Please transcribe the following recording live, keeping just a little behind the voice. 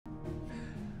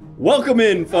Welcome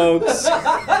in, folks.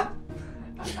 The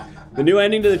new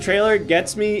ending to the trailer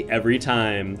gets me every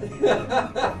time.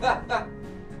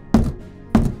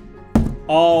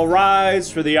 All rise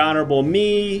for the Honorable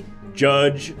me,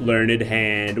 Judge Learned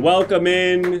Hand. Welcome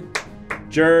in.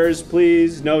 Jurors,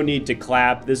 please, no need to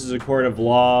clap. This is a court of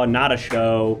law, not a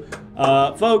show.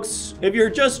 Folks, if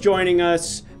you're just joining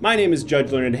us, my name is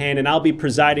Judge Learned Hand, and I'll be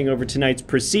presiding over tonight's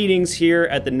proceedings here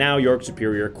at the now York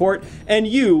Superior Court. And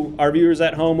you, our viewers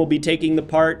at home, will be taking the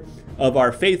part of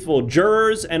our faithful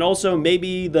jurors, and also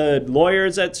maybe the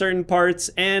lawyers at certain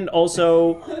parts, and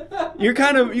also you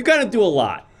kind of do a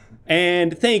lot.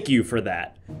 And thank you for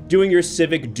that, doing your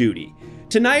civic duty.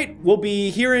 Tonight, we'll be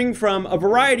hearing from a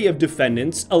variety of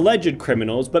defendants, alleged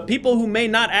criminals, but people who may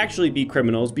not actually be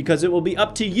criminals, because it will be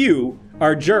up to you,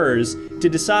 our jurors, to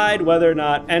decide whether or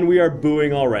not, and we are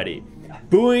booing already.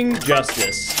 Booing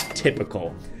justice.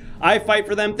 Typical. I fight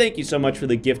for them. Thank you so much for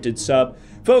the gifted sub.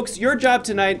 Folks, your job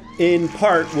tonight, in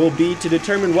part, will be to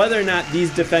determine whether or not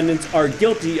these defendants are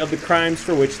guilty of the crimes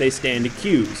for which they stand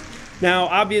accused. Now,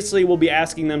 obviously, we'll be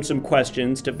asking them some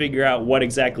questions to figure out what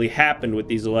exactly happened with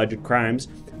these alleged crimes,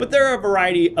 but there are a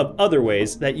variety of other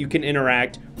ways that you can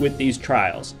interact with these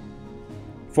trials.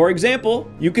 For example,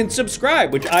 you can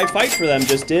subscribe, which I Fight For Them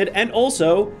just did, and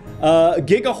also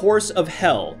Giga Horse of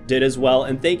Hell did as well,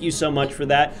 and thank you so much for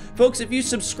that. Folks, if you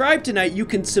subscribe tonight, you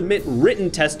can submit written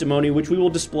testimony, which we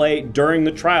will display during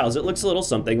the trials. It looks a little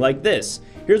something like this.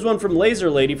 Here's one from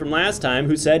Laser Lady from last time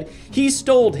who said, "He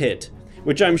stole hit,"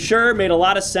 which I'm sure made a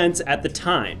lot of sense at the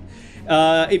time.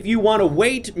 If you want to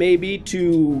wait maybe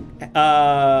to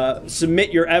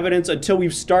submit your evidence until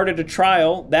we've started a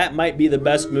trial, that might be the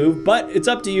best move, but it's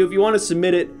up to you. If you want to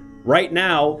submit it right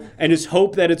now and just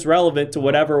hope that it's relevant to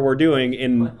whatever we're doing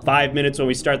in 5 minutes when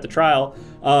we start the trial,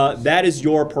 that is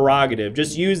your prerogative.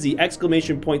 Just use the !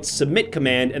 submit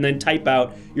command and then type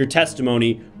out your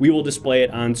testimony. We will display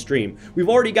it on stream. We've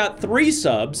already got 3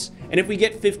 subs, and if we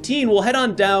get 15, we'll head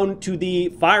on down to the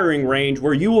firing range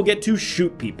where you will get to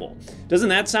shoot people. Doesn't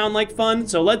that sound like fun?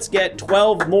 So let's get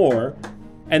 12 more,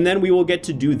 and then we will get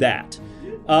to do that.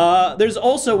 There's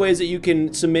also ways that you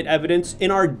can submit evidence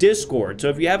in our Discord. So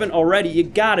if you haven't already, you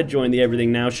gotta join the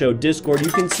Everything Now Show Discord.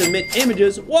 You can submit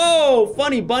images. Whoa,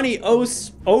 Funny Bunny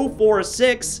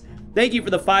 046. Thank you for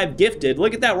the 5 gifted.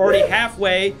 Look at that, we're already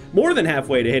halfway, more than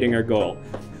halfway to hitting our goal.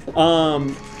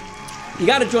 You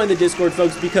gotta join the Discord,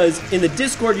 folks, because in the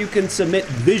Discord you can submit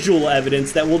visual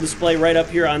evidence that we'll display right up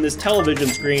here on this television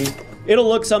screen. It'll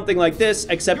look something like this,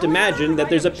 except imagine that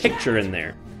there's a picture in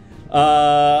there.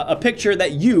 A picture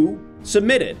that you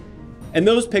submitted. And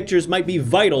those pictures might be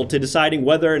vital to deciding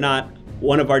whether or not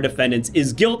one of our defendants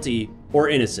is guilty or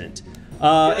innocent.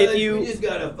 If you... We just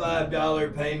got a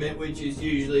 $5 payment, which is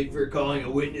usually for calling a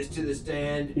witness to the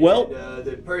stand. Well... And,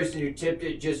 the person who tipped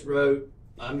it just wrote,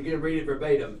 I'm going to read it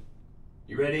verbatim.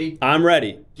 You ready? I'm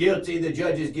ready. Guilty, the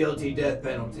judge is guilty, death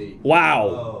penalty. Wow.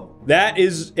 Oh. That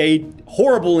is a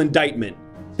horrible indictment.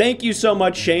 Thank you so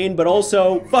much, Shane, but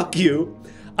also, fuck you.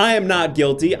 I am not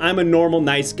guilty. I'm a normal,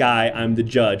 nice guy. I'm the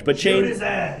judge. But Shane, shoot his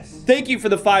ass. Thank you for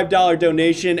the $5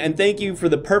 donation, and thank you for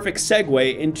the perfect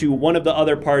segue into one of the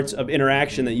other parts of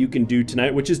interaction that you can do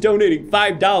tonight, which is donating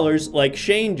 $5 like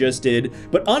Shane just did.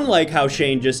 But unlike how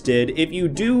Shane just did, if you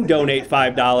do donate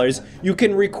 $5, you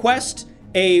can request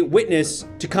a witness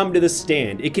to come to the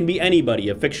stand. It can be anybody,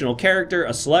 a fictional character,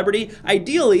 a celebrity.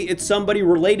 Ideally, it's somebody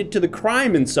related to the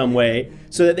crime in some way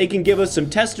so that they can give us some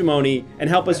testimony and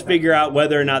help us figure out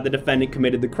whether or not the defendant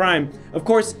committed the crime. Of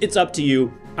course, it's up to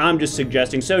you. I'm just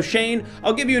suggesting. So Shane,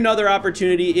 I'll give you another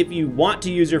opportunity if you want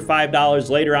to use your $5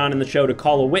 later on in the show to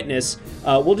call a witness.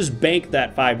 We'll just bank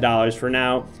that $5 for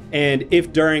now. And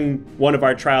if during one of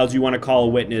our trials you want to call a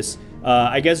witness,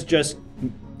 I guess just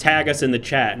tag us in the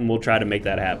chat and we'll try to make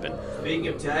that happen. Speaking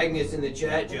of tagging us in the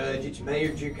chat, Judge, it's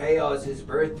Major Chaos's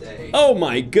birthday. Oh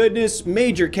my goodness,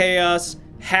 Major Chaos,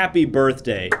 happy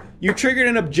birthday. You triggered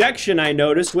an objection, I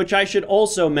noticed, which I should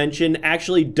also mention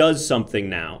actually does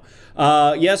something now.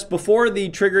 Yes, before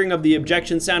the triggering of the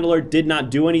objection sound alert did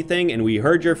not do anything and we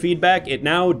heard your feedback, it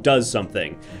now does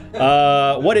something.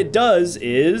 What it does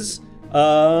is,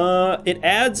 it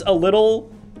adds a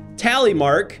little tally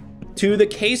mark to the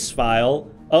case file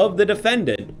of the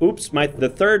defendant. Oops, the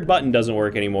third button doesn't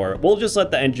work anymore. We'll just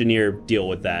let the engineer deal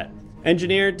with that.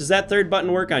 Engineer, does that third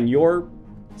button work on your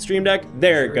stream deck?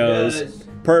 There it goes. Does.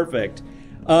 Perfect.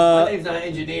 My name's not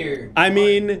engineer. I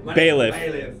mean, my bailiff.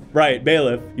 Bailiff. Right,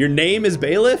 bailiff. Your name is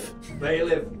bailiff?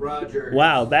 Bailiff Roger.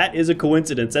 Wow, that is a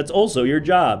coincidence. That's also your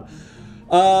job.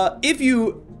 If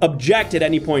you object at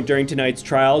any point during tonight's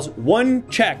trials, one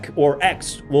check or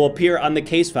X will appear on the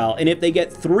case file. And if they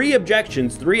get 3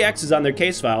 objections, 3 X's on their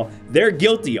case file, they're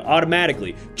guilty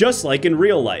automatically, just like in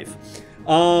real life.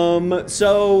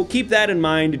 So keep that in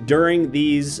mind during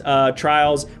these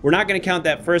trials. We're not going to count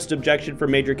that first objection for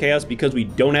Major Chaos because we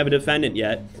don't have a defendant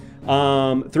yet.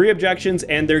 3 objections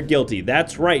and they're guilty.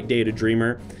 That's right, Data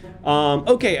Dreamer.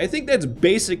 Okay, I think that's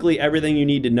basically everything you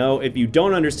need to know. If you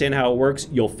don't understand how it works,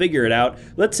 you'll figure it out.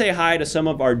 Let's say hi to some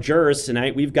of our jurors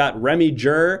tonight. We've got Remy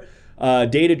Jur,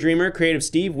 Data Dreamer, Creative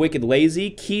Steve, Wicked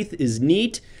Lazy, Keith is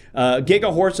Neat,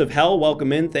 Giga Horse of Hell,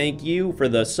 welcome in, thank you for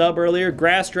the sub earlier,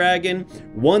 Grass Dragon,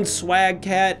 One Swag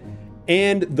Cat,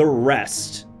 and the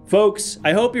rest. Folks,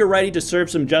 I hope you're ready to serve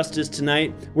some justice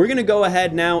tonight. We're gonna go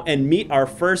ahead now and meet our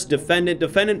first defendant.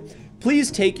 Defendant, please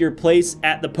take your place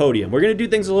at the podium. We're gonna do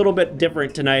things a little bit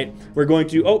different tonight. We're going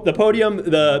to, oh, the podium,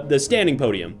 the standing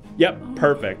podium. Yep,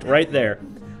 perfect, right there.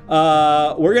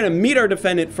 We're gonna meet our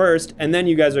defendant first, and then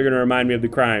you guys are gonna remind me of the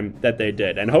crime that they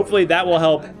did. And hopefully that will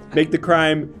help make the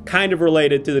crime kind of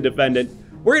related to the defendant.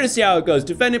 We're gonna see how it goes.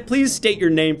 Defendant, please state your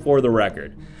name for the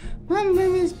record. My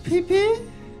name is PP.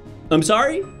 I'm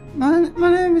sorry? My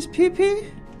name is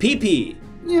PP. PP.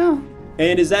 Yeah.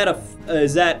 And is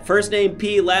that first name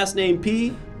P, last name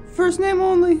P? First name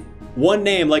only. One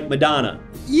name, like Madonna.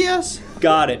 Yes.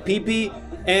 Got it, PP.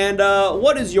 And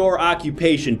what is your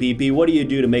occupation, PP? What do you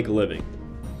do to make a living?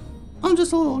 I'm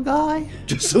just a little guy.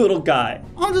 Just a little guy.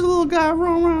 I'm just a little guy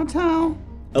running around town.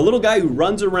 A little guy who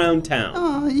runs around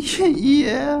town.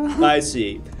 Yeah. I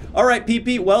see. All right,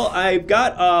 PP. Well, I've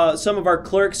got some of our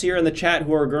clerks here in the chat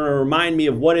who are going to remind me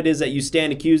of what it is that you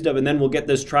stand accused of, and then we'll get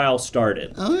this trial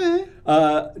started. Okay.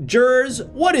 Jurors,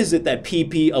 what is it that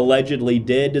PP allegedly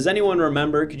did? Does anyone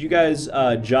remember? Could you guys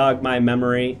jog my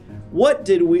memory? What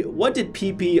did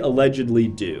PP allegedly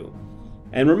do?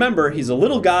 And remember, he's a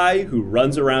little guy who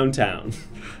runs around town.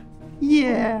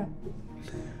 Yeah.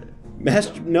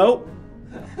 Nope.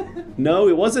 No,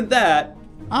 it wasn't that.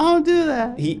 I don't do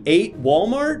that. He ate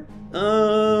Walmart?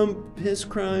 Piss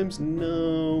crimes?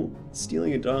 No.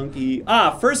 Stealing a donkey?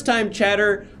 First time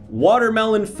chatter,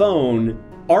 watermelon phone,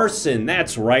 arson.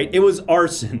 That's right, it was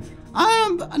arson.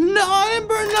 I didn't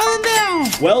burn nothing down.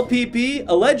 Well, PP,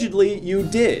 allegedly you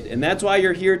did, and that's why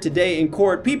you're here today in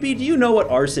court. PP, do you know what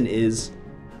arson is?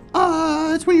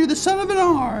 It's when you're the son of an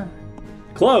R.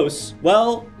 Close.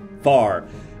 Well, far.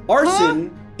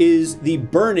 Arson is the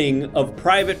burning of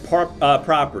private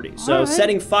property. So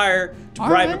setting fire to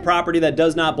private property that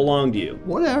does not belong to you.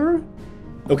 Whatever.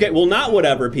 Okay, well, not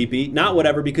whatever, PP. Not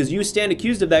whatever, because you stand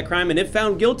accused of that crime, and if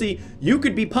found guilty, you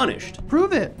could be punished.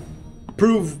 Prove it.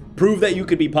 Prove that you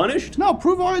could be punished? No,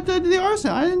 prove I did the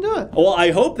arson. I didn't do it. Well,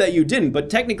 I hope that you didn't, but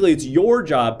technically it's your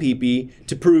job, PP,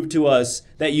 to prove to us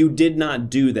that you did not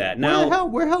do that. Now,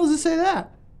 where the hell does it say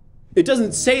that? It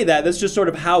doesn't say that. That's just sort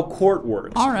of how court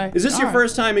works. All right. Is this your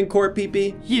first time in court,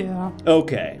 PP? Yeah.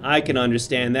 Okay, I can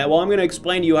understand that. Well, I'm going to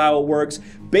explain to you how it works.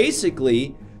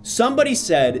 Basically, somebody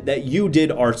said that you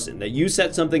did arson, that you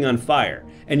set something on fire.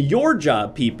 And your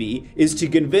job, PP, is to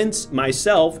convince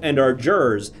myself and our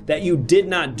jurors that you did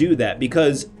not do that,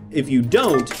 because if you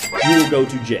don't, you will go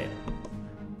to jail.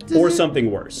 Or something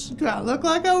worse. Do I look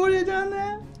like I would have done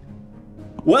that?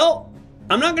 Well,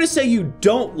 I'm not going to say you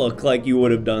don't look like you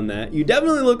would have done that. You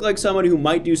definitely look like somebody who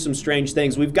might do some strange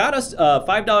things. We've got a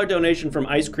 $5 donation from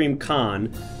Ice Cream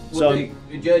Con. Well,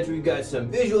 Judge, we've got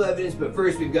some visual evidence, but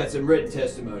first we've got some written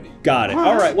testimony. Got it.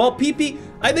 All right. Well, PP,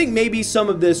 I think maybe some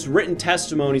of this written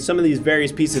testimony, some of these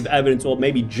various pieces of evidence will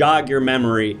maybe jog your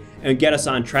memory and get us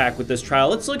on track with this trial.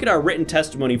 Let's look at our written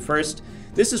testimony first.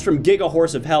 This is from Giga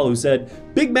Horse of Hell, who said,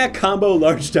 Big Mac combo,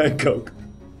 large Diet Coke.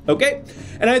 Okay?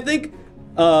 And I think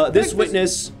this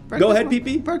witness... Go ahead,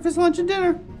 PP. Breakfast, lunch, and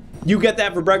dinner. You get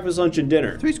that for breakfast, lunch, and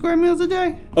dinner. 3 square meals a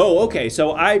day. Oh, okay.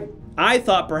 So I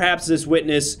thought perhaps this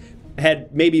witness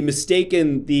had maybe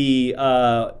mistaken the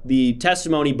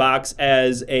testimony box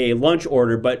as a lunch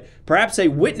order, but perhaps they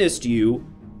witnessed you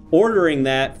ordering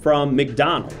that from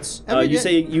McDonald's. You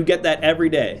say you get that every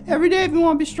day. Every day if you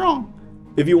want to be strong.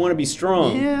 If you want to be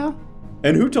strong. Yeah.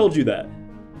 And who told you that?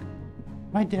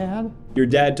 My dad. Your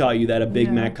dad taught you that a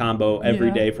Big Mac combo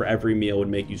every day for every meal would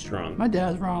make you strong. My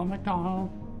dad's Ronald McDonald.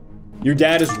 Your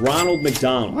dad is Ronald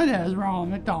McDonald. My dad's Ronald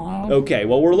McDonald. Okay,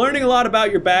 well, we're learning a lot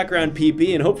about your background,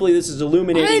 PP, and hopefully this is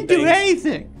illuminating I didn't do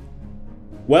anything.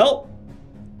 Well,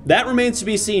 that remains to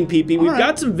be seen, PP. We've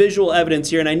got some visual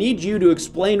evidence here, and I need you to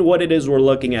explain what it is we're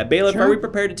looking at. Bailiff, are we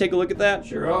prepared to take a look at that?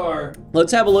 Sure are.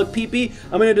 Let's have a look, PP.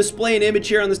 I'm going to display an image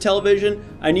here on this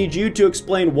television. I need you to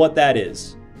explain what that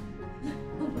is.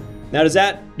 Now, does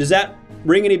that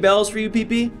ring any bells for you,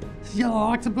 PP? Yellow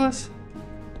octopus.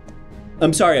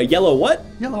 I'm sorry, a yellow what?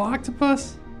 Yellow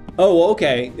octopus? Oh,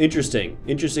 okay. Interesting.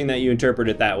 Interesting that you interpret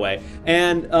it that way.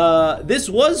 And this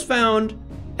was found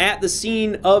at the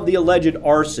scene of the alleged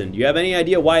arson. Do you have any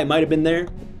idea why it might have been there?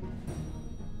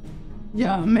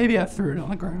 Yeah, maybe I threw it on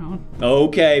the ground.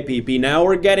 Okay, PP. Now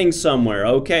we're getting somewhere.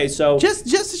 Okay, so Just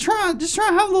to try to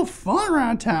have a little fun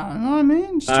around town. You know what I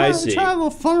mean? Just I see. try to have a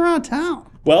little fun around town.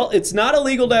 well, it's not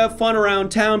illegal to have fun around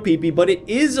town, PP, but it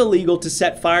is illegal to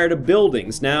set fire to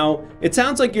buildings. Now, it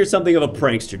sounds like you're something of a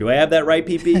prankster. Do I have that right,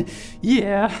 PP?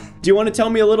 Yeah. Do you want to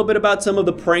tell me a little bit about some of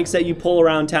the pranks that you pull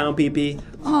around town, PP?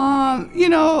 You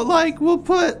know, like we'll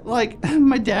put like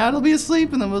my dad will be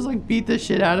asleep and then we'll like beat the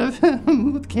shit out of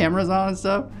him with cameras on and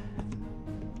stuff.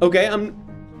 Okay, I'm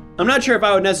not sure if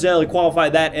I would necessarily qualify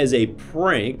that as a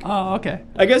prank. Oh, okay.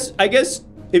 I guess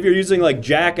if you're using like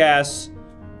jackass,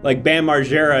 like Bam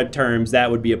Margera terms, that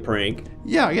would be a prank.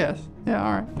 Yeah, I guess. Yeah,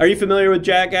 all right. Are you familiar with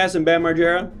Jackass and Bam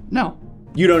Margera? No,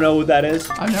 You don't know what that is?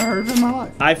 I've never heard of it in my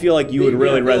life. I feel like you would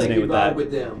really resonate with that.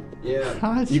 With them.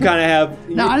 Yeah. You kind of have.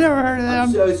 No, I never heard of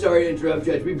I'm them. so sorry to interrupt,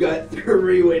 Judge. We've got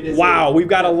 3 witnesses. Wow, we've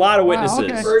got a lot of witnesses.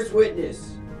 okay. First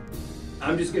witness.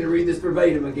 I'm just going to read this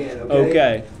verbatim again, okay?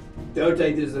 Okay. Don't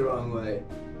take this the wrong way.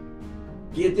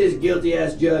 Get this guilty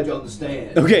ass judge on the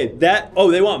stand. Okay,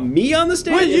 they want me on the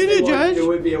stand? What did you If they do, want, Judge? There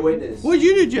would be a witness. What'd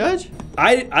you do, Judge?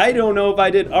 I don't know if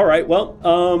I did. All right, well,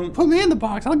 Put me in the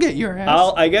box. I'll get your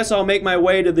ass. I guess I'll make my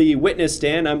way to the witness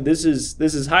stand. This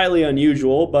is highly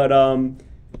unusual, but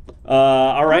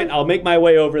all right, I'll make my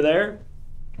way over there.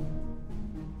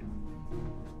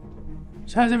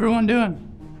 So how's everyone doing?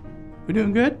 We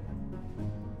doing good?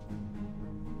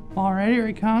 Alrighty, here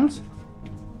he comes.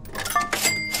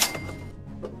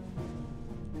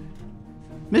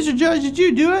 Mr. Judge, did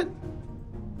you do it?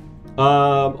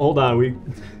 Hold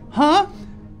on, Huh?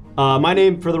 my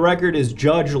name, for the record, is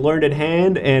Judge Learned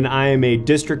Hand, and I am a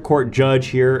district court judge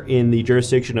here in the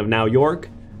jurisdiction of New York.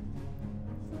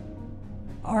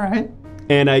 Alright.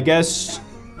 And I guess,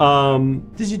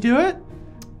 Did you do it?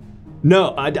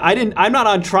 no, I didn't. I'm not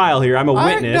on trial here. I'm a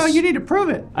witness. No, you need to prove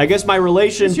it. I guess my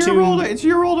relation It's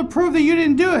your role to prove that you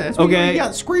didn't do it. That's what Okay. you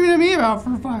got screaming at me about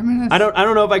for 5 minutes. I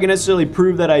don't know if I can necessarily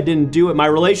prove that I didn't do it. My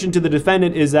relation to the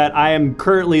defendant is that I am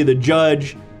currently the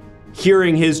judge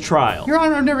hearing his trial. Your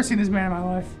Honor, I've never seen this man in my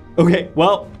life. Okay,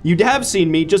 well, you have seen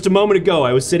me just a moment ago.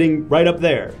 I was sitting right up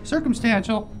there.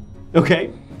 Circumstantial.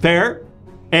 Okay, fair.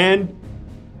 And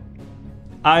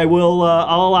I'll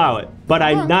allow it. But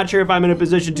I'm not sure if I'm in a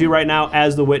position to right now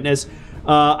as the witness.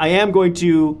 I am going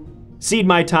to cede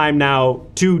my time now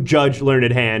to Judge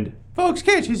Learned Hand. Folks,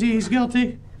 can't you see he's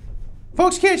guilty?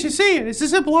 Folks, can't you see it? It's a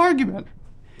simple argument.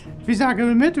 If he's not going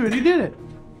to admit to it, he did it.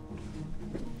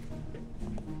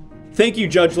 Thank you,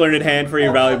 Judge Learned Hand, for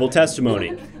your valuable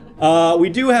testimony. We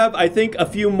do have, I think, a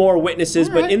few more witnesses,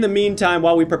 but in the meantime,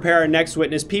 while we prepare our next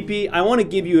witness, PP, I want to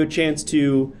give you a chance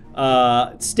to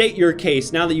state your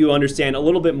case now that you understand a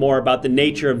little bit more about the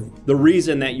nature of the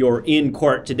reason that you're in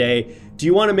court today. Do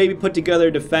you want to maybe put together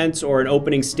a defense or an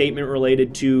opening statement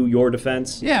related to your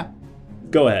defense? Yeah.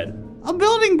 Go ahead. A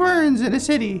building burns in a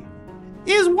city.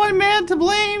 Is one man to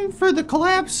blame for the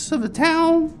collapse of a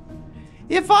town?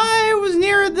 If I was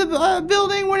near the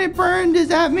building when it burned, does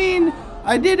that mean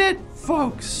I did it?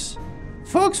 Folks,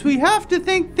 we have to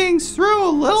think things through a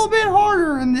little bit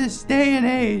harder in this day and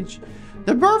age.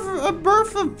 The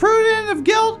birth of prudence of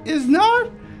guilt is not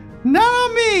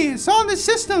on me. It's on the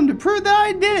system to prove that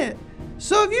I did it.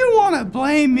 So if you want to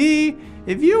blame me,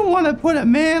 if you want to put a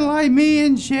man like me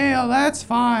in jail, that's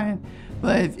fine.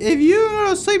 But if you go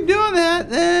to sleep doing that,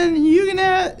 then you can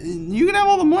have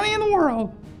all the money in the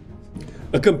world.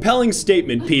 A compelling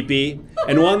statement, PP,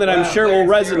 and one that I'm sure will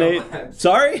resonate. Vibes.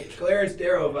 Sorry? Clarence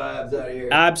Darrow vibes out here.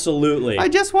 Absolutely. I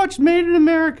just watched Made in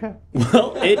America.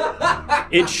 Well,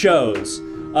 it shows.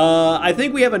 I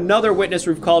think we have another witness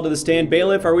we've called to the stand.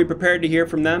 Bailiff, are we prepared to hear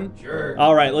from them? Sure.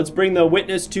 All right, let's bring the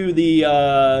witness to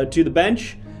the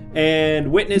bench.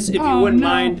 And witness, if you wouldn't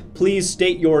mind, please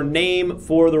state your name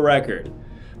for the record.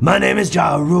 My name is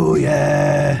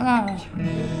Rosier.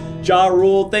 Ja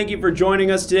Rule, thank you for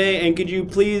joining us today. And could you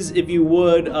please, if you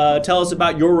would, tell us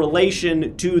about your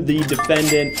relation to the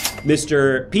defendant,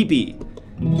 Mr. PP?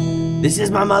 This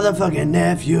is my motherfucking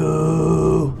nephew.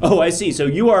 Oh, I see. So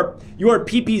you are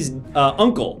PP's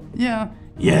uncle. Yeah.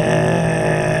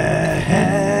 Yeah.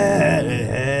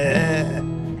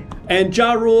 And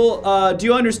Ja Rule, do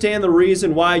you understand the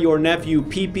reason why your nephew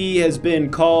PP has been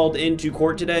called into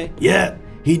court today? Yeah.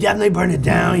 He definitely burned it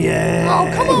down, yeah.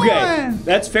 Oh, come on! Okay,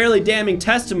 that's fairly damning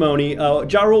testimony.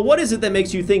 Ja Rule, what is it that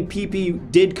makes you think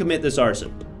PP did commit this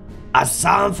arson? I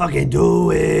saw him fucking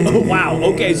do it. Oh, wow,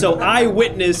 okay, so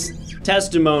eyewitness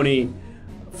testimony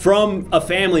from a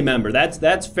family member.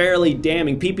 That's fairly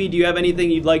damning. PP, do you have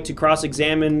anything you'd like to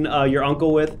cross-examine your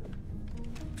uncle with?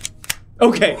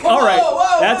 Okay, all right.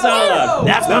 That's not allowed.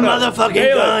 That's my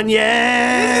motherfucking gun,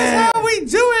 yeah. This is how we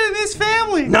do it in this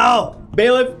family. No.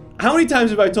 Bailiff, how many times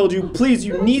have I told you, please,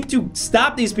 you need to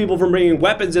stop these people from bringing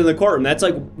weapons into the courtroom? That's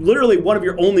like literally one of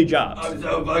your only jobs. I'm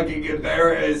so fucking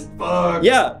embarrassed. Fuck.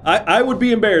 Yeah, I would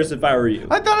be embarrassed if I were you.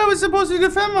 I thought I was supposed to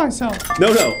defend myself.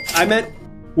 No, I meant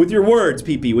with your words,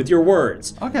 PP, with your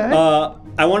words. Okay.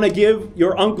 I want to give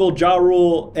your uncle, Ja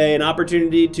Rule, an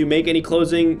opportunity to make any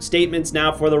closing statements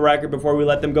now for the record before we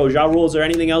let them go. Ja Rule, is there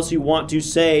anything else you want to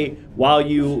say while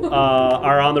you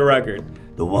are on the record?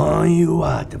 The one you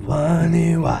want, the one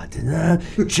you want.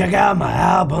 Check out my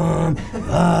album.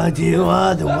 Do you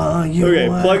want the one you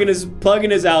want? Okay, plug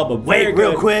in his album. Wait,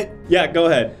 real quick. Yeah, go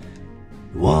ahead.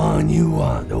 The one you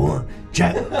want, the one.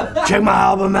 Check my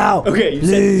album out. Okay,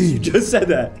 you just said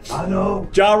that. I know.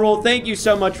 Ja Rule, thank you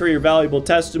so much for your valuable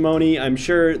testimony. I'm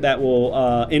sure that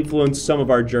will influence some of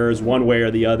our jurors one way or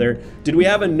the other. Did we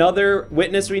have another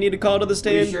witness we need to call to the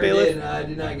stand, We sure Bailiff? did. I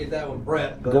did not get that one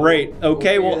prepped. but Great.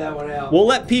 Okay, we'll figure that one out. we'll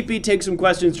let PP take some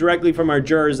questions directly from our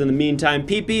jurors in the meantime.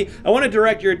 PP, I want to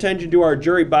direct your attention to our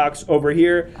jury box over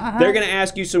here. They're going to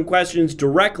ask you some questions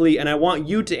directly, and I want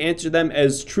you to answer them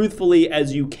as truthfully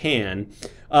as you can.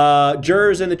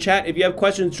 Jurors in the chat, if you have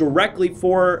questions directly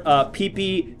for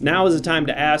PP, now is the time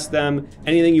to ask them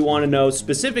anything you want to know,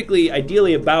 specifically,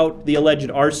 ideally, about the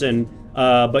alleged arson,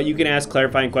 but you can ask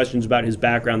clarifying questions about his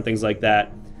background, things like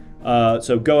that.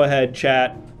 So go ahead,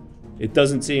 chat. It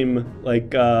doesn't seem like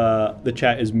the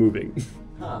chat is moving.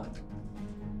 Huh.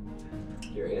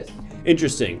 Curious.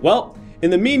 Interesting. Well, in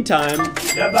the meantime,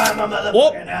 Buy my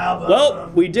motherfucking album.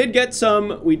 well, we did get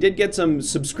some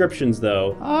subscriptions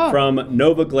though from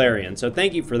Nova Glarian. So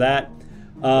thank you for that.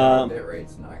 Bit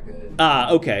rate's not good.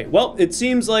 Okay. Well, it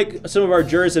seems like some of our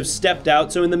jurors have stepped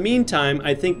out. So in the meantime,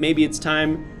 I think maybe it's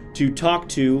time to talk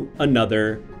to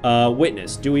another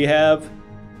witness. Do we have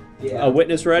a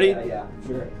witness ready? Yeah,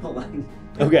 sure. Hold on.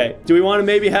 Okay. Do we want to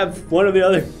maybe have one of the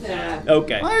other? Nah.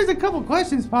 Okay. Well, there's a couple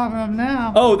questions popping up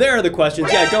now. Oh, there are the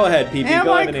questions. Yeah, go ahead, PP. Am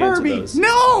Go I ahead and answer Kirby? those.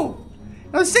 No!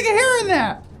 I was sick of hearing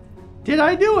that. Did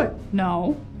I do it?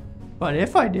 No. But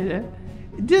if I did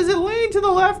it, does it lean to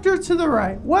the left or to the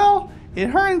right? Well, it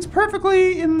hangs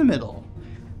perfectly in the middle.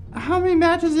 How many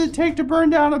matches does it take to burn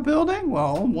down a building?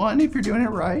 Well, one if you're doing it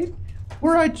right.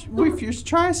 Or if you're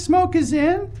trying to smoke is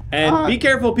in. And be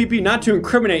careful, PP, not to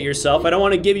incriminate yourself. I don't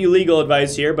want to give you legal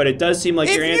advice here, but it does seem like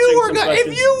you're answering some questions.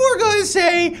 If you were going to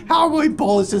say, how many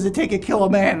bullets does it take to kill a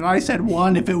man? And I said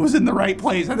one if it was in the right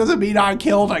place. That doesn't mean I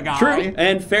killed a guy. True.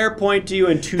 And fair point to you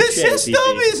and touche, The system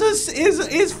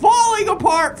is falling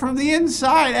apart from the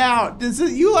inside out.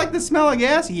 You like the smell of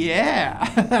gas?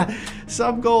 Yeah.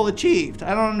 Sub goal achieved.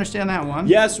 I don't understand that one.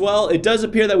 Yes, well, it does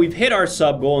appear that we've hit our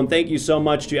sub goal, and thank you so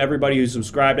much to everybody who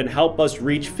subscribed and helped us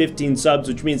reach 15 subs,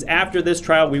 which means after this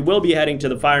trial, we will be heading to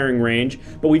the firing range.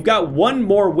 But we've got one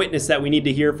more witness that we need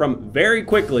to hear from very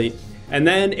quickly, and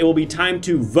then it will be time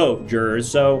to vote,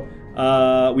 jurors. So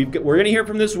we're going to hear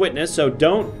from this witness, so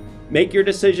don't make your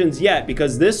decisions yet,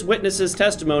 because this witness's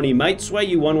testimony might sway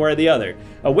you one way or the other.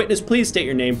 A witness, please state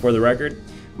your name for the record.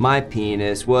 My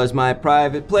penis was my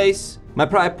private place. My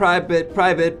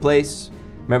private place.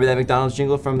 Remember that McDonald's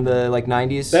jingle from the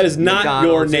 90s? That is not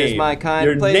McDonald's your name. Is my kind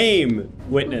your of place. name,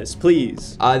 witness,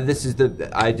 please. This is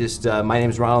my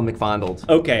name's Ronald McFondled.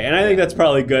 Okay, and I think that's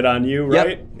probably good on you,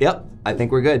 right? Yep. I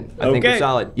think we're good. I think we're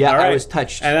solid. Yeah, All right. I was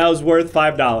touched. And that was worth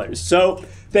 $5. So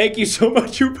thank you so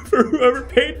much for whoever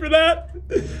paid for that.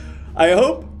 I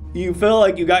hope you feel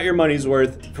like you got your money's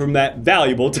worth from that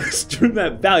valuable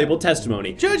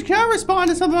testimony. Judge, can I respond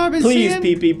to something I've been Please, seeing?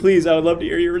 PP, please, I would love to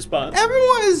hear your response.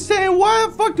 Everyone is saying, why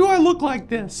the fuck do I look like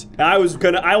this? I wasn't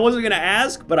gonna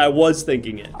ask, but I was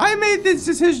thinking it. I made this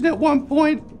decision at one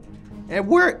point, and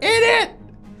we're in it,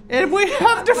 and we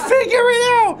have to figure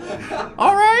it out.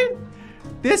 All right?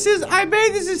 I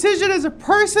made this decision as a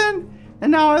person,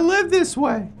 and now I live this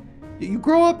way. You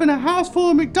grow up in a house full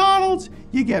of McDonald's,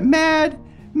 you get mad,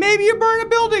 maybe you burn a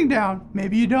building down,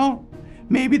 maybe you don't.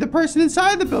 Maybe the person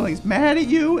inside the building's mad at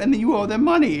you, and then you owe them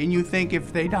money, and you think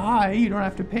if they die, you don't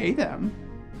have to pay them.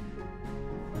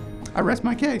 I rest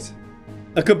my case.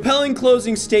 A compelling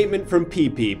closing statement from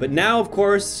PP, but now, of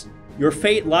course, your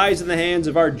fate lies in the hands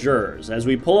of our jurors. As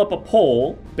we pull up a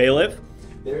poll, bailiff.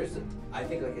 There's, I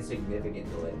think, a significant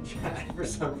delay in chat for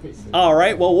some reason. All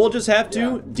right, well, we'll just have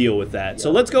to deal with that. So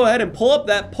let's go ahead and pull up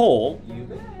that poll. You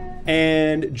bet.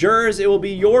 And jurors, it will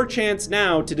be your chance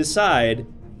now to decide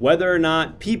whether or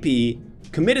not PP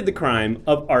committed the crime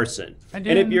of arson. I did.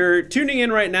 And if you're tuning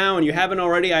in right now and you haven't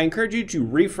already, I encourage you to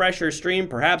refresh your stream.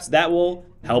 Perhaps that will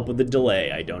help with the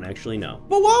delay. I don't actually know.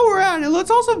 But while we're at it, let's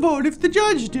also vote if the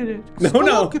judge did it. No.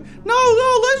 No,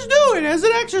 let's do it as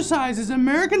an exercise, as an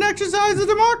American exercise of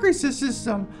democracy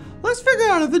system. Let's figure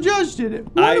out if the judge did it.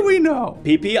 What do we know?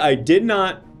 PP, I did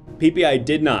not. PP, I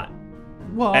did not.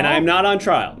 Well, And I'm not on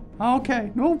trial.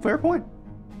 Okay, no, fair point.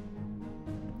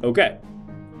 Okay.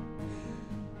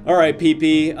 All right,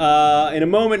 PP. In a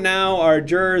moment now, our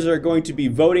jurors are going to be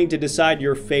voting to decide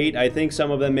your fate. I think some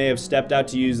of them may have stepped out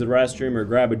to use the restroom or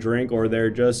grab a drink, or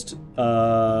they're just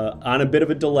on a bit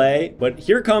of a delay. But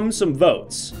here comes some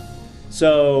votes.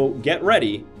 So get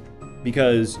ready,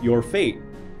 because your fate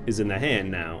is in the hand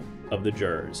now of the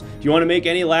jurors. Do you want to make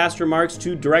any last remarks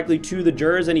directly to the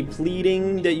jurors? Any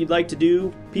pleading that you'd like to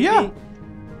do, PP? Yeah.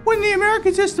 When the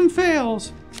American system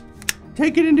fails,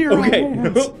 take it into your own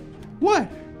hands. What?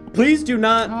 Please do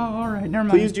not. Oh, all right, never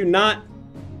mind. Please do not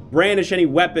brandish any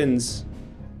weapons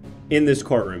in this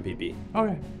courtroom, PP.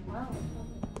 Okay.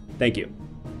 Thank you.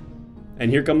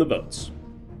 And here come the votes.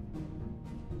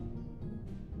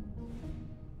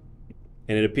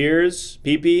 And it appears,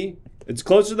 PP, it's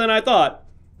closer than I thought.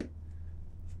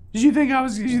 Did you think it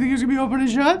was gonna be open and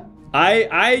shut?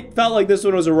 I felt like this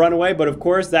one was a runaway, but of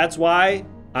course that's why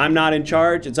I'm not in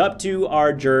charge. It's up to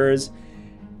our jurors.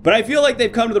 But I feel like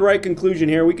they've come to the right conclusion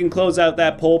here. We can close out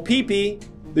that poll. PP,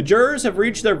 the jurors have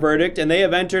reached their verdict, and they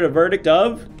have entered a verdict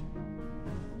of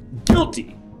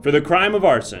guilty for the crime of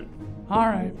arson. All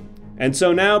right. And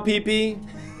so now, PP,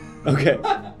 okay,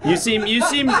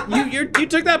 you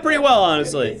took that pretty well,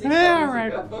 honestly. Yeah, all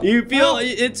right. You feel,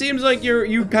 it seems like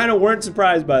you kind of weren't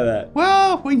surprised by that.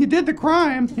 Well, when you did the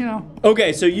crime, you know.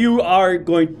 Okay, so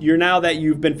you're now that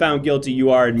you've been found guilty,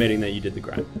 you are admitting that you did the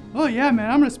crime. Oh yeah, man,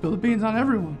 I'm gonna spill the beans on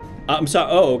everyone. I'm sorry.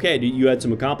 Oh, okay. You had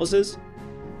some accomplices?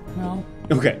 No.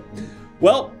 Okay.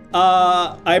 Well,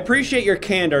 I appreciate your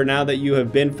candor now that you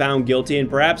have been found guilty, and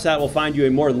perhaps that will find you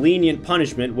a more lenient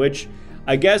punishment, which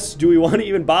I guess, do we want to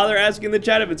even bother asking the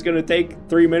chat if it's going to take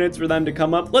 3 minutes for them to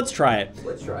come up? Let's try it.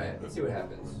 Let's try it. Let's see what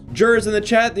happens. Jurors in the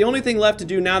chat, the only thing left to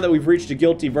do now that we've reached a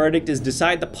guilty verdict is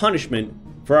decide the punishment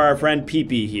for our friend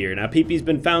PP here. Now, PP's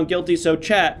been found guilty, so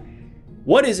chat,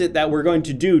 what is it that we're going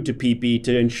to do to PP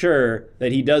to ensure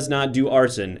that he does not do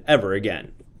arson ever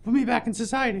again? Put me back in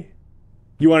society.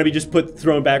 You want to be just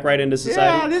thrown back right into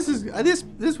society? Yeah,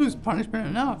 this was punishment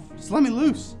enough. Just let me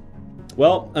loose.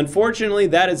 Well, unfortunately,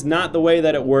 that is not the way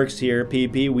that it works here,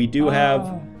 PP. We do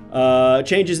have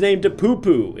change his name to Poo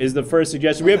Poo is the first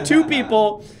suggestion. We have two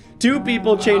people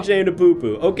change name to Poo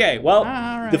Poo. Okay, well,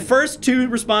 right. The first two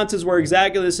responses were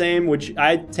exactly the same, which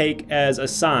I take as a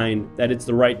sign that it's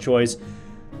the right choice.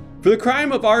 For the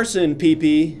crime of arson,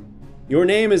 PP, your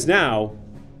name is now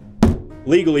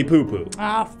legally Poo Poo.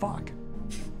 Ah, fuck.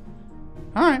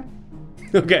 All right.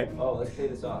 Okay. Oh, let's pay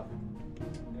this off.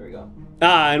 There we go.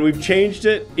 And we've changed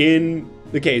it in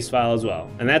the case file as well.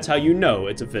 And that's how you know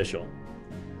it's official.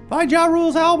 Buy Ja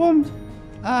Rule's albums.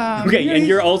 Okay, and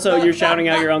you're shouting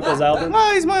out your uncle's album?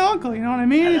 Well, he's my uncle, you know what I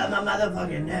mean? I love my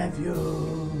motherfucking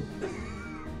nephew.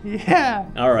 Yeah.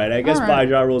 All right, I guess All buy right.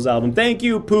 Ja Rule's album. Thank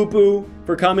you, Poo Poo,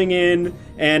 for coming in.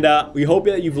 And we hope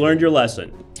that you've learned your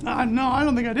lesson. No, I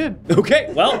don't think I did.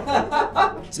 Okay,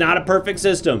 well, it's not a perfect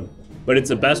system, but it's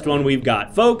the best one we've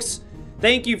got. Folks,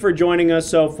 thank you for joining us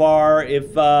so far.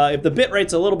 If the bit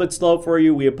rate's a little bit slow for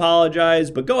you, we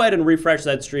apologize, but go ahead and refresh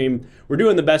that stream. We're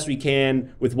doing the best we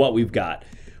can with what we've got.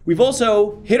 We've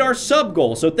also hit our sub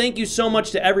goal, so thank you so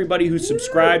much to everybody who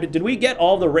subscribed. Did we get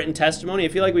all the written testimony? I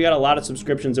feel like we got a lot of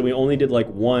subscriptions and we only did like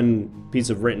one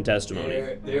piece of written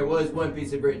testimony. There was one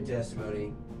piece of written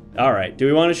testimony. All right, do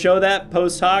we want to show that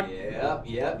post hoc? Yep.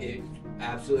 It's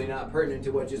absolutely not pertinent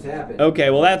to what just happened. Okay,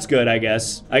 well that's good, I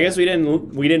guess. I guess we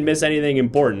didn't miss anything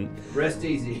important. Rest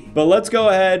easy. But let's go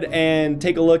ahead and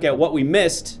take a look at what we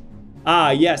missed. Ah,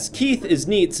 yes, Keith is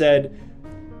neat said,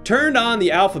 turned on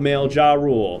the alpha male Ja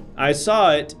Rule. I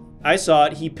saw it,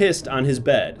 he pissed on his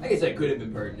bed. I guess that could have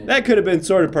been pertinent. That could have been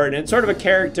sort of pertinent, sort of a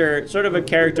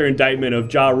character indictment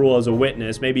of Ja Rule as a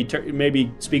witness,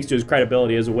 maybe speaks to his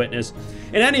credibility as a witness.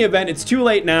 In any event, it's too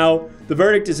late now, the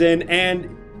verdict is in,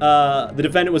 and the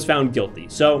defendant was found guilty.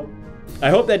 So I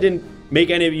hope that didn't make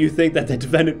any of you think that the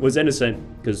defendant was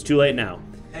innocent, because it's too late now.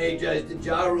 Hey, Judge, did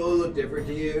Ja Rule look different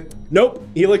to you? Nope,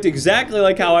 he looked exactly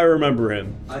like how I remember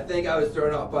him. I think I was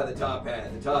thrown off by the top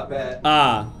hat. The top hat.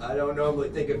 Ah. I don't normally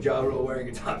think of Ja Rule wearing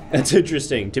a top hat. That's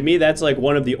interesting. To me, that's like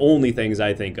one of the only things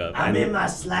I think of. I'm in my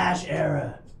Slash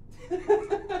era.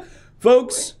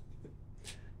 Folks,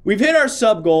 We've hit our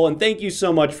sub goal, and thank you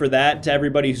so much for that to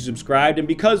everybody who subscribed. And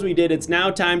because we did, it's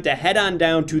now time to head on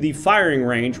down to the firing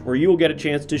range where you will get a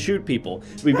chance to shoot people.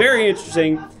 It'll be very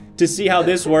interesting to see how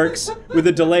this works with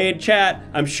a delayed chat.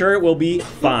 I'm sure it will be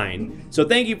fine. So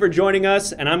thank you for joining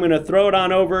us, and I'm going to throw it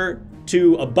on over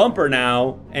to a bumper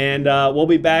now, and we'll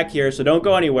be back here, so don't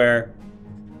go anywhere.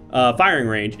 Firing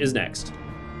range is next.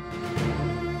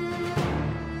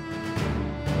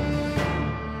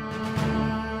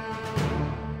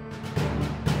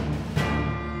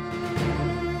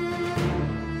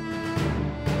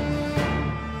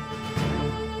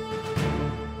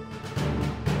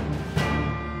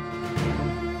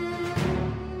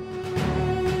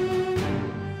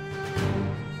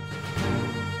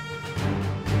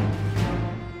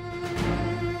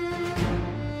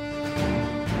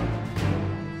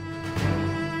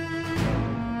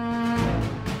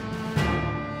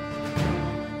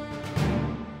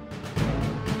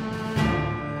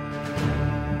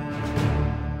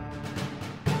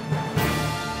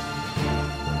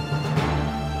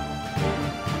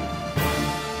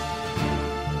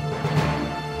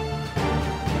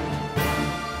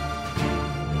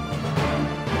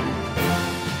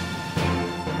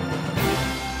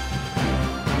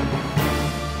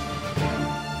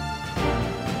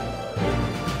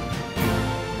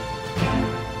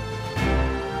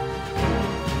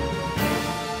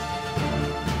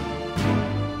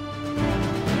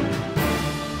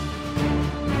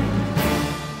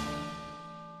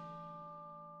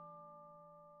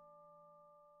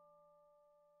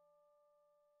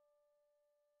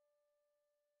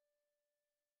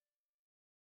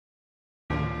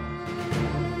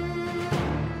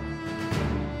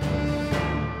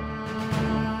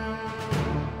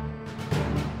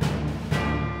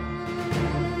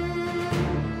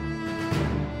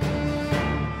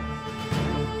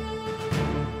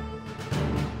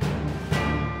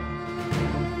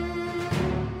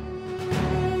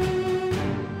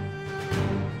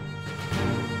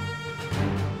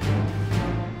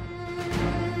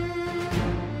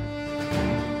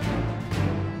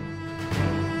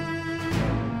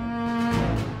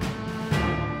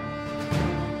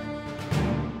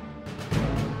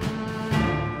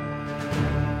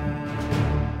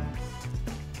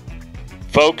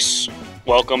 Folks,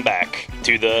 welcome back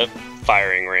to the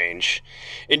firing range.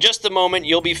 In just a moment,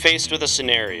 you'll be faced with a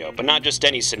scenario, but not just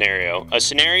any scenario. A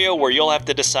scenario where you'll have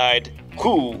to decide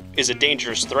who is a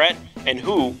dangerous threat and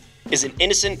who is an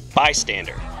innocent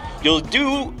bystander. You'll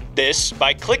do this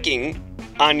by clicking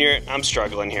on your... I'm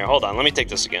struggling here. Hold on, let me take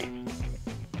this again.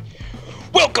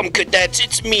 Welcome, cadets.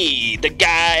 It's me, the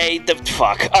guy,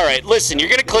 fuck. All right, listen, you're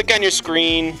gonna click on your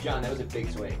screen. John, that was a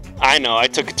big swing. I know, I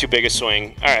took too big a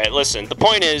swing. All right, listen, the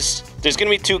point is, there's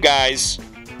gonna be two guys.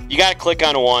 You gotta click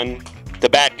on one, the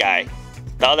bad guy.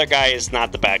 The other guy is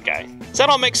not the bad guy. Does that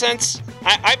all make sense?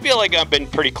 I feel like I've been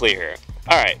pretty clear here.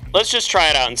 All right, let's just try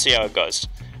it out and see how it goes.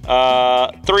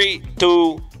 3,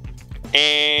 2,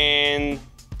 and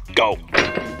go.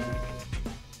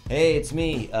 Hey, it's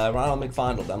me, Ronald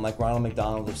McFondled. I'm like Ronald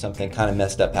McDonald if something kind of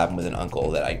messed up happened with an uncle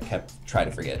that I kept trying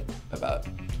to forget about.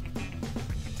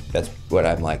 That's what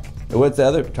I'm like. What's the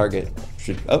other target?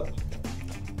 Oh.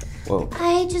 Whoa.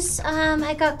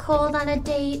 I got cold on a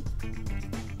date,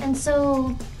 and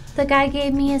so the guy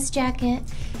gave me his jacket.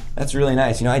 That's really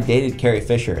nice. You know, I dated Carrie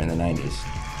Fisher in the 90s.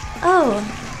 Oh.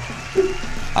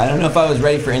 I don't know if I was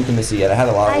ready for intimacy yet. I had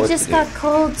a lot of work to do. I just got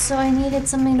cold, so I needed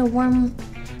something to warm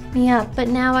me up, but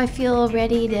now I feel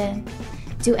ready to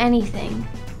do anything.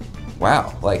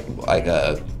 Wow, like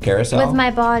a carousel? With my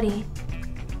body.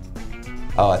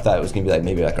 Oh, I thought it was gonna be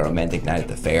maybe like a romantic night at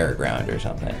the fairground or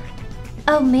something.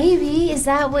 Oh, maybe. Is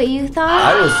that what you thought?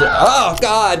 I was, oh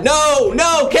God,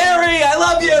 no, Carrie, I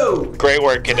love you! Great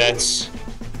work, cadets.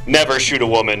 Never shoot a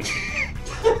woman.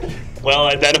 Well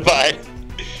identified.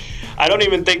 I don't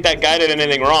even think that guy did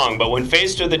anything wrong, but when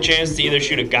faced with the chance to either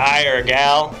shoot a guy or a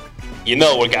gal, you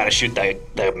know we gotta shoot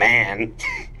the man.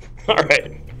 All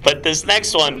right, but this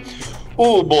next one,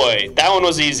 ooh boy, that one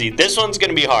was easy. This one's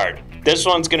gonna be hard.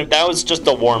 That was just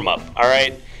a warm up, all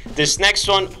right? This next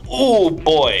one, ooh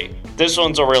boy, this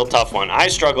one's a real tough one. I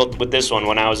struggled with this one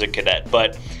when I was a cadet,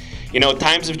 but you know,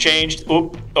 times have changed.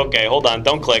 Oop, okay, hold on,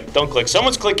 don't click.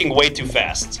 Someone's clicking way too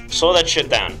fast. Slow that shit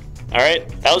down, all right?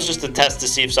 That was just a test to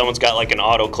see if someone's got like an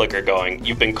auto clicker going.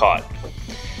 You've been caught.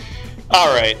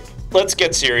 All right. Let's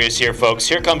get serious here, folks.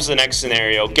 Here comes the next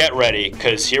scenario. Get ready,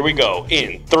 because here we go.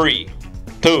 In 3,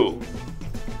 2,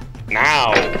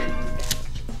 now.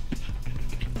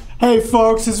 Hey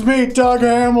folks, it's me, Doug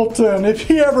Hamilton. If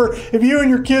you and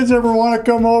your kids ever want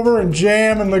to come over and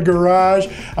jam in the garage,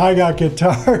 I got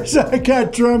guitars, I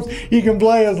got drums. You can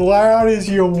play as loud as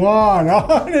you want.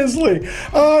 Honestly,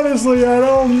 I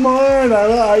don't mind.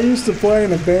 I used to play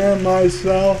in a band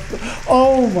myself.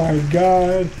 Oh my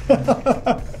God.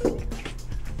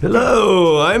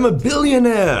 Hello, I'm a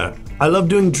billionaire. I love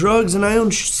doing drugs and I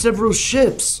own several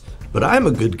ships. But I'm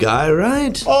a good guy,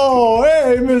 right? Oh,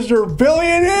 hey, Mr.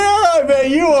 Billionaire, I bet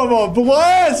you have a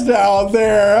blast out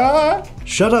there, huh?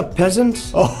 Shut up,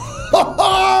 peasant.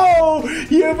 Oh,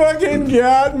 you fucking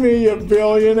got me, you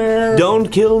billionaire. Don't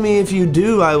kill me. If you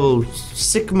do, I will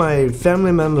sick my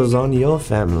family members on your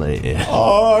family.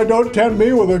 Oh, don't tempt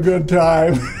me with a good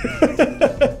time.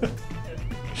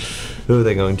 Who are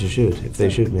they going to shoot? If they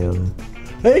shoot me,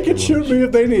 they can shoot me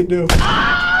if they need to.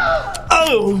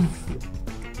 Oh!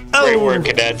 Great work,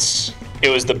 cadets. It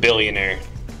was the billionaire.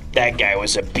 That guy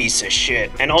was a piece of shit.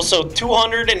 And also,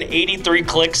 283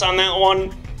 clicks on that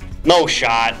one? No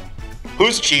shot.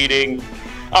 Who's cheating?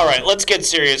 Alright, let's get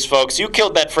serious, folks. You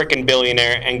killed that frickin'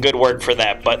 billionaire, and good work for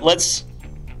that. But let's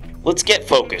get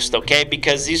focused, okay?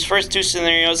 Because these first two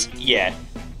scenarios, yeah.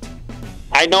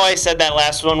 I know I said that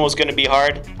last one was gonna be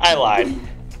hard. I lied.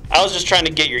 I was just trying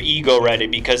to get your ego ready,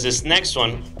 because this next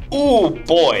one, ooh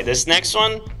boy, this next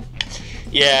one,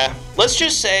 yeah, let's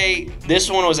just say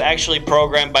this one was actually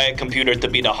programmed by a computer to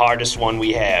be the hardest one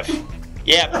we have.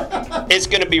 Yeah, it's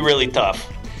gonna be really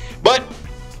tough. But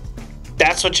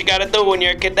that's what you gotta do when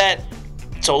you're a cadet.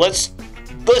 So let's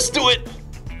do it.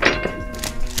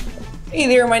 Hey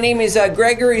there, my name is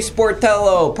Gregory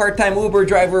Sportello, part-time Uber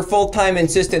driver, full-time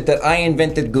insistent that I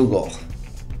invented Google.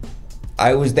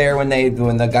 I was there when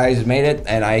the guys made it,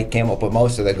 and I came up with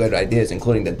most of the good ideas,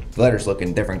 including the letters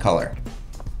looking different color.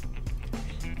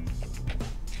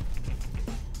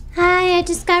 Hi, I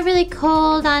just got really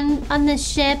cold on the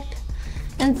ship,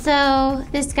 and so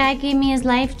this guy gave me his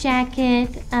life jacket,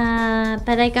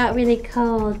 but I got really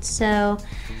cold, so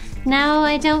now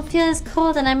I don't feel as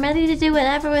cold and I'm ready to do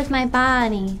whatever with my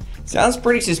body. Sounds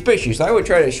pretty suspicious. I would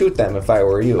try to shoot them if I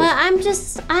were you. But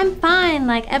I'm fine,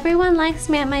 like everyone likes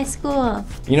me at my school.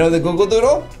 You know the Google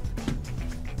Doodle?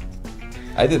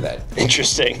 I did that.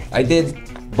 Interesting. I did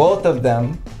both of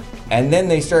them. And then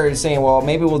they started saying, well,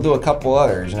 maybe we'll do a couple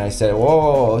others. And I said,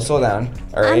 whoa, slow down.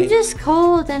 All right. I'm just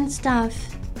cold and stuff.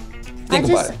 Think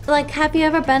about it. Like, have you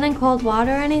ever been in cold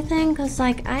water or anything? Because,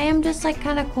 like, I am just, like,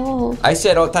 kind of cold. I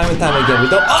said time and time again,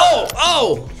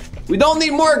 we don't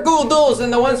need more Google Doodles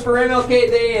than the ones for MLK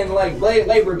Day and, like,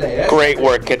 Labor Day. That's great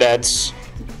work, cadets.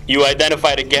 You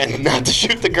identified again not to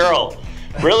shoot the girl.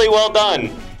 Really well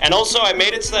done. And also, I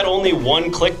made it so that only 1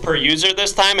 click per user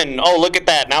this time, and oh, look at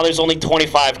that. Now there's only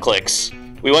 25 clicks.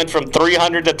 We went from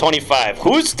 300 to 25.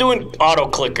 Who's doing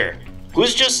auto-clicker?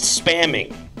 Who's just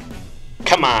spamming?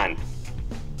 Come on.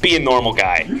 Be a normal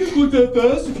guy. You can click that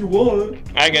fast if you want.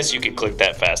 I guess you could click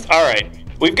that fast. All right,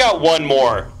 we've got one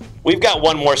more. We've got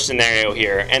one more scenario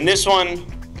here, and this one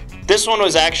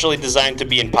was actually designed to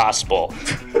be impossible.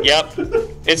 Yep,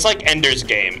 it's like Ender's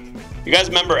Game. You guys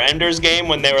remember Ender's Game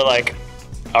when they were like,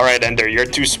 all right, Ender, you're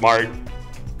too smart.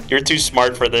 You're too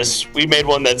smart for this. We made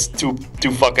one that's too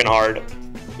fucking hard.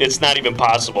 It's not even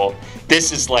possible.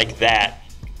 This is like that.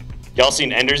 Y'all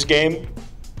seen Ender's Game?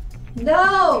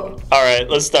 No! All right,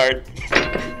 let's start.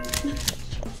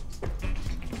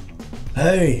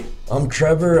 Hey, I'm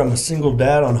Trevor. I'm a single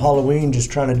dad on Halloween just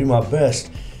trying to do my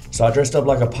best. So I dressed up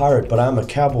like a pirate, but I'm a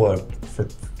cowboy for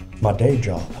my day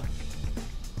job.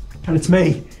 And it's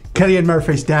me, Killian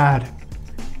Murphy's dad.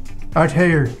 Out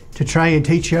here to try and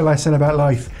teach you a lesson about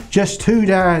life. Just 2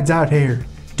 dads out here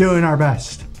doing our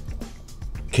best.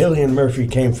 Killian Murphy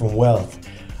came from wealth.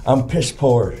 I'm piss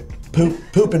poor.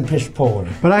 Poop and piss poor.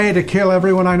 But I had to kill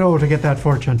everyone I know to get that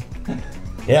fortune.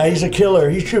 Yeah, he's a killer.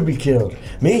 He should be killed.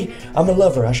 Me, I'm a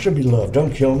lover. I should be loved.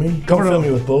 Don't kill me. Don't fill me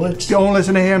with bullets. Don't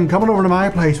listen to him. Coming over to my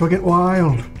place, we'll get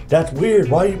wild. That's weird.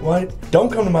 Why?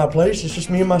 Don't come to my place. It's just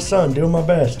me and my son doing my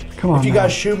best. Come on. If you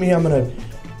guys shoot me, I'll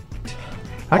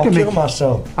kill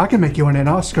myself. I can make you an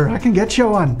Oscar. I can get you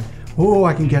one. Oh,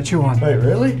 I can get you one. Wait,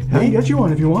 really? I can get you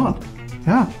one if you want.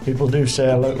 Yeah. People do say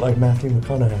I look like Matthew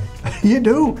McConaughey. You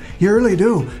do. You really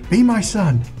do. Be my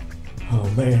son. Oh,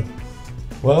 man.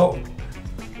 Well,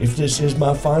 if this is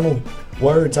my final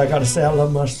words, I gotta say I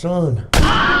love my son.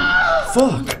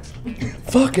 Fuck.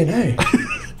 Fucking A.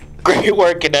 Great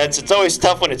work, cadets. It's always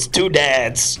tough when it's 2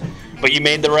 dads. But you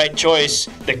made the right choice.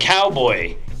 The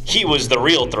cowboy. He was the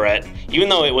real threat, even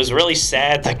though it was really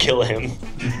sad to kill him.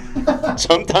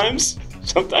 Sometimes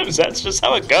that's just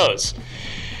how it goes.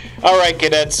 All right,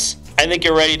 cadets. I think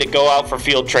you're ready to go out for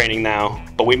field training now,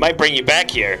 but we might bring you back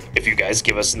here if you guys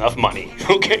give us enough money.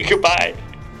 Okay, goodbye.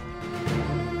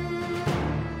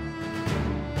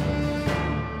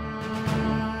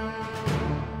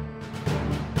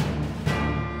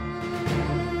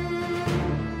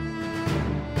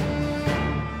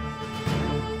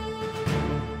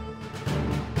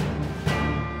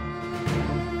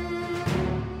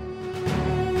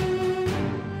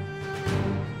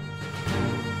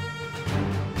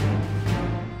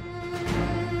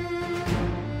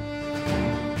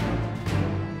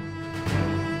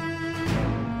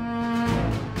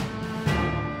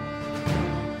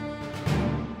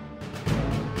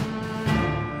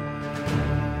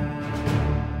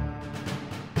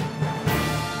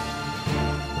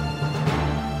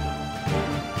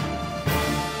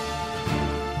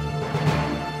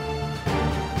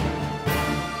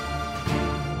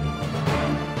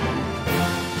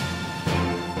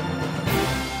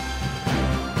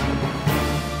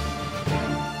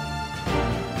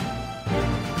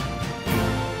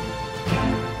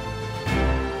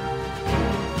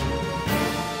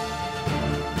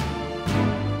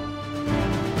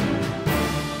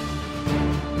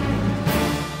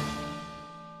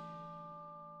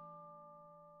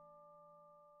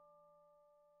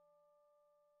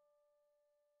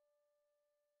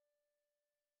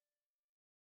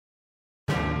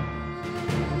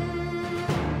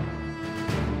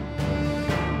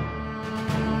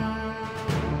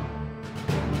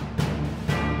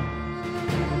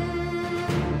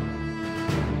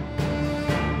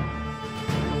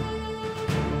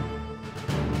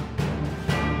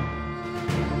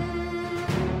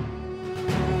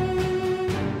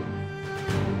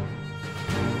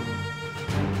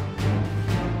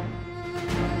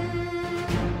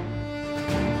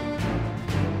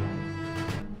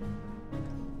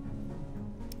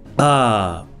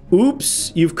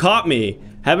 Oops, you've caught me.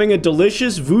 Having a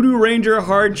delicious Voodoo Ranger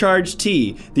hard charge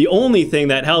tea. The only thing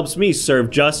that helps me serve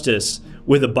justice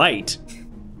with a bite.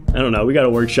 I don't know, we gotta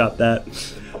workshop that.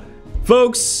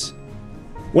 Folks,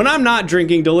 when I'm not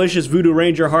drinking delicious Voodoo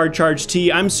Ranger hard charge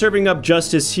tea, I'm serving up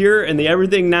justice here in the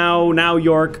Everything Now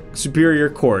York Superior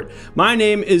Court. My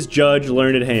name is Judge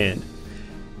Learned Hand.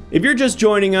 If you're just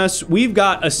joining us, we've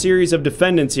got a series of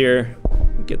defendants here.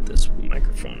 Get this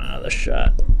microphone out of the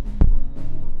shot.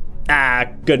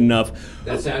 Good enough.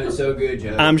 That sounded so good,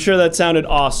 Judge. I'm sure that sounded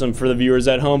awesome for the viewers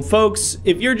at home. Folks,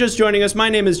 if you're just joining us, my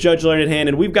name is Judge Learned Hand,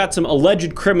 and we've got some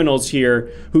alleged criminals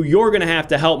here who you're gonna have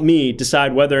to help me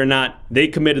decide whether or not they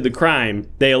committed the crime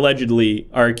they allegedly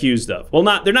are accused of. Well,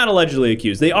 they're not allegedly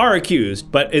accused. They are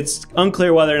accused, but it's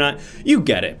unclear whether or not you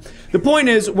get it. The point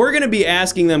is, we're gonna be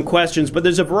asking them questions, but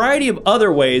there's a variety of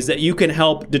other ways that you can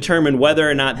help determine whether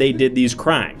or not they did these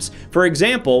crimes. For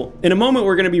example, in a moment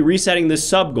we're gonna be resetting this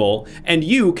sub goal, and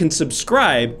you can subscribe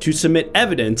to submit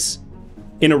evidence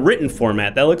in a written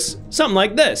format that looks something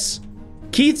like this.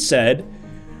 Keith said,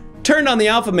 "Turned on the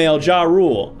alpha male Ja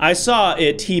Rule. I saw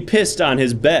it, he pissed on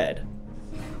his bed."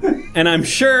 And I'm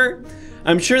sure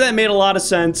that made a lot of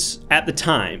sense at the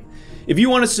time. If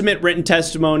you want to submit written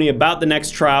testimony about the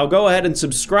next trial, go ahead and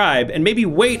subscribe, and maybe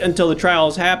wait until the trial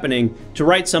is happening to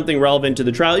write something relevant to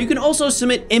the trial. You can also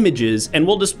submit images, and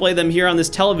we'll display them here on this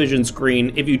television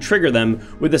screen if you trigger them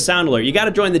with a sound alert. You gotta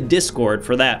join the Discord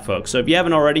for that, folks. So if you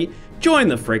haven't already, join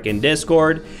the frickin'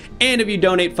 Discord. And if you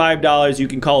donate $5, you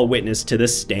can call a witness to the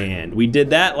stand. We did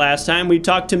that last time. We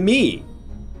talked to me.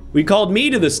 We called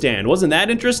me to the stand. Wasn't that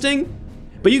interesting?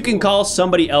 But you can call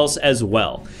somebody else as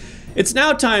well. It's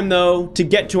now time, though, to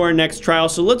get to our next trial,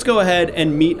 so let's go ahead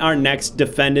and meet our next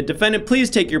defendant. Defendant, please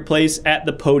take your place at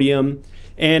the podium,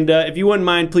 and if you wouldn't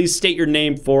mind, please state your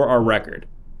name for our record.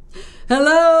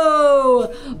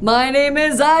 Hello, my name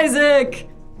is Isaac.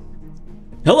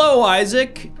 Hello,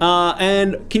 Isaac,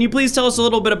 and can you please tell us a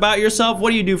little bit about yourself?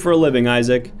 What do you do for a living,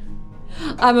 Isaac?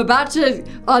 I'm about to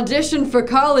audition for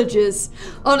colleges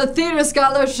on a theater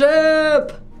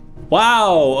scholarship.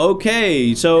 Wow,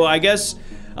 okay, so I guess...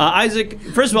 Isaac,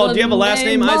 first of all, do you have a last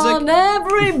name, Isaac? On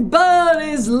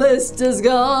everybody's list is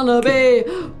gonna be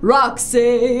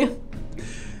Roxy.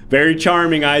 Very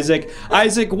charming, Isaac.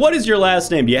 Isaac, what is your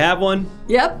last name? Do you have one?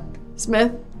 Yep,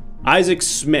 Smith. Isaac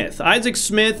Smith. Isaac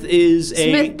Smith is a...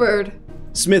 Smith Bird.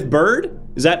 Smith Bird?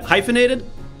 Is that hyphenated?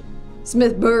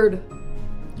 Smith Bird.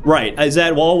 Right. Is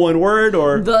that all one word,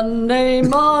 or...? The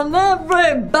name on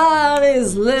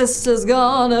everybody's list is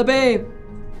gonna be...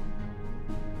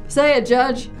 Say it,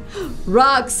 Judge.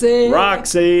 Roxy.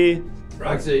 Roxy.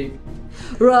 Roxy.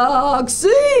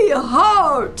 Roxy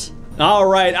Hart. All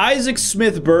right, Isaac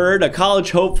Smith Bird, a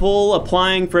college hopeful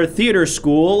applying for a theater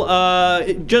school.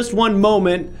 Just one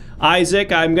moment.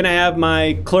 Isaac, I'm going to have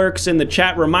my clerks in the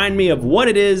chat remind me of what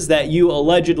it is that you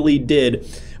allegedly did.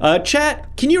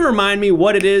 Chat, can you remind me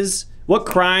what it is, what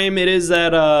crime it is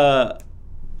that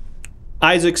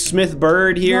Isaac Smith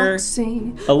Bird here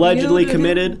allegedly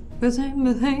committed?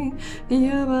 Being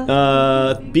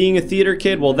a theater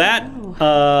kid? Well,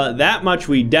 that much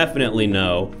we definitely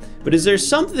know. But is there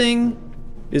something...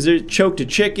 Is there choked a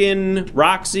chicken,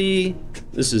 Roxy?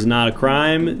 This is not a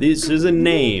crime. This is a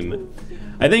name.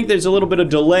 I think there's a little bit of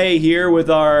delay here with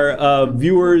our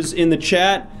viewers in the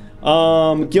chat.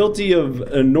 Guilty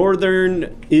of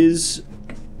northern is...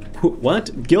 What?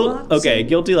 Okay,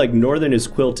 guilty like northern is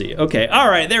quilty. Okay, all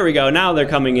right, there we go. Now they're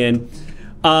coming in.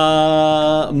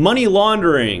 Money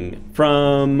laundering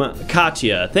from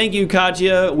Katya. Thank you,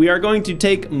 Katya. We are going to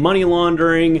take money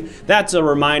laundering. That's a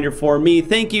reminder for me.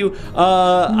 Thank you,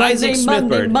 Isaac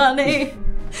Smithbird. Money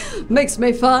makes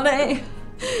me funny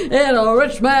in a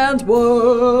rich man's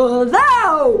world.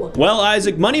 No! Well,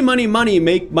 Isaac, money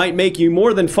might make you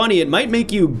more than funny. It might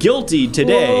make you guilty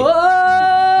today. Whoa!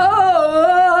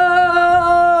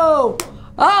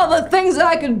 All the things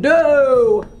I could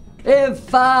do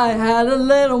if I had a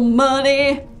little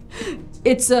money.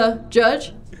 It's a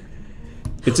judge.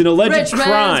 It's an alleged rich crime.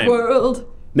 Man's world.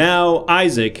 Now,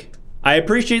 Isaac, I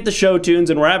appreciate the show tunes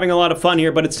and we're having a lot of fun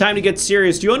here, but it's time to get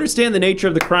serious. Do you understand the nature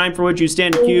of the crime for which you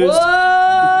stand accused? Whoa!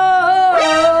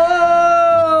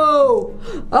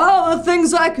 All the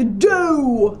things I could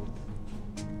do.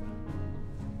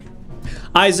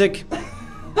 Isaac,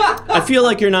 I feel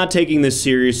like you're not taking this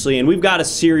seriously, and we've got a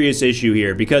serious issue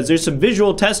here because there's some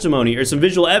visual testimony or some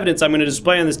visual evidence I'm going to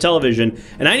display on this television,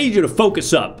 and I need you to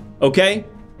focus up, okay?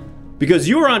 Because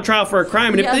you were on trial for a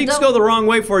crime, and if things go the wrong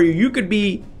way for you, you could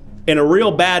be in a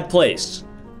real bad place.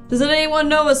 Does anyone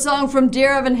know a song from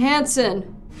Dear Evan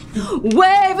Hansen?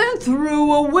 Waving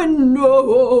through a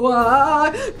window,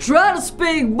 I try to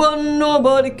speak, but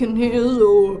nobody can hear.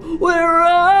 So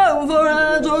wherever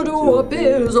answer to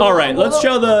appears. All right, let's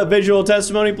show the visual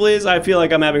testimony, please. I feel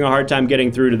like I'm having a hard time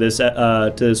getting through to this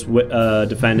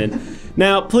defendant.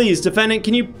 Now, please, defendant,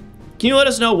 can you let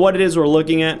us know what it is we're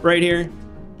looking at right here?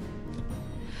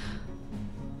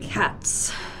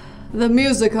 Cats, the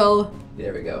musical.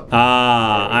 There we go.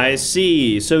 Ah, I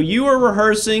see. So you were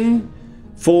rehearsing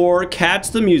for Cats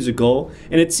the Musical,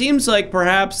 and it seems like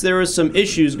perhaps there was some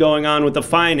issues going on with the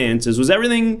finances. Was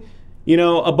everything, you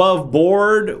know, above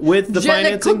board with the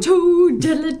financing?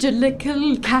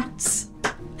 Jellicle cats.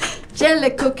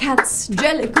 Jellicle cats.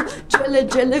 Jellicle cats.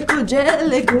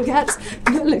 Jellicle cats.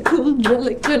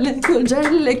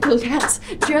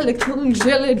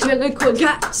 Jellicle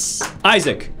cats.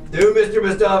 Isaac. Do Mr.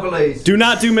 Mistopheles. Do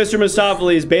not do Mr.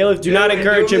 Mistopheles. Bailiff, do not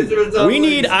encourage him. We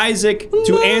need Isaac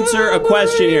to answer a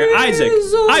question here. Isaac.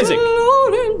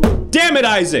 Damn it,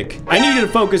 Isaac. I need you to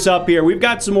focus up here. We've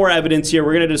got some more evidence here.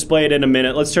 We're going to display it in a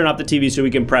minute. Let's turn off the TV so we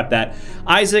can prep that.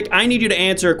 Isaac, I need you to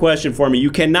answer a question for me.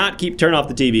 You cannot turn off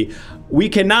the TV. We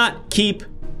cannot keep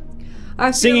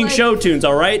singing like show tunes,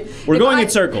 all right? We're going in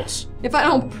circles. If I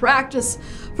don't practice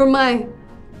for my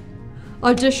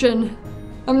audition,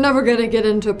 I'm never gonna get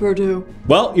into Purdue.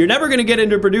 Well, you're never gonna get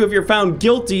into Purdue if you're found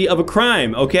guilty of a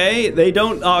crime, okay? They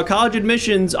don't, college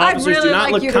admissions officers do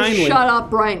not look kindly. I'd really like you to shut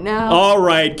up right now. All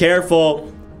right,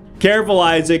 careful. Careful,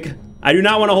 Isaac. I do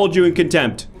not want to hold you in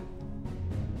contempt.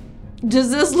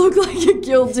 Does this look like a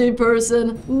guilty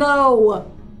person? No.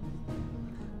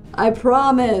 I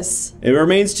promise. It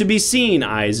remains to be seen,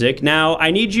 Isaac. Now,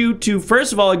 I need you to,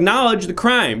 first of all, acknowledge the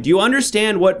crime. Do you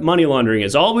understand what money laundering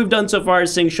is? All we've done so far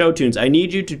is sing show tunes. I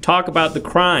need you to talk about the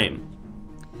crime.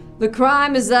 The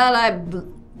crime is that I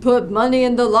put money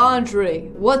in the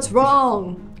laundry. What's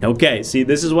wrong? Okay, see,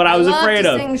 this is what I was afraid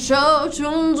of. I sing show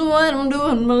tunes when I'm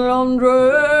doing my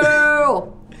laundry.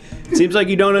 Seems like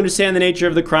you don't understand the nature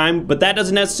of the crime, but that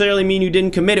doesn't necessarily mean you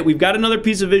didn't commit it. We've got another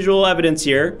piece of visual evidence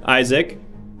here, Isaac.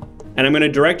 And I'm going to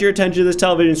direct your attention to this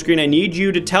television screen. I need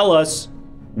you to tell us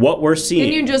what we're seeing.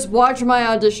 Can you just watch my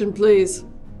audition, please?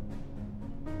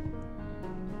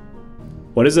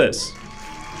 What is this?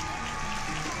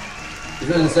 He's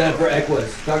going to stand for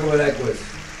Equus. Talk about Equus.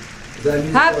 Is that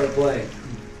music or a play?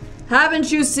 Haven't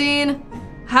you seen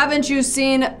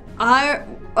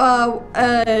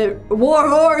War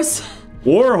Horse?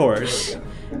 War Horse?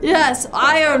 Yes,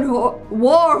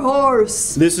 War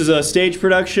Horse. This is a stage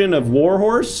production of War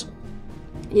Horse?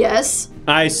 Yes.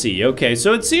 I see. Okay,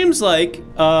 so it seems like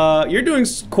you're doing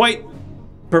quite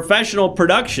professional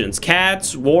productions.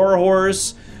 Cats, War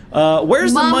Horse.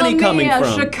 Where's the money coming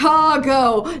from?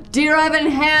 Chicago, Dear Evan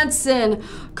Hansen,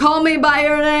 Call Me By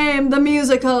Your Name, the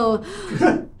musical.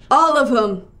 All of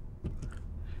them.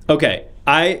 Okay,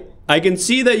 I I can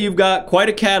see that you've got quite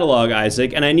a catalog,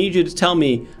 Isaac, and I need you to tell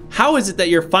me, how is it that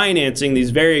you're financing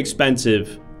these very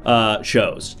expensive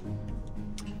shows?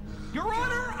 Your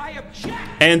Honor, I object.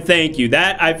 And thank you.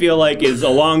 That, I feel like, is a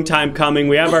long time coming.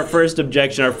 We have our first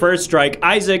objection, our first strike.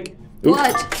 Isaac.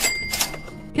 What?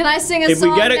 Can I sing a If we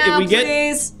song get it- if now, we get-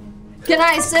 please? Can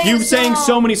I sing a You've sang song?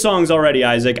 so many songs already,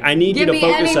 Isaac. I need Give you to me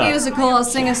focus any up. musical, I'll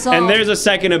sing a song. And there's a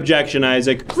second objection,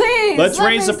 Isaac. Please, Let's let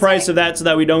raise me the price sing. of that so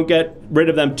that we don't get rid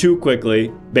of them too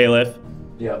quickly, bailiff.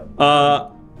 Yep.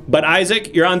 But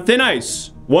Isaac, you're on thin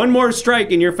ice. One more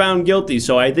strike and you're found guilty,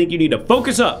 so I think you need to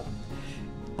focus up.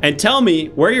 And tell me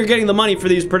where you're getting the money for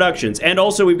these productions. And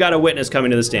also, we've got a witness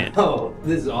coming to the stand. Oh,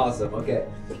 this is awesome. Okay.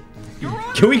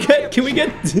 Can we get,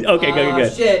 okay,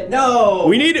 good. Shit, no.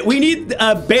 We need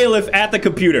a bailiff at the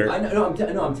computer. I'm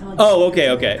telling you. Oh,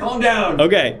 okay. Calm down.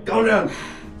 Okay. Calm down.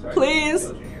 Sorry.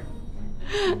 Please.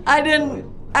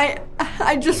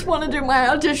 I just want to do my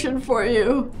audition for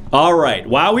you. All right,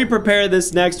 while we prepare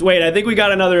this next, wait, I think we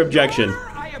got another objection.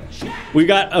 We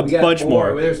got a We got bunch four.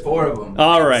 more. There's 4 of them.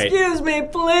 All right. Excuse me,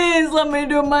 please let me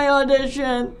do my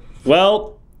audition.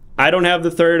 Well, I don't have the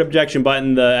third objection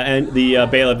button. The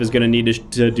bailiff is going to need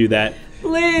to do that.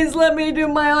 Please let me do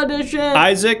my audition.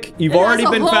 Isaac, you've It has already a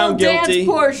been whole found guilty. dance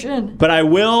portion. But I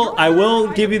will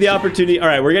give you the opportunity. All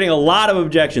right, we're getting a lot of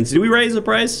objections. Did we raise the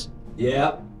price?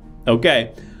 Yep.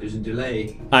 Okay, There's a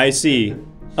delay. I see.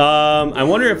 I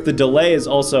wonder if the delay is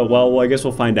also, well, I guess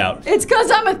we'll find out. It's because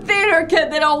I'm a theater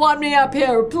kid. They don't want me up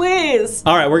here. Please.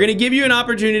 All right, we're going to give you an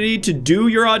opportunity to do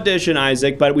your audition,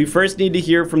 Isaac, but we first need to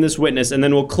hear from this witness, and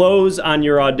then we'll close on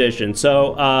your audition.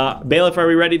 So, bailiff, are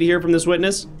we ready to hear from this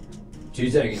witness?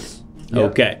 2 seconds.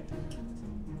 Yep. Okay.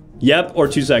 Yep, or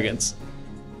 2 seconds.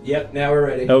 Yep, now we're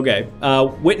ready. Okay.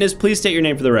 Witness, please state your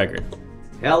name for the record.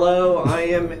 Hello, I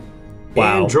am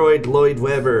Wow. Android Lloyd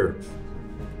Webber.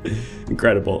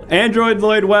 Incredible. Android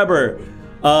Lloyd Webber.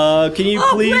 Can you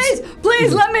Oh, please?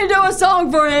 please let me do a song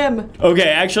for him. Okay,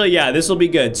 actually, yeah, this will be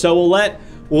good. So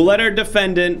we'll let our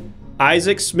defendant,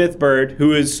 Isaac Smithbird,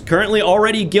 who is currently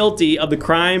already guilty of the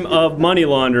crime of money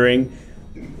laundering,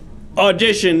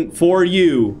 audition for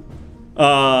you,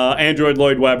 Android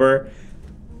Lloyd Webber.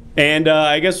 And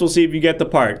I guess we'll see if you get the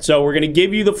part. So we're going to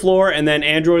give you the floor, and then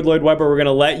Android Lloyd Webber, we're going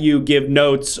to let you give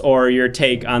notes or your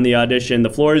take on the audition. The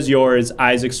floor is yours,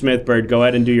 Isaac Smithbird. Go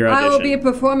ahead and do your audition. I will be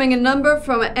performing a number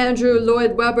from Andrew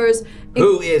Lloyd Webber's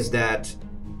Who is that?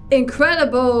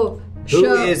 incredible Who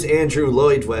show. is Andrew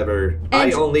Lloyd Webber?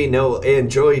 I only know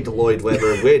Android Lloyd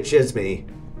Webber, which is me.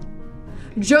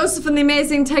 Joseph and the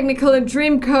Amazing Technicolor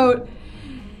Dreamcoat.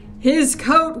 His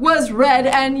coat was red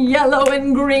and yellow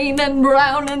and green and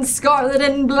brown and scarlet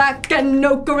and black and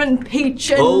ochre and peach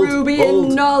and ruby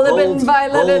and olive and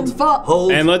violet and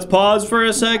fall. And let's pause for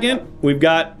a second. We've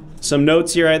got some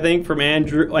notes here, I think, from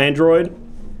Android.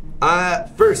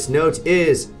 First note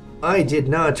is, I did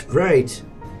not write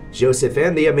Joseph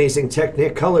and the Amazing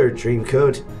Technicolor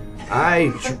Dreamcoat.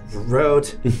 I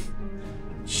wrote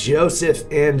Joseph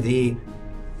and the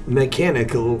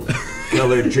Mechanical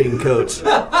Colored Dreamcoat.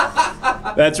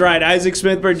 That's right. Isaac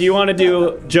Smithbird, do you want to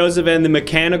do Joseph and the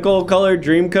Mechanical Colored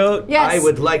Dreamcoat? Yes. I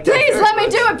would like to. Please let me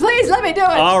do it. Please let me do it.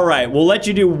 All right, we'll let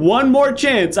you do one more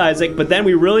chance, Isaac, but then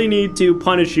we really need to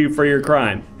punish you for your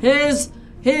crime.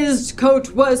 His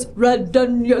coat was red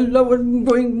and yellow and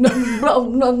green and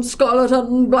brown and scarlet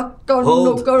and black and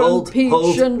ochre and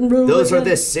peach and ruby. Those are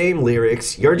the same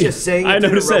lyrics. You're just saying I it in a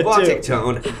noticed that robotic too.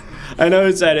 tone. I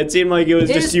noticed that. It seemed like it was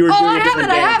just you were doing a different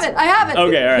dance. I have it.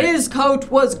 Okay, all right. His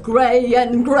coat was gray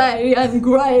and gray and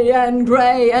gray and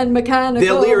gray and mechanical.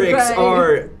 The lyrics gray.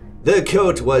 are, the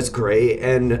coat was gray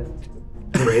and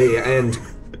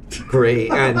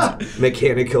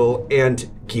mechanical and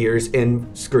gears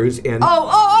and screws and...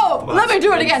 Let me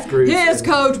do it again. His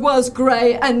coat was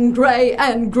gray and gray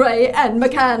and gray and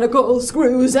mechanical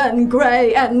screws and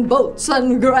gray and bolts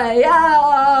and gray.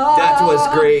 That was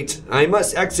great. I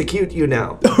must execute you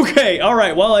now. Okay, all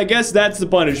right. Well, I guess that's the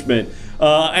punishment.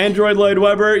 Android Lloyd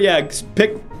Webber, yeah,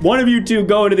 pick one of you two,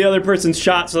 go into the other person's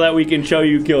shot so that we can show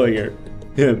you killing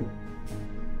him.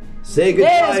 Say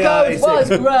goodbye, His coat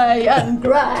was Isaac. gray and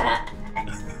gray.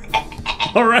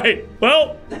 All right,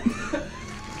 well,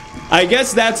 I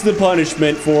guess that's the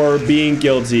punishment for being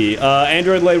guilty.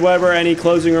 Android Lloyd Webber, any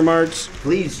closing remarks?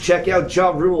 Please check out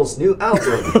Ja Rule's new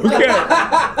album. Okay.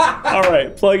 All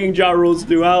right, plugging Ja Rule's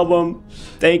new album.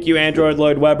 Thank you, Android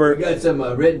Lloyd Webber. We got some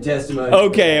written testimony.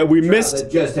 Okay, we Trial missed.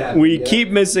 that just happened, We yeah. keep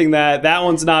missing that. That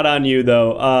one's not on you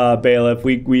though, bailiff.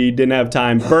 We didn't have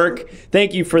time. Burke,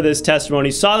 thank you for this testimony.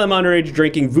 Saw them underage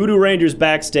drinking Voodoo Rangers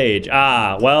backstage.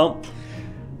 Ah, well,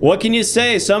 What can you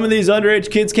say? Some of these underage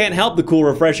kids can't help the cool,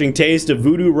 refreshing taste of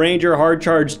Voodoo Ranger Hard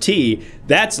Charge tea.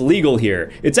 That's legal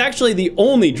here. It's actually the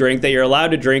only drink that you're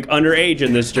allowed to drink underage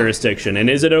in this jurisdiction.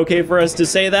 And is it okay for us to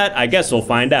say that? I guess we'll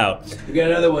find out. We got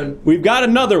another one. We've got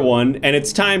another one, and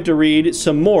it's time to read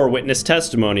some more witness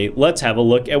testimony. Let's have a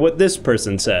look at what this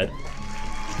person said.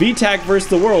 VTAC vs.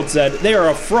 the World said, they are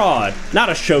a fraud, not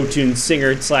a show tune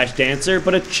singer / dancer,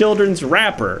 but a children's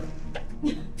rapper.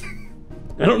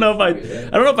 I don't know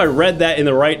if I read that in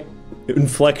the right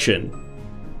inflection.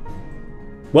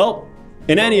 Well,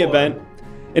 in any event,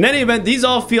 these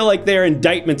all feel like they're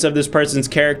indictments of this person's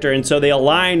character, and so they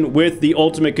align with the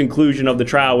ultimate conclusion of the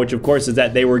trial, which of course is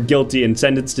that they were guilty and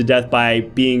sentenced to death by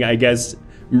being, I guess,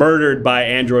 murdered by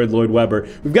android Lloyd Webber.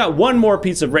 We've got one more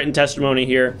piece of written testimony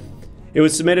here. It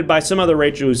was submitted by some other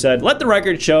Rachel who said, let the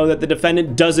record show that the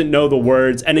defendant doesn't know the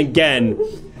words. And again,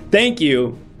 thank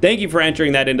you. Thank you for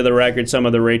entering that into the record, some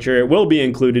other Rachel. It will be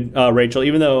included, Rachel,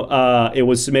 even though it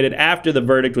was submitted after the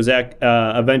verdict was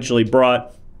eventually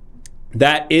brought.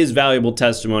 That is valuable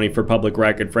testimony for public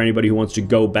record for anybody who wants to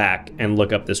go back and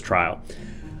look up this trial.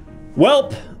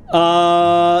 Welp,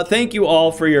 thank you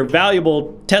all for your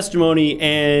valuable testimony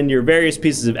and your various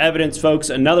pieces of evidence,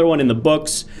 folks. Another one in the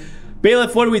books.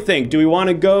 Bailiff, what do we think? Do we want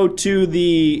to go to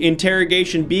the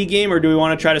interrogation B game, or do we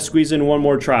want to try to squeeze in one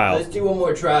more trial? Let's do one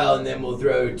more trial, and then we'll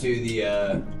throw to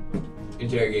the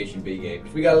interrogation B game.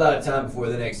 We got a lot of time before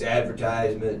the next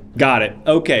advertisement. Got it.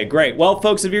 Okay, great. Well,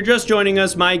 folks, if you're just joining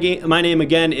us, my name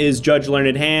again is Judge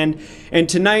Learned Hand, and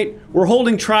tonight we're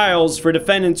holding trials for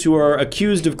defendants who are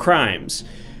accused of crimes.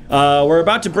 We're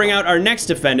about to bring out our next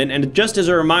defendant, and just as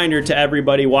a reminder to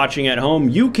everybody watching at home,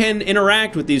 you can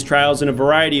interact with these trials in a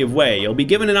variety of ways. You'll be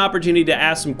given an opportunity to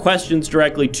ask some questions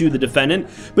directly to the defendant,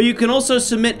 but you can also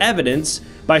submit evidence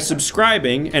by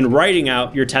subscribing and writing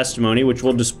out your testimony, which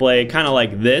will display kind of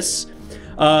like this.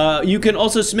 You can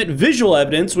also submit visual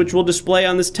evidence, which will display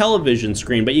on this television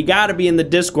screen, but you gotta be in the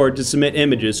Discord to submit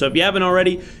images. So if you haven't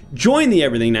already, join the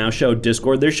Everything Now Show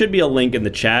Discord. There should be a link in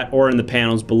the chat or in the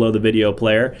panels below the video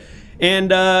player.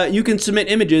 And you can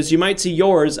submit images. You might see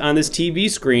yours on this TV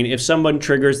screen if someone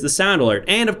triggers the sound alert.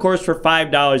 And of course, for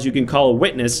 $5, you can call a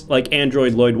witness like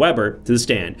android Lloyd Webber to the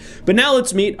stand. But now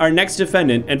let's meet our next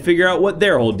defendant and figure out what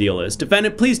their whole deal is.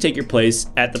 Defendant, please take your place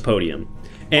at the podium.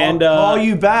 And I'll call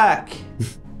you back.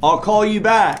 I'll call you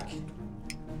back.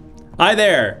 Hi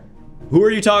there. Who are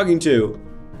you talking to?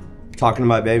 Talking to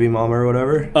my baby mama or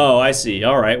whatever. Oh, I see.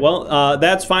 All right. Well,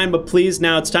 that's fine, but please,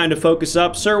 now it's time to focus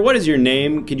up. Sir, what is your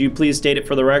name? Could you please state it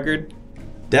for the record?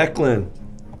 Declan.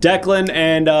 Declan,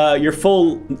 and your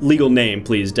full legal name,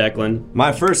 please, Declan.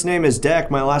 My first name is Deck.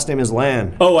 My last name is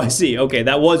Lan. Oh, I see. Okay,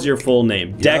 that was your full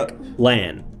name. Yep.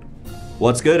 Declan.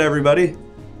 What's good, everybody?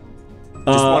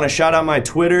 Just want to shout out my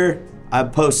Twitter. I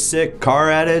post sick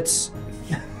car edits.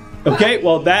 Okay,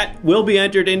 well, that will be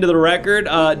entered into the record.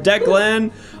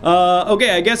 Declan,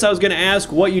 okay, I guess I was going to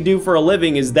ask what you do for a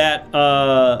living. Is that,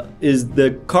 is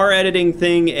the car editing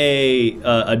thing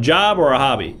a job or a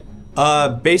hobby?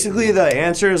 Basically, the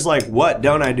answer is like, what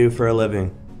don't I do for a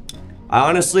living? I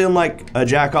honestly am like a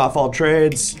jack off all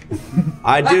trades.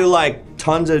 I do like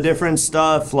tons of different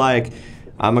stuff. Like,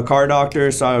 I'm a car doctor,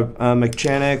 so I'm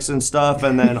mechanics and stuff.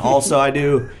 And then also I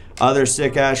do other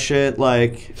sick ass shit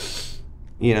like,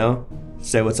 you know,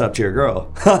 say what's up to your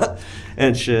girl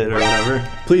and shit or whatever.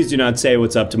 Please do not say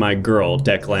what's up to my girl,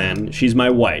 Declan. She's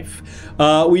my wife.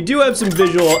 We do have some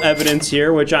visual evidence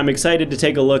here, which I'm excited to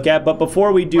take a look at. But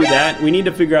before we do that, we need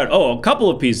to figure out, a couple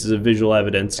of pieces of visual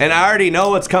evidence. And I already know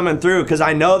what's coming through because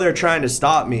I know they're trying to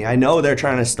stop me. I know they're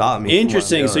trying to stop me.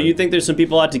 Interesting. So you think there's some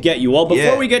people out to get you. Well,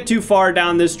 before we get too far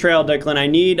down this trail, Declan, I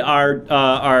need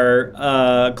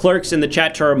our clerks in the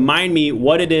chat to remind me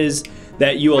what it is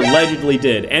that you allegedly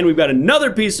did. And we've got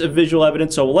another piece of visual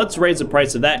evidence, so let's raise the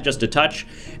price of that just a touch.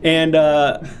 And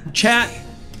chat,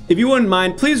 if you wouldn't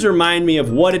mind, please remind me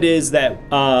of what it is that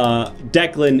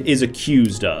Declan is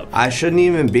accused of. I shouldn't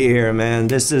even be here, man.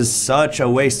 This is such a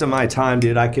waste of my time,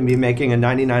 dude. I can be making a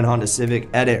 99 Honda Civic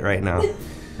edit right now.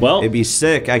 Well, it'd be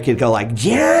sick. I could go like,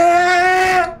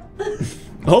 yeah!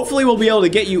 Hopefully we'll be able to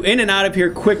get you in and out of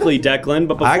here quickly, Declan,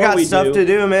 but before I got stuff to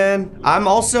do, man. I'm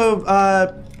also,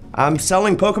 I'm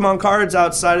selling Pokemon cards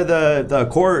outside of the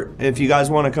court. If you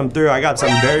guys want to come through, I got some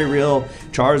very real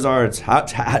Charizards,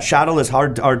 shadowless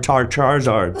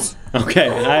Charizards. Okay,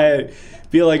 I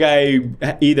feel like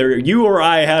either you or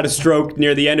I had a stroke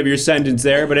near the end of your sentence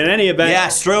there, but in any event. Yeah,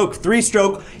 stroke,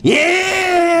 3-stroke.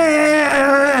 Yeah!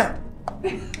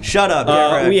 Shut up. Get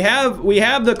wrecked. We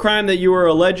have the crime that you were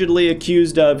allegedly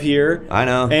accused of here. I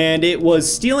know. And it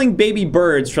was stealing baby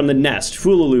birds from the nest.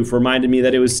 Fullaloof reminded me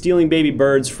that it was stealing baby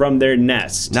birds from their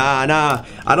nest. Nah.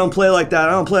 I don't play like that.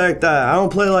 I don't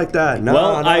play like that. No,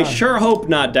 well, I sure hope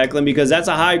not, Declan, because that's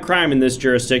a high crime in this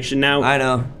jurisdiction. Now, I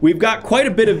know. We've got quite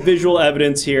a bit of visual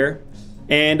evidence here.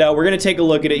 And we're going to take a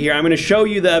look at it here. I'm going to show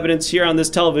you the evidence here on this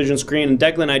television screen. And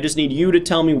Declan, I just need you to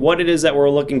tell me what it is that we're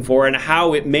looking for and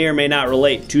how it may or may not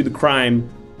relate to the crime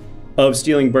of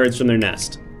stealing birds from their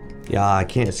nest. Yeah, I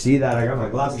can't see that. I got my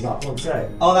glasses off. One sec.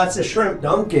 Oh, that's a shrimp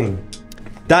dunking.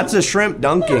 That's a shrimp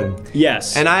dunking.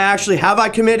 Yes. And have I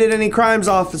committed any crimes,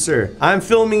 officer? I'm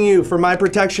filming you for my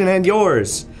protection and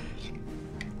yours.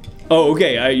 Oh,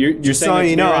 okay. You're just saying so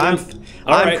you know,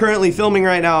 I'm right. currently filming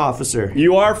right now, officer.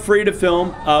 You are free to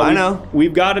film. I know.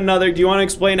 We've got another. Do you want to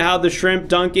explain how the shrimp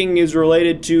dunking is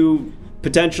related to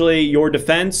potentially your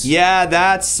defense? Yeah,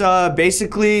 that's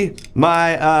basically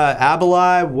my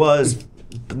abali was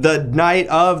the night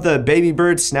of the baby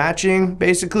bird snatching.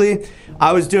 Basically,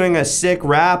 I was doing a sick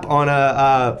rap on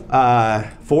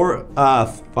a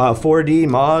 4D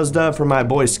Mazda for my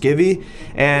boy Skivvy,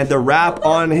 and the rap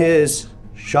on his.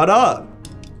 Shut up.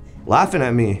 Laughing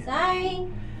at me. Sorry.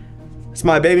 It's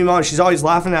my baby mom. She's always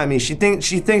laughing at me. She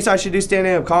thinks I should do stand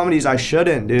up comedies. I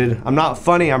shouldn't, dude. I'm not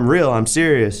funny. I'm real. I'm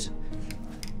serious.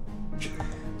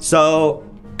 So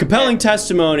compelling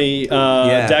testimony,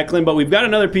 Declan. But we've got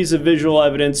another piece of visual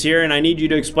evidence here, and I need you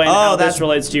to explain how this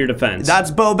relates to your defense.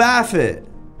 That's Bo Baffett.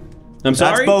 I'm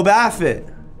sorry. That's Bo Baffett.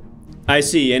 I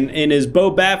see. And is Bo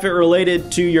Baffett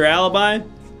related to your alibi?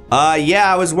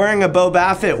 Yeah, I was wearing a Bo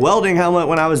Baffett welding helmet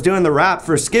when I was doing the rap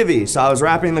for Skivvy. So I was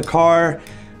wrapping the car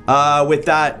with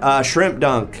that shrimp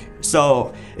dunk.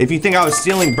 So if you think I was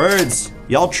stealing birds,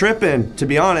 y'all tripping, to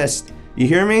be honest. You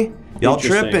hear me? Y'all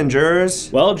tripping, jurors.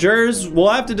 Well, jurors, we'll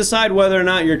have to decide whether or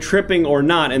not you're tripping or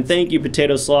not. And thank you,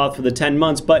 Potato Sloth, for the 10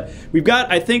 months. But we've got,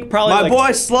 I think, probably My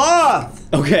boy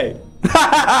Sloth! Okay.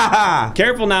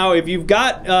 Careful now, if you've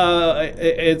got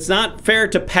it's not fair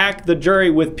to pack the jury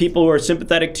with people who are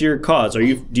sympathetic to your cause.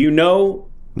 Do you know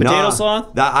Potato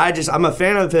Sloth? I'm a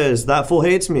fan of his. That fool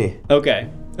hates me. Okay.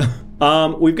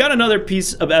 We've got another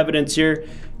piece of evidence here.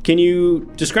 Can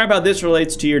you describe how this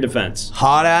relates to your defense?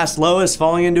 Hot ass Lois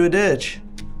falling into a ditch.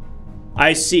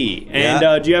 I see.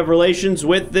 And do you have relations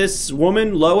with this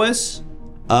woman, Lois?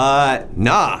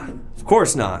 Nah. Of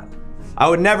course not. I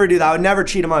would never do that. I would never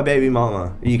cheat on my baby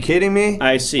mama. Are you kidding me?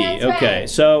 I see. That's okay. right.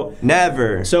 So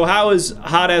never. So how is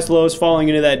hot ass Lois falling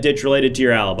into that ditch related to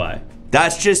your alibi?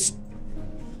 That's just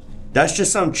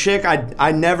some chick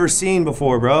I never seen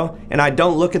before, bro. And I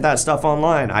don't look at that stuff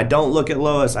online. I don't look at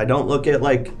Lois. I don't look at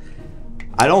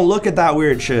that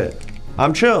weird shit.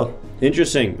 I'm chill.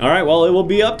 Interesting. All right, well, it will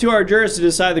be up to our jurors to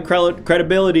decide the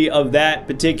credibility of that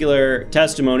particular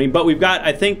testimony. But we've got,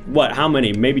 I think, what, how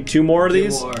many? Maybe two more of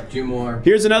these? Two more.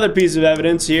 Here's another piece of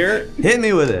evidence here. Hit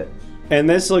me with it. And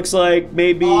this looks like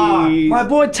maybe... my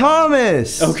boy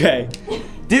Thomas. Okay.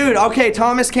 Dude, okay,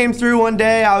 Thomas came through one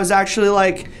day. I was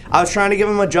trying to give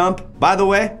him a jump. By the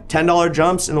way, $10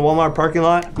 jumps in the Walmart parking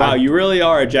lot. Wow, you really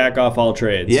are a jack off all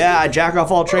trades. Yeah, I jack off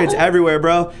all trades everywhere,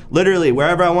 bro. Literally,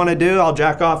 wherever I want to do, I'll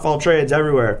jack off all trades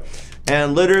everywhere.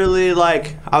 And literally,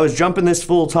 like, I was jumping this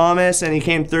fool Thomas, and he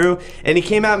came through, and he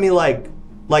came at me like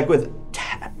with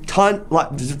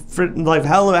hella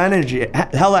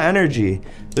energy.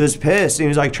 It was pissed. And he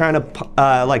was like trying to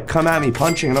come at me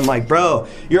punching, and I'm like, bro,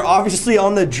 you're obviously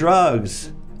on the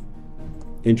drugs.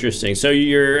 Interesting. So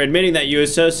you're admitting that you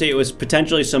associate with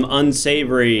potentially some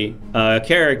unsavory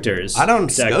characters. I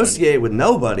don't associate with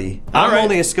nobody. I'm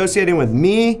only associating with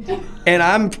me, and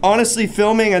I'm honestly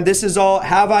filming, and this is all,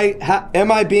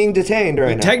 am I being detained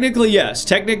right now? Technically, yes.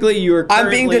 Technically, you're currently...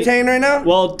 I'm being detained right now?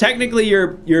 Well, technically,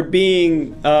 you're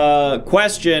being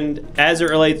questioned as it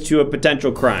relates to a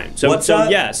potential crime. So, What's up?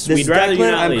 Yes, this we'd rather you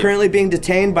not I'm leave. currently being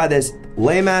detained by this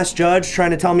lame-ass judge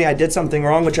trying to tell me I did something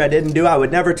wrong, which I didn't do. I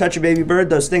would never touch a baby bird.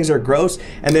 Those things are gross,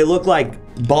 and they look like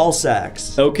ball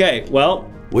sacks. Okay, well...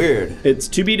 Weird. It's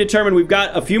to be determined. We've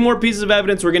got a few more pieces of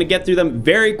evidence. We're going to get through them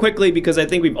very quickly because I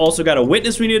think we've also got a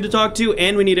witness we need to talk to,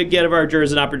 and we need to give our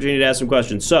jurors an opportunity to ask some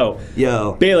questions. So,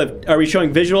 Bailiff, are we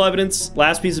showing visual evidence?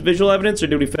 Last piece of visual evidence, or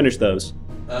did we finish those?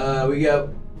 We got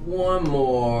one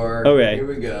more. Okay. Here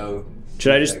we go.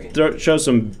 Should I just show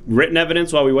some written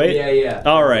evidence while we wait? Yeah.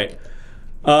 All right.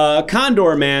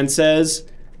 Condor Man says,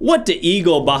 "What the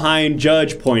eagle behind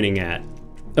judge pointing at?"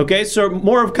 Okay, so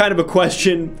more of kind of a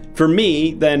question for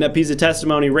me than a piece of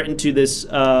testimony written to this,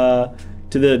 to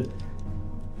the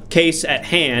case at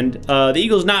hand. The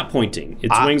eagle's not pointing.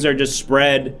 Its wings are just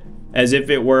spread as if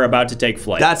it were about to take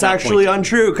flight. That's Not actually point.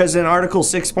 untrue, because in Article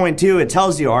 6.2 it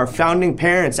tells you our founding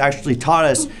parents actually taught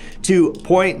us to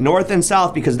point north and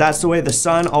south because that's the way the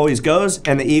sun always goes,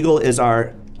 and the eagle is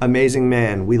our amazing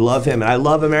man. We love him, and I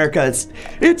love America.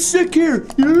 It's sick here.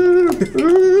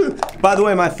 By the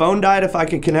way, my phone died. If I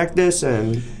could connect this,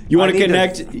 and You want to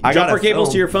connect jumper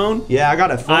cables to your phone? Yeah, I got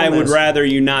to film I would this. rather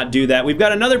you not do that. We've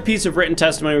got another piece of written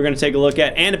testimony we're going to take a look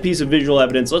at, and a piece of visual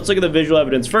evidence. Let's look at the visual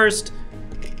evidence first.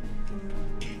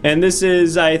 And this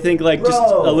is, I think, like just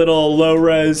a little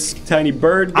low-res tiny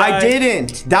bird guy. I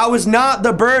didn't. That was not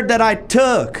the bird that I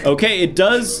took. Okay, it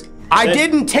does. I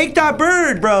didn't take that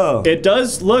bird, bro. It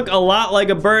does look a lot like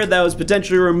a bird that was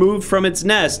potentially removed from its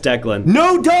nest, Declan.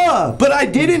 No, duh. But I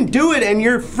didn't do it, and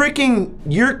you're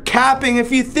capping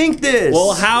if you think this.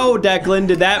 Well, how, Declan,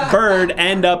 did that bird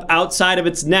end up outside of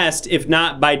its nest if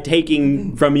not by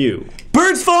taking from you?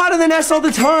 Birds fall out of the nest all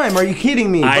the time. Are you kidding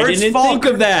me? I Birds didn't fall, think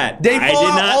of that. They I fall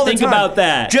did out not all the think time. about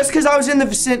that. Just because I was in the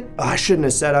vicinity. Oh, I shouldn't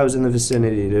have said I was in the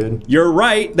vicinity, dude. You're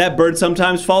right. That birds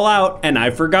sometimes fall out, and I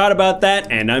forgot about that,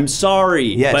 and I'm sorry.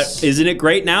 Yes. But isn't it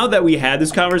great now that we had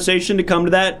this conversation to come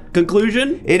to that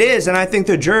conclusion? It is, and I think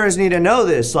the jurors need to know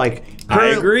this. Like, I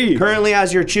agree. Currently,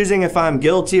 as you're choosing if I'm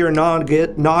guilty or not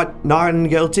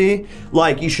guilty,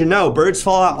 like, you should know birds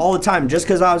fall out all the time. Just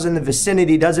because I was in the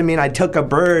vicinity doesn't mean I took a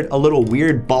bird, a little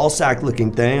weird ball sack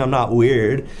looking thing. I'm not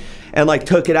weird. And like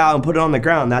took it out and put it on the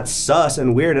ground. That's sus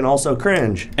and weird and also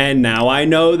cringe. And now I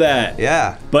know that.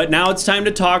 Yeah. But now it's time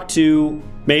to talk to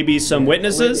maybe some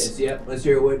witnesses. Yep, let's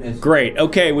hear a witness. Great.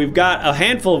 Okay, we've got a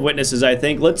handful of witnesses, I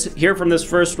think. Let's hear from this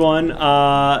first one.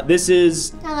 This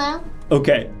is... Hello?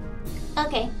 Okay.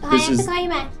 Okay. I This have is- to call you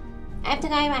back. I have to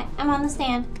call you back. I'm on the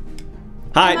stand.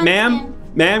 Hi, I'm on ma'am. the stand.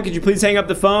 Ma'am, could you please hang up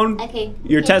the phone? Okay.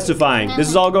 You're Yeah. testifying. This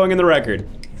is all going in the record.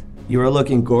 You are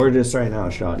looking gorgeous right now,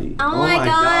 Shawty. Oh, my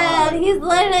god. He's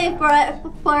literally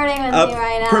flirting with me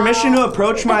right now. Permission to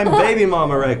approach my baby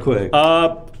mama right quick.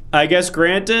 I guess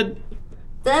granted.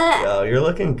 Duh. Yo, you're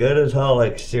looking good as hell.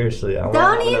 Like, seriously. I want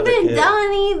Don't another even, kid.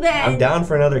 don't even. I'm down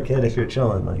for another kid if you're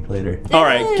chilling, like, later. All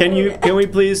right, can we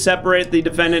please separate the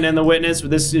defendant and the witness?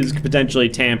 This is potentially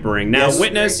tampering. Now, Yes.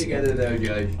 witness, Great together though,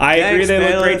 Judge. I agree Thanks, they look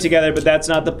man. great together, but that's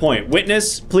not the point.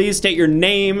 Witness, please state your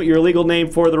name, your legal name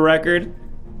for the record.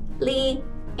 Lee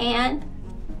and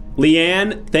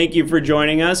Leanne, thank you for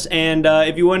joining us, and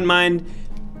if you wouldn't mind,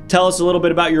 tell us a little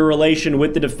bit about your relation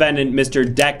with the defendant, Mr.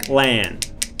 Declan.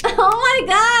 oh my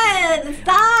god,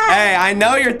 stop. Hey, I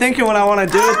know you're thinking what I want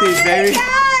to do with these, baby.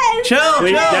 God, Chill,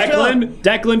 Please, chill.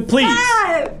 Declan, please.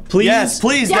 stop. Please. Yes,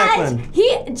 please, Judge,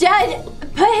 Declan. Judge,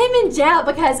 put him in jail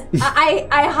because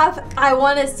I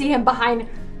want to see him behind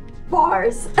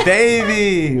bars.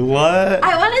 Baby, what?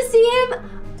 I want to see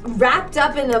him wrapped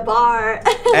up in a bar.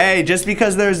 Hey, just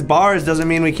because there's bars doesn't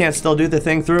mean we can't still do the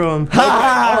thing through them. All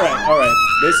right.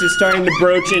 This is starting to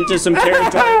broach into some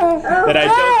territory that I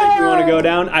don't think we want to go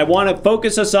down. I want to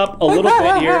focus us up a little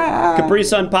bit here. Capri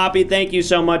Sun Poppy, thank you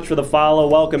so much for the follow.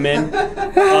 Welcome in.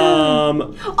 Oh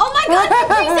my god,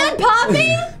 Capri Sun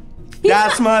Poppy!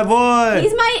 That's my boy.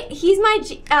 He's my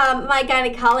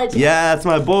gynecologist. Yeah, that's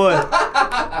my boy.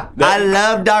 I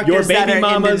love doctors Your that are baby into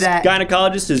mama's that.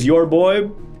 gynecologist is your boy.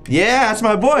 Yeah, that's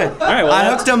my boy. All right, well, I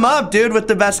that's- hooked him up, dude, with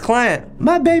the best client.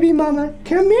 My baby mama,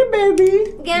 come here,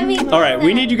 baby. Give me All right,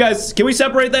 we need you guys. Can we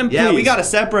separate them, please? Yeah, we gotta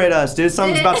separate us, dude.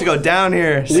 Something's about to go down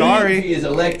here. Sorry. He is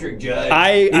electric, Judge.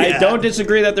 I Yeah. don't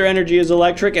disagree that their energy is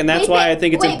electric, and that's Wait, why I wait,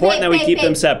 think it's wait, important that we wait, keep wait.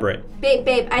 them separate.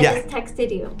 Babe, I Yeah. just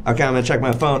texted you. Okay, I'm gonna check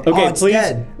my phone. Okay, Oh, it's please.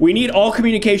 dead. We need all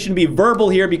communication to be verbal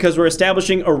here because we're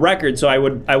establishing a record. So I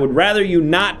would rather you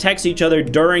not text each other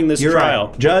during this You're trial.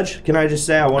 right. Judge, can I just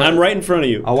say I'm right in front of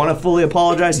you. I want to fully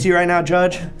apologize to you right now,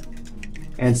 Judge,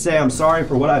 and say I'm sorry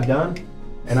for what I've done,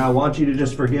 and I want you to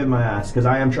just forgive my ass, because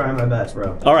I am trying my best,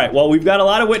 bro. All right. Well, we've got a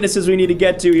lot of witnesses we need to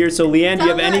get to here. So, Leanne, do you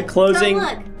have any closing?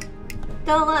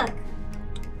 Don't look.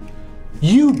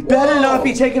 You better not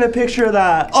be taking a picture of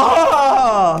that.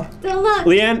 Oh! Don't look.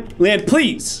 Leanne,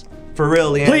 please. For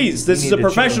real, Leanne. Please, this you is need a to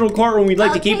chill. professional courtroom. We'd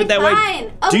like to keep it that way.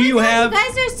 Fine. Oh Do my you God, have? You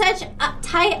guys are such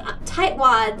tight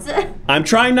wads. I'm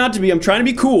trying not to be. I'm trying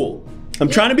to be cool. I'm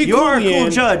trying to be You cool, are a cool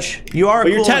Leanne. judge. You are a But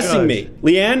cool you're testing judge. me.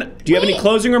 Leanne, do you have any Wait.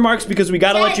 closing remarks? Because we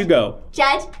got to let you go.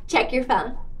 Judge, check your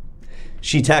phone.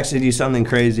 She texted you something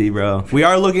crazy, bro. We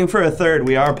are looking for a third.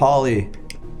 We are poly.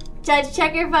 Judge,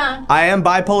 check your phone. I am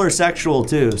bipolar sexual,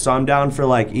 too, so I'm down for,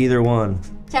 like, either one.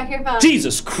 Check your phone.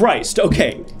 Jesus Christ.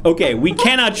 Okay. We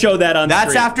cannot show that on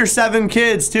That's screen. after 7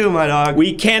 kids, too, my dog.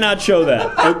 We cannot show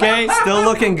that, okay? Still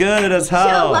looking good as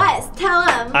hell. Show us. Tell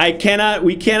him.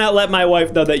 We cannot let my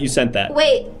wife know that you sent that.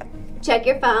 Wait. check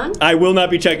your phone. I will not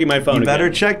be checking my phone You better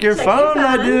again. check your Check your phone,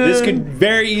 my phone. dude. This could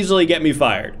very easily get me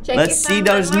fired. Check Let's your see phone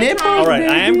those one more nipples. time. All right,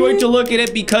 I am going to look at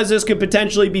it because this could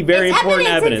potentially be very It's important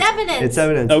evidence. It's evidence. It's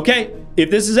evidence. Okay, if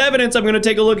this is evidence, I'm going to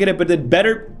take a look at it, but it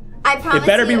better. I promise It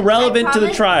better be you, relevant I to the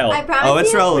promise- trial. I promise Oh,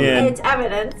 it's you, relevant. It's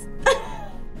evidence.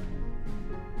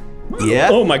 Yeah.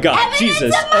 Oh my God, Evidence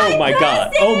Jesus! of my Oh my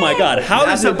God! pussy! Oh my God! How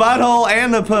That's does a it? butthole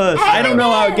and the puss. I don't know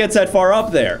how it gets that far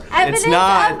up there. Evidence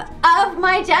not. of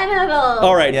my genitals.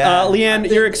 All right, Yeah. Leanne,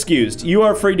 you're excused. You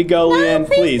are free to go, No, Leanne.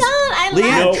 Please. don't. I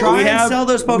Leanne, love try we and have- sell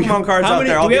those Pokemon cards How out many?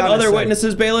 there. Do I'll we be have honest other with you.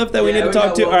 witnesses, bailiff, that we Yeah, need to we talk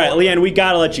got to? one All right, more. Leanne, we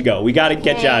gotta let you go. We gotta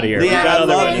get you out of here. We Leanne, got I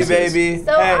other love you, witnesses. baby.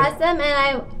 So Hey, awesome, and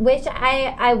I wish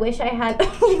I had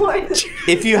more.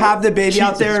 if you have the baby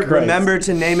out there, Jesus Christ. remember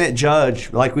to name it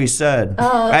Judge, like we said.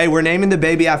 Oh. Hey, we're naming the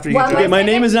baby after you. One Judge. more Okay, my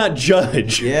second. name is not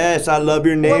Judge. Yes, I love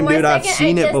your One name, more dude. I've second,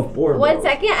 seen I it just- before. One bro.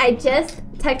 second, I just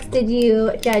texted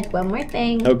you, Judge. One more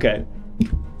thing. Okay.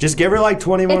 Just give her like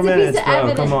 20 more It's a piece minutes, of bro.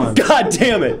 evidence. Come on. God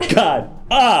damn it! God.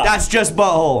 Ah. That's just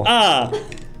butthole.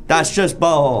 That's just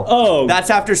butthole. Oh. That's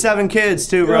after 7 kids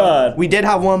too, bro. God. We did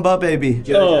have one butt baby.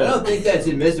 Judge, Oh. I don't think that's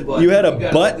admissible. I You think had a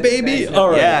gotta butt look at the baby? facts All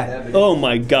right. and Yeah. evidence. Oh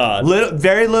my God.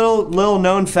 Very little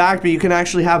known fact, but you can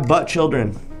actually have butt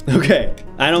children. Okay.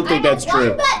 I don't think that's I had true.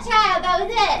 one butt child. That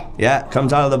was it. Yeah,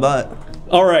 comes out of the butt.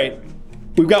 All right.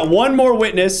 We've got one more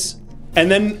witness, and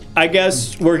then I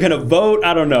guess we're gonna vote.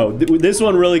 I don't know. This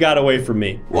one really got away from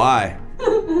me. Why?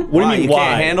 What do you mean? You Why?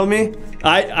 can't handle me?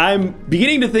 I'm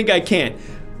beginning to think I can't.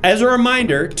 As a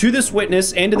reminder to this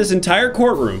witness and to this entire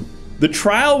courtroom, the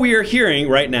trial we are hearing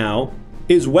right now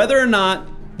is whether or not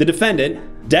the defendant,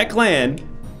 Klein,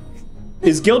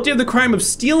 is guilty of the crime of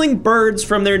stealing birds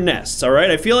from their nests. All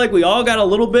right. I feel like we all got a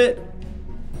little bit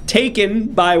taken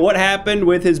by what happened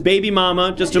with his baby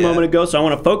mama just a moment ago, so I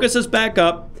want to focus us back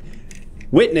up.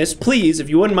 Witness, please, if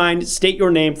you wouldn't mind, state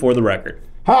your name for the record.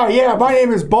 Oh yeah, my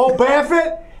name is Bo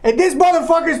Baffett, and this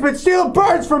motherfucker's been stealing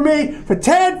birds from me for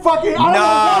 10 fucking.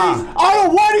 I don't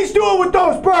know what he's doing with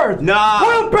those birds. Nah.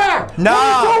 Put him back. Nah. What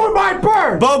are you doing with my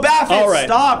birds? Bo Baffett, All right.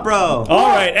 stop, bro. All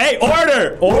right. Hey,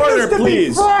 order! We Order, used to be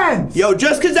please. friends. Yo,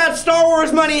 just because that Star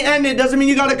Wars money ended doesn't mean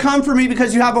you gotta come for me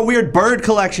because you have a weird bird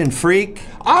collection, freak.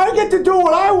 I get to do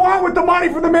what I want with the money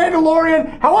from the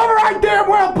Mandalorian, however I damn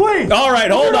well please. All right,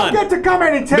 hold you on. don't get to come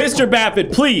in and take. Mr.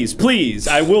 Baffett, please,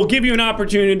 I will give you an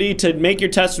opportunity to make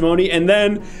your testimony, and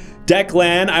then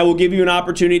Klein, I will give you an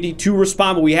opportunity to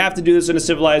respond, but we have to do this in a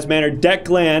civilized manner.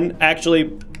 Klein, actually,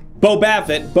 Bo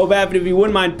Baffett, if you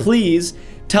wouldn't mind, please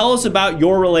tell us about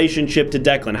your relationship to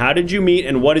Klein. How did you meet,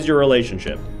 and what is your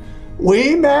relationship?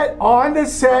 We met on the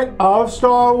set of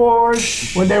Star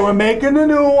Wars when they were making the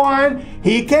new one.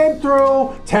 He came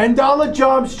through, $10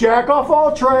 jumps, jack off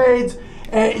all trades.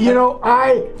 And you know,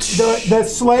 the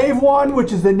slave one,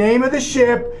 which is the name of the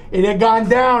ship, it had gone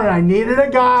down, and I needed a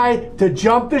guy to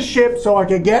jump the ship so I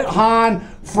could get Han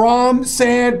from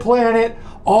Sand Planet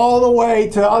all the way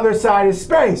to the other side of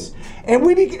space. And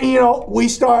we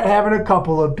start having a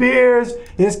couple of beers.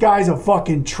 This guy's a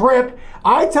fucking trip.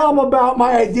 I tell him about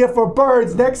my idea for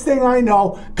birds. Next thing I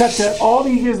know, cut to all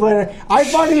these years later, I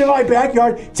find him in my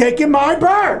backyard taking my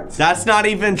birds. That's not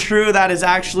even true. That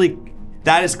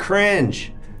is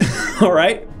cringe. All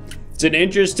right. It's an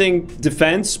interesting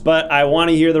defense, but I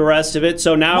want to hear the rest of it.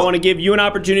 So now I want to give you an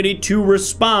opportunity to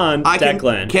respond,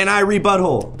 Klein. Can I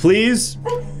rebuttal? Please?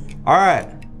 All right.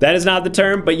 That is not the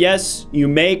term, but yes, you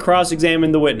may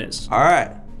cross-examine the witness. All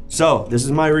right. So this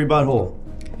is my rebuttal.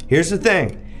 Here's the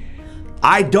thing.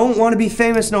 I don't want to be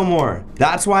famous no more.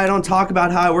 That's why I don't talk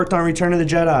about how I worked on Return of the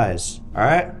Jedis. All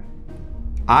right?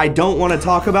 I don't want to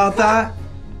talk about that.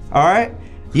 All right?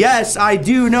 Yes, I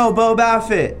do know Bo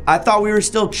Baffett. I thought we were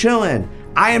still chilling.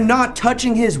 I am not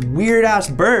touching his weird-ass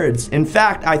birds. In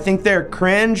fact, I think they're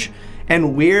cringe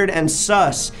and weird and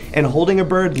sus. And holding a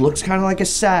bird looks kind of like a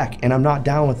sack. And I'm not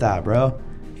down with that, bro.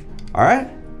 All right?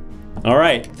 All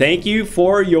right. Thank you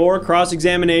for your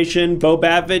cross-examination. Bo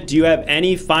Baffett, do you have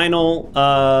any final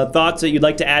thoughts that you'd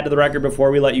like to add to the record before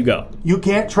we let you go? You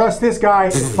can't trust this guy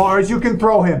as far as you can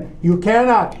throw him. You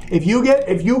cannot. If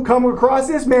you come across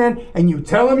this man and you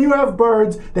tell him you have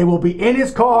birds, they will be in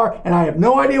his car, and I have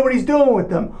no idea what he's doing with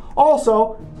them.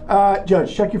 Also,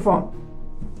 Judge, check your phone.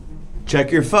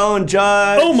 Check your phone,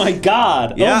 Judge. Oh my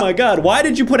God. Yeah. Oh my God. Why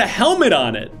did you put a helmet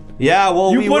on it? Yeah,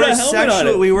 well, You put a helmet on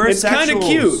it. It's kinda sexuals.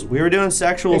 cute. We were doing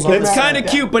sexuals on It's the kind of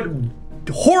cute, but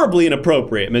horribly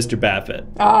inappropriate, Mr. Baffett.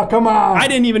 Ah, come on. I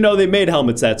didn't even know they made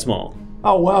helmets that small.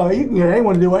 Oh, well, you can get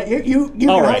anyone to do it. You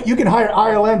All right. You can hire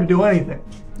ILM to do anything.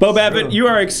 Bo Babbitt, you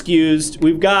are excused.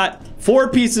 We've got 4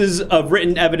 pieces of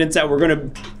written evidence that we're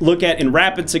going to look at in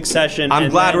rapid succession.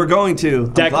 I'm glad we're going to.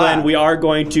 Declan, we are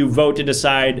going to vote to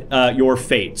decide your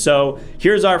fate. So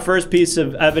here's our first piece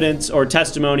of evidence or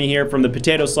testimony here from the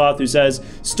Potato Sloth, who says,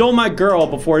 stole my girl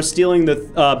before stealing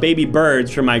the baby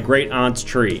birds from my great aunt's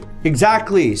tree.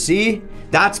 Exactly. See?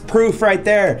 That's proof right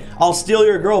there. I'll steal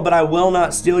your girl, but I will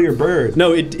not steal your bird.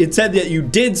 No, it said that you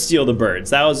did steal the birds.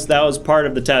 That was part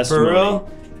of the testimony. For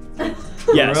real?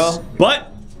 Yes. For real?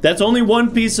 But that's only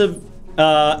one piece of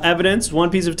evidence, one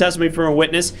piece of testimony from a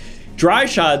witness.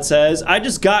 Dryshot says, I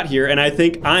just got here and I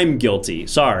think I'm guilty.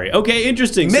 Sorry. Okay,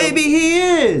 interesting. Maybe he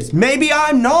is. Maybe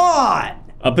I'm not.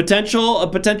 A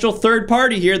potential third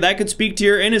party here that could speak to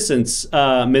your innocence,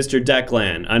 Mr.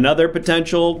 Declan. Another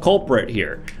potential culprit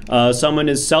here. Someone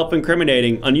is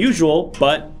self-incriminating. Unusual,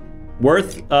 but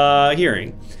worth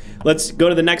hearing. Let's go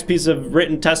to the next piece of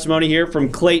written testimony here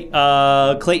from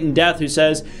Clayton Death, who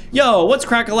says, yo, what's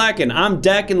crack-a-lackin'? I'm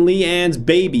Deck and Leanne's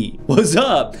baby. What's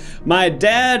up? My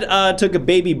dad took a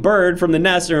baby bird from the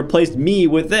nest and replaced me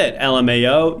with it,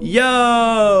 LMAO.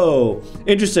 Yo!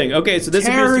 Interesting. Okay, so this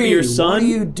appears to be your son. What are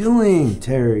you doing,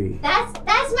 Terry? That's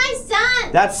my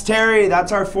son. That's Terry.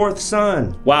 That's our 4th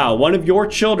son. Wow, one of your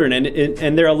children,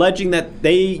 and they're alleging that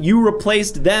you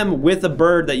replaced them with a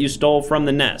bird that you stole from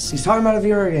the nest. He's talking about a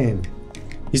VR game.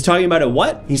 He's talking about a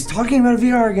what? He's talking about a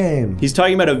VR game. He's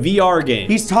talking about a VR game.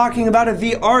 He's talking about a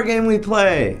VR game we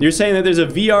play. You're saying that there's a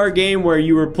VR game where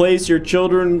you replace your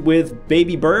children with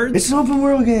baby birds? It's an open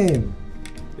world game.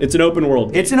 It's an open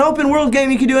world game. It's an open world game.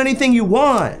 You can do anything you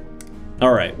want.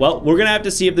 All right, well, we're gonna have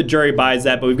to see if the jury buys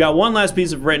that, but we've got one last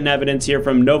piece of written evidence here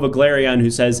from Nova Glarion,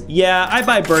 who says, yeah, I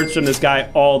buy birds from this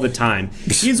guy all the time.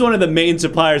 He's one of the main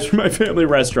suppliers for my family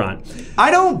restaurant.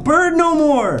 I don't bird no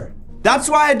more. That's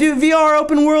why I do VR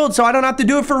open world, so I don't have to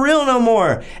do it for real no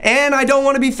more. And I don't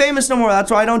want to be famous no more. That's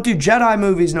why I don't do Jedi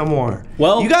movies no more.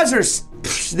 Well, you guys are,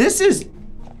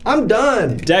 I'm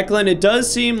done. Declan, it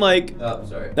does seem like... Oh,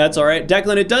 sorry. That's all right.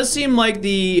 Declan, it does seem like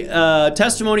the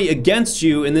testimony against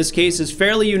you in this case is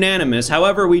fairly unanimous.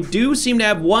 However, we do seem to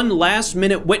have one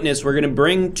last-minute witness we're going to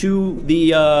bring to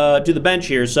the bench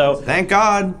here. So thank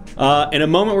God. In a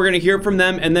moment, we're going to hear from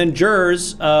them, and then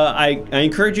jurors. I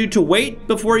encourage you to wait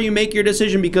before you make your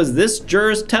decision, because this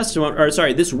juror's testimony, or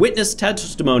sorry, this witness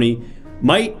testimony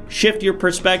might shift your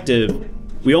perspective.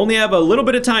 We only have a little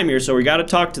bit of time here, so we got to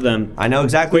talk to them. I know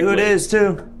exactly who it is,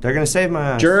 too. They're going to save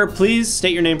my ass. Juror, please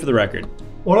state your name for the record.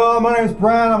 What up? My name's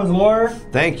Brian. I'm his lawyer.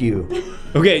 Thank you.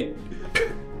 Okay.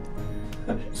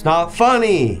 It's not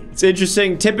funny. It's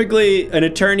interesting. Typically, an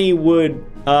attorney would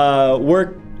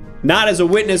work not as a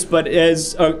witness, but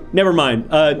as... never mind.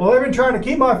 Well, they've been trying to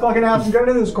keep my fucking ass from getting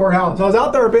into this courthouse. I was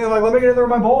out there being like, let me get in there with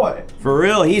my boy. For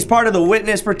real, he's part of the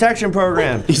witness protection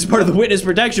program. He's part of the witness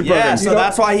protection program. Yeah, so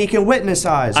that's why he can witness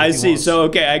eyes. I see. So,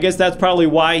 okay, I guess that's probably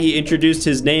why he introduced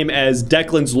his name as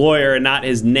Declan's lawyer and not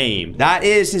his name. That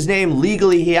is his name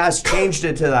legally. He has changed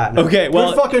it to that now. Okay,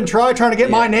 well... Good fucking try trying to get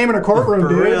my name in a courtroom,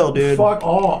 For real, dude. Fuck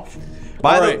off.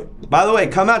 By the way,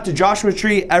 come out to Joshua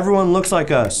Tree. Everyone looks like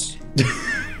us.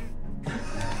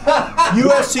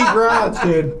 USC grads,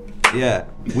 dude. Yeah,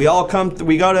 we all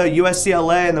we go to USC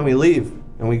LA and then we leave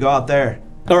and we go out there.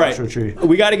 All right,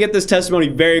 we got to get this testimony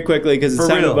very quickly because it's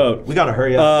time to vote. We got to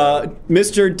hurry up.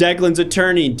 Mr. Declan's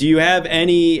attorney, do you have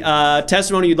any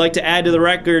testimony you'd like to add to the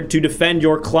record to defend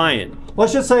your client?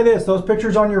 Let's just say this, those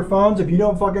pictures on your phones, if you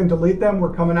don't fucking delete them,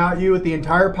 we're coming at you with the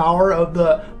entire power of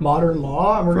the modern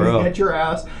law, and we're gonna get your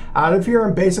ass out of here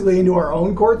and basically into our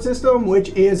own court system, which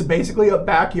is basically a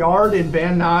backyard in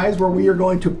Van Nuys where we are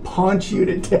going to punch you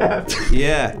to death.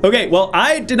 Yeah. Okay, well,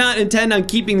 I did not intend on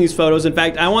keeping these photos. In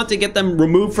fact, I want to get them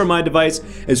removed from my device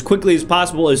as quickly as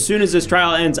possible. As soon as this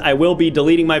trial ends, I will be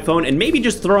deleting my phone and maybe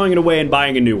just throwing it away and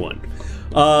buying a new one.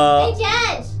 Hey,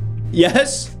 Judge.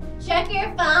 Yes? Check your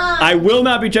phone. I will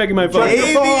not be checking my phone.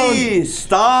 Baby,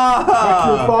 stop.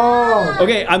 Check your phone.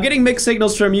 Okay, I'm getting mixed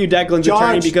signals from you, Declan's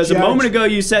attorney, because a moment ago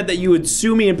you said that you would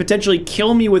sue me and potentially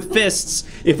kill me with fists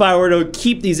if I were to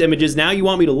keep these images. Now you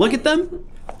want me to look at them?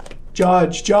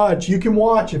 Judge, you can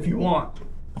watch if you want.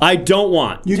 I don't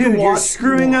want. Dude, you're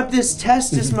screwing up this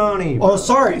testimony. Oh,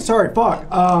 sorry, fuck.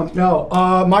 No,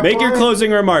 my Make your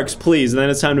closing remarks, please, and then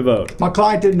it's time to vote. My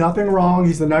client did nothing wrong.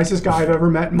 He's the nicest guy I've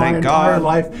ever met in my entire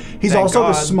life. He's also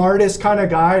the smartest kind of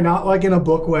guy, not like in a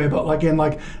book way, but like in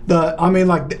like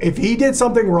if he did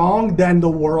something wrong, then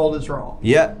the world is wrong.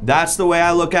 Yeah, that's the way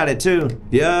I look at it too.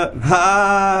 Yeah.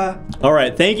 Ha. All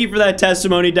right, thank you for that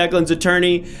testimony, Declan's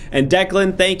attorney. And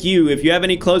Declan, thank you. If you have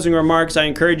any closing remarks, I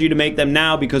encourage you to make them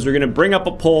now, because we're going to bring up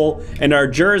a poll and our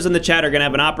jurors in the chat are going to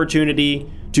have an opportunity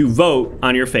to vote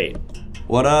on your fate.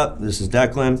 What up? This is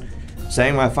Declan.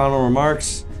 Saying my final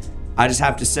remarks. I just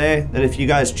have to say that if you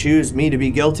guys choose me to be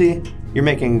guilty, you're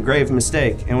making a grave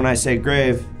mistake. And when I say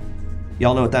grave,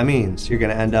 y'all know what that means. You're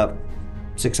gonna end up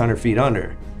 600 feet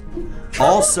under.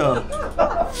 Also,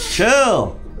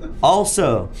 chill.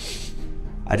 Also,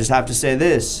 I just have to say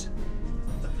this.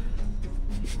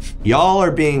 Y'all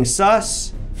are being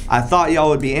sus. I thought y'all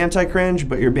would be anti-cringe,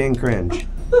 but you're being cringe.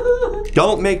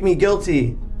 Don't make me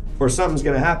guilty or something's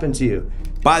gonna happen to you.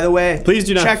 By the way, please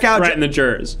do not check out threaten the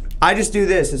jurors. I just do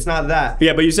this, it's not that.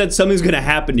 Yeah, but you said something's gonna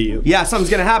happen to you. Yeah,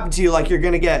 something's gonna happen to you, like you're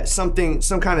gonna get something,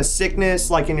 some kind of sickness,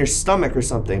 like in your stomach or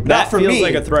something. That not for feels me.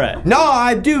 like a threat. No,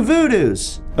 I do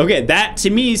voodoos. Okay, that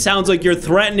to me sounds like you're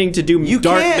threatening to do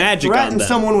dark magic on them. You can't threaten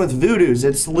someone with voodoos.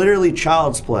 It's literally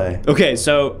child's play. Okay,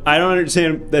 so I don't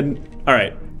understand. Then, all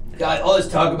right. God, all this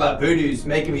talk about voodoo's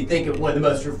making me think of one of the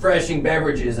most refreshing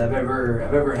beverages I've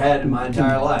ever had in my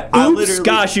entire life. Oops,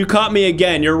 gosh, you caught me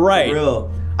again. You're right.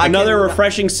 Real. Another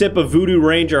refreshing sip of Voodoo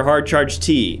Ranger hard charge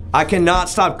tea. I cannot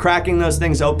stop cracking those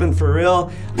things open for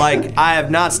real. Like, I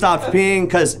have not stopped peeing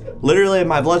because literally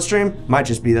my bloodstream might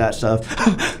just be that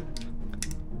stuff.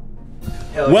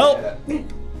 Well,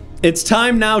 it's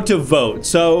time now to vote.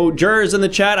 So, jurors in the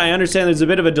chat, I understand there's a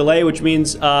bit of a delay, which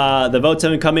means the votes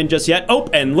haven't come in just yet. Oh,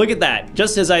 and look at that.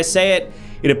 Just as I say it,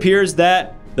 it appears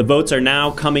that the votes are now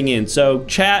coming in. So,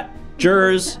 chat,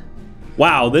 jurors,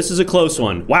 wow, this is a close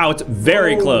one. Wow, it's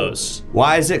very close.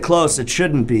 Why is it close? It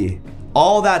shouldn't be.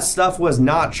 All that stuff was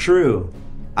not true.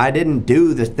 I didn't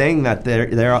do the thing that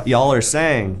y'all are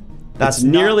saying. That's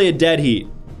nearly a dead heat.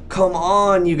 Come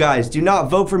on, you guys. Do not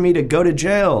vote for me to go to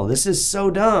jail. This is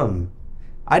so dumb.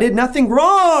 I did nothing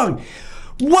wrong.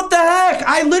 What the heck?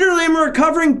 I literally am a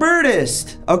recovering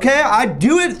birdist. Okay? I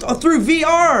do it through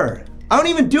VR. I don't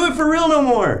even do it for real no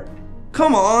more.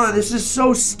 Come on, this is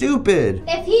so stupid.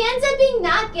 If he ends up being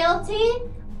not guilty,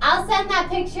 I'll send that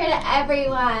picture to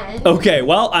everyone. Okay,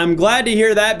 well, I'm glad to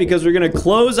hear that because we're gonna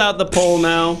close out the poll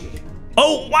now.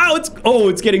 Oh, wow,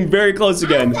 it's getting very close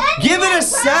again. Give it a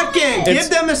second. Give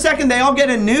them a second. They all get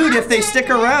a nude if they stick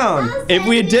around. If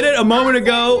we did it a moment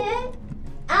ago.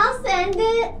 I'll send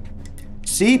it.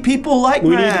 See, people like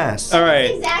my ass. All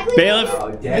right, Exactly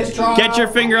bailiff, get your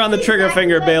finger on the trigger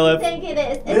finger, bailiff. What you think it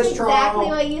is. It's exactly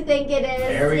what you think it is.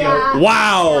 There we go.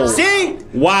 Wow. See?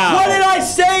 Wow. What did I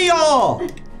say, y'all?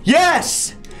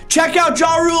 Yes. Check out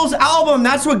Ja Rule's album.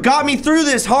 That's what got me through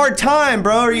this hard time,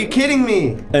 bro. Are you kidding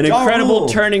me? An Ja incredible Rule.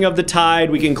 turning of the tide.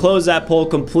 We can close that poll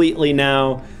completely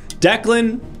now.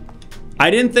 Declan, I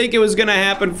didn't think it was gonna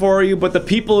happen for you, but the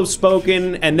people have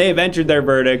spoken and they have entered their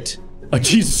verdict. Oh,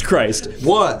 Jesus Christ.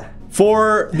 What?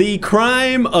 For the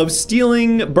crime of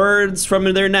stealing birds from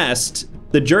their nest,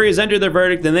 the jury has entered their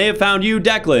verdict and they have found you,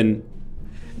 Declan,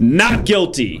 not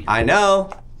guilty. I know.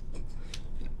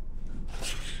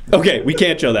 Okay, we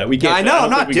can't show that. We can't. I know, I'm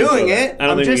not doing it. I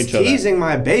don't I'm think we just can show teasing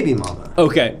my baby mama. that.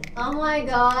 Okay. Oh my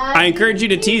god. I encourage you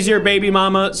to tease your baby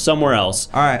mama somewhere else.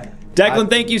 All right. Declan,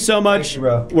 thank you so much. Thank you,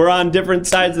 bro. We're on different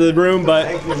sides of the room, but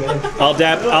Thank you, man. I'll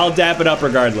dap it up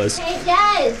regardless. Hey,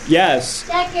 Judge. Yes.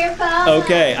 Check your phone.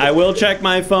 Okay, I will check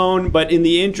my phone, but in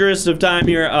the interest of time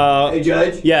here, Hey,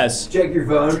 Judge. yes. Check your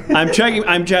phone. I'm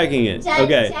checking it. Judge,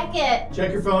 Okay. check it.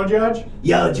 Check your phone, Judge.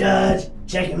 Yo, Judge.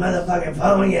 Check your motherfucking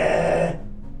phone, yeah.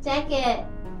 Check it.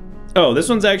 Oh, this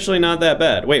one's actually not that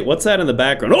bad. Wait, what's that in the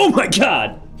background? Oh my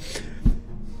god!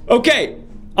 Okay,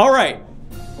 alright.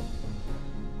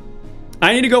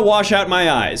 I need to go wash out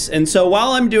my eyes. And so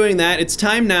while I'm doing that, it's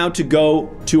time now to go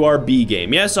to our B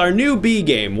game. Yes, our new B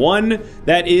game, one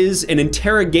that is an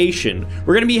interrogation.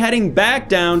 We're gonna be heading back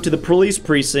down to the police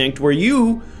precinct where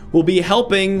you will be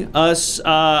helping us,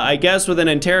 I guess, with an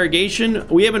interrogation.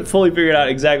 We haven't fully figured out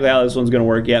exactly how this one's gonna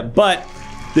work yet, but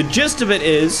the gist of it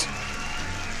is,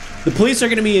 the police are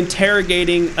going to be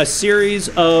interrogating a series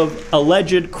of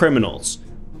alleged criminals.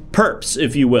 Perps,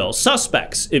 if you will.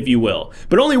 Suspects, if you will.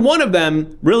 But only one of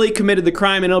them really committed the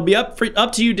crime, and it'll be up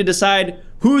to you to decide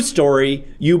whose story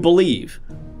you believe.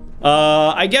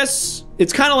 I guess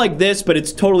it's kind of like this, but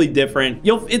it's totally different.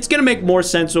 It's going to make more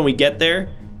sense when we get there.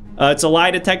 It's a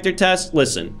lie detector test.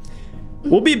 Listen,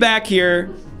 we'll be back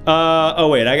here. Oh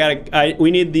wait, we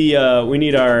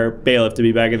need our bailiff to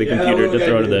be back at the computer to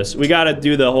throw to this. We gotta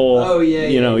do the whole,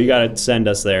 you gotta send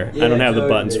us there. I don't have the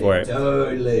buttons for it.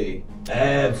 Totally.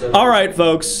 Absolutely. All right,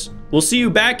 folks, we'll see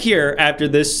you back here after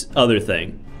this other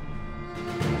thing.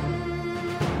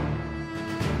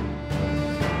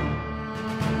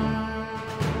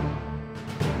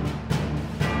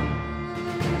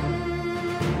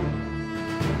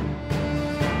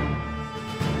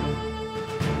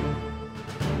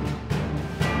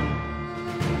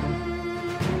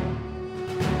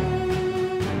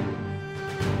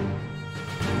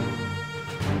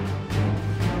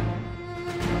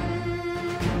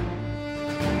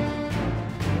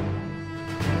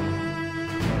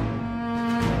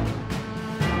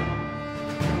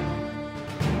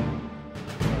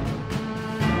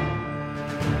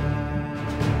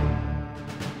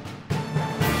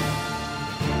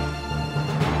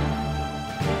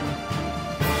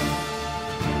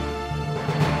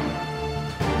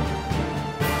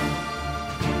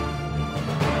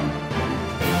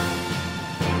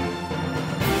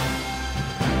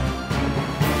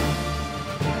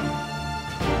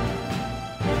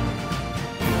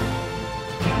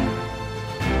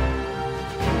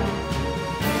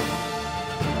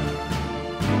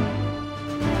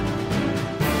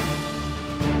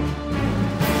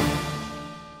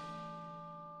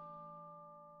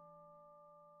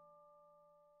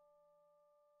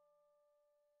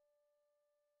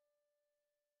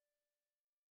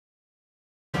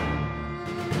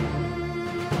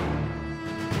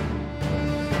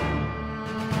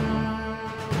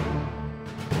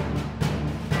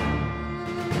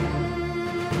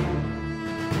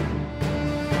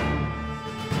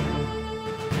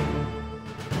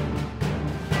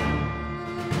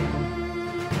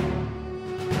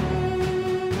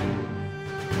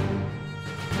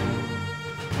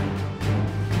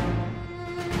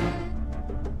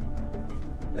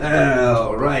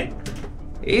 All right.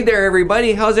 Hey there,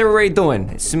 everybody. How's everybody doing?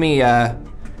 It's me,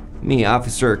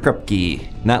 Officer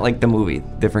Krupke. Not like the movie,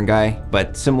 different guy,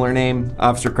 but similar name,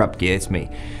 Officer Krupke. It's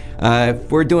me.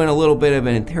 We're doing a little bit of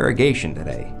an interrogation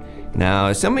today.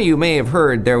 Now, some of you may have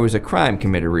heard there was a crime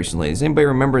committed recently. Does anybody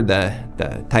remember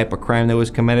the type of crime that was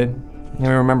committed?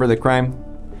 Anyone remember the crime?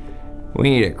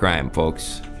 We need a crime,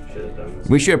 folks.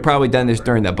 We should have probably done this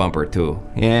during the bumper, too.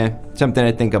 Yeah, something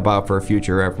to think about for a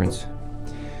future reference.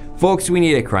 Folks, we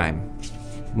need a crime.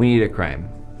 We need a crime.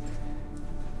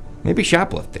 Maybe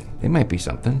shoplifting. It might be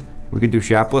something. We could do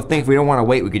shoplifting. If we don't want to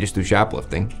wait, we could just do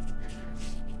shoplifting.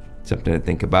 Something to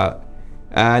think about.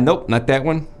 Nope, not that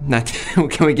one. Not.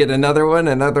 Can we get another one?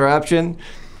 Another option?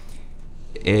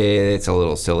 It's a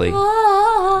little silly.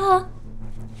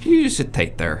 You just sit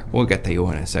tight there. We'll get to you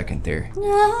in a second there.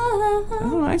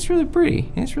 Oh, that's really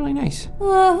pretty. That's really nice.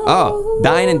 Oh,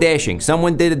 dine and dashing.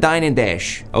 Someone did a dine and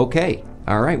dash. Okay.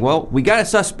 All right. Well, we got a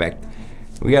suspect.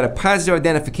 We got a positive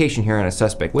identification here on a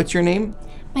suspect. What's your name?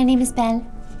 My name is Belle.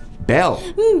 Belle.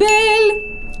 Belle.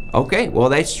 Okay. Well,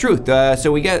 that's truth.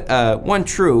 So we got one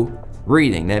true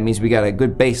reading. That means we got a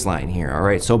good baseline here. All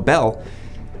right. So Belle,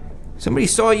 somebody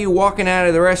saw you walking out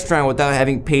of the restaurant without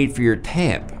having paid for your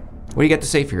tab. What do you got to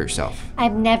say for yourself?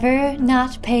 I've never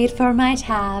not paid for my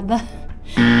tab.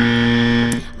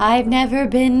 I've never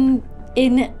been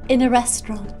in a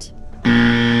restaurant.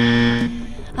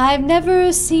 I've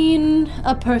never seen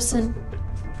a person.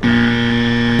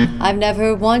 I've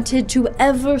never wanted to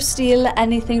ever steal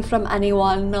anything from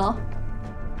anyone. No.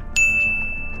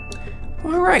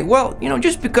 All right. Well, you know,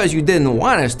 just because you didn't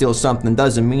want to steal something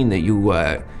doesn't mean that you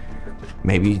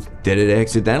maybe did it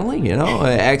accidentally, you know?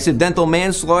 Accidental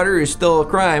manslaughter is still a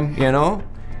crime, you know?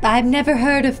 I've never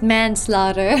heard of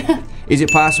manslaughter. Is it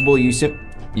possible you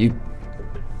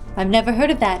I've never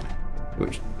heard of that.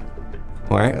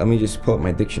 All right, let me just pull up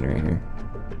my dictionary here.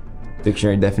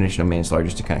 Dictionary definition of manslaughter,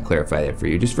 just to kind of clarify that for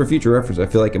you. Just for future reference, I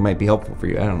feel like it might be helpful for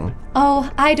you. I don't know.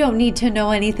 Oh, I don't need to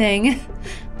know anything.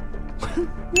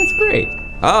 That's great.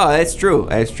 Oh, that's true.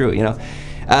 That's true, you know.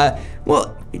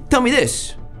 Well, tell me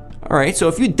this. All right, so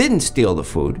if you didn't steal the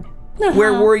food,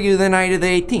 where were you the night of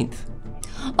the 18th?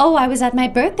 Oh, I was at my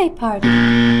birthday party.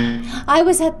 I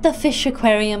was at the fish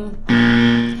aquarium.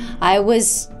 I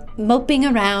was moping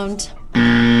around.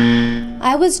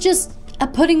 I was just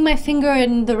putting my finger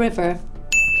in the river.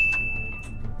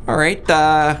 All right,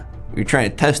 you're trying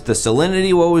to test the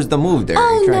salinity? What was the move there?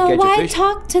 Oh, you trying to catch a I fish?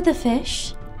 talked to the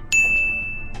fish.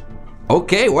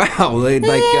 Okay, wow. Like,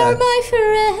 They're my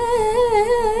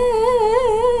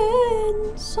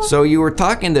friends. So you were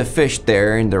talking to fish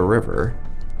there in the river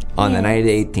on the night of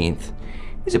the 18th.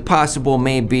 Is it possible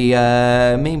maybe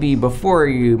before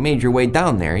you made your way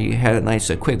down there, you had a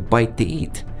nice quick bite to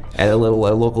eat at a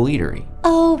local eatery?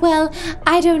 Oh, well,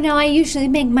 I don't know. I usually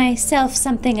make myself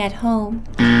something at home.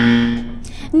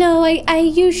 No, I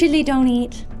usually don't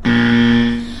eat.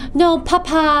 No,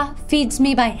 Papa feeds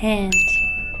me by hand.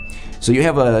 So you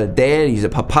have a dad, he's a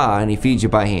papa, and he feeds you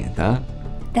by hand, huh?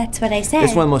 That's what I said.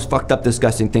 It's one of the most fucked up,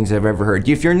 disgusting things I've ever heard.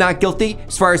 If you're not guilty,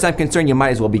 as far as I'm concerned, you might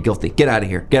as well be guilty. Get out of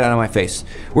here. Get out of my face.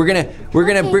 We're gonna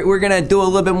do a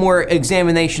little bit more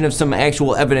examination of some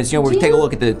actual evidence. You know, we're gonna take a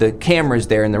look at the cameras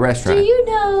there in the restaurant. Do you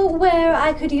know where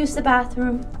I could use the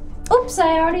bathroom? Oops,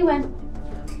 I already went.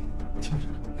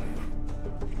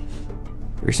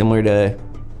 Very similar to.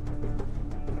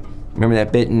 Remember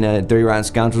that bit in Dirty Rotten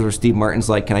Scoundrels where Steve Martin's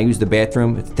like, "Can I use the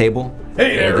bathroom at the table?"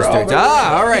 Hey there, Robert.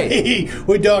 All right. Hey,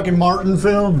 we talking Martin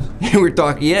films? We're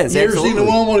talking, yes, You ever absolutely. seen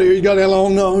the one where he's got that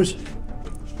long nose?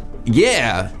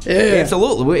 Yeah,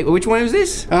 absolutely. Wait, which one is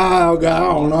this? Oh, God,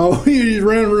 I don't know. You just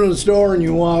ran through the store and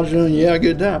you watched it and you had a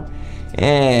good time.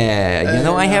 Yeah, you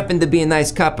know, I happen to be a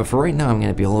nice cop, but for right now, I'm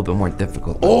going to be a little bit more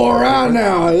difficult. All right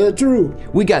now, that's true.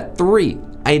 We got 3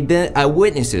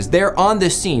 witnesses there on the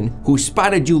scene who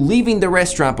spotted you leaving the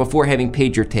restaurant before having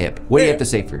paid your tab. What do you have to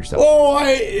say for yourself? Oh,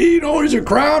 it's a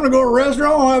crime to go to a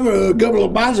restaurant, have a couple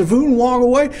of bites of food and walk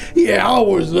away. Yeah, I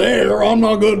was there. I'm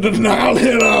not going to deny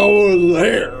that I was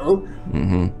there.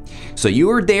 Mm-hmm. So you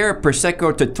were there at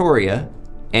Prosecco Trattoria,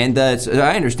 and so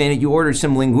I understand that you ordered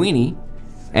some linguine,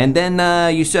 and then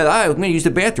you said, I'm going to use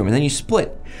the bathroom, and then you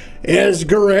split. That's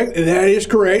correct. That is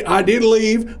correct. I did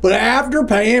leave, but after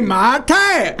paying my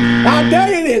tab. I'll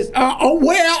tell you this.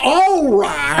 Well, all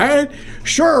right.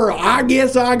 Sure, I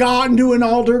guess I got into an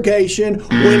altercation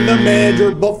with the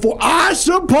manager before. I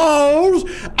suppose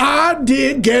I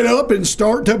did get up and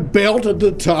start to belt at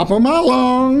the top of my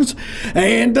lungs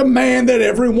and demand that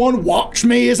everyone watch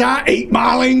me as I ate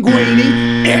my linguine.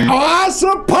 And I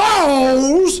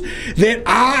suppose that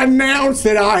I announced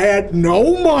that I had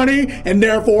no money and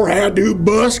therefore had to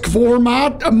busk for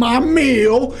my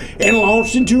meal and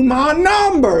launched into my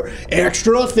number.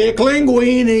 Extra thick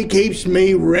linguine keeps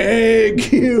me regular.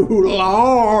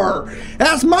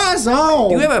 That's my song.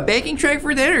 Do you have a backing track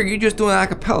for that, or are you just doing a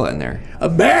cappella in there? A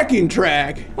backing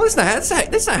track? Well, that's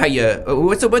not how you.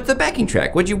 What's the backing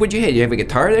track? What'd you hit? You have a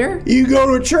guitar there? You go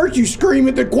to a church, you scream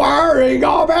at the choir, and you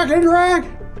got a backing track?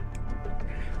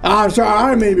 I'm sorry, I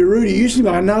didn't mean to be rude. You seem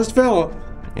like a nice fella.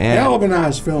 Yeah. Hell of a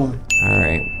nice fella. All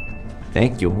right.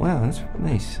 Thank you. Wow, that's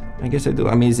nice. I guess I do.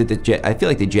 I mean, is it the I feel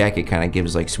like the jacket kind of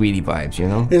gives like Sweetie vibes, you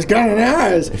know? It's kind of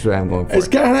nice. That's what I'm going for. It's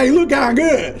kind of nice. You look kind of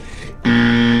good.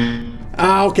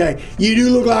 Okay. You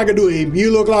do look like a dweeb.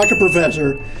 You look like a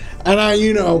professor. And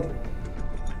you know.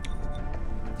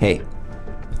 Hey,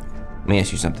 let me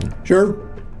ask you something. Sure.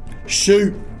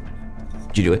 Shoot.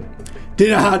 Did you do it?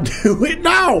 Did I do it?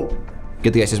 No.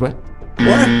 Guilty guy says what?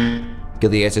 What?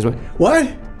 Guilty guy says what? What?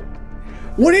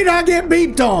 What did I get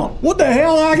beeped on? What the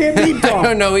hell did I get beeped on? I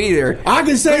don't know either. I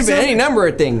can say something. Any number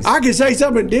of things. I can say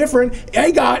something different.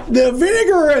 They got the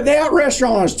vinegar at that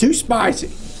restaurant is too spicy.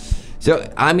 So,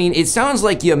 I mean, it sounds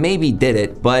like you maybe did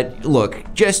it, but look,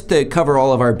 just to cover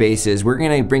all of our bases, we're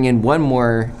gonna bring in one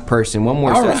more person, one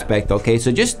more suspect, okay?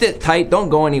 So just sit tight, don't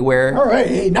go anywhere. All right,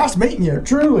 hey, nice meeting you,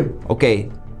 truly.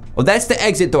 Okay. Well, that's the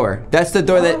exit door. That's the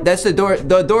door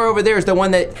the door over there is the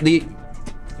one that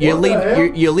you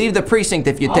leave the precinct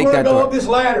if you take that door. I'm gonna go up this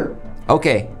ladder.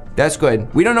 Okay, that's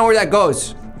good. We don't know where that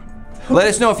goes. Let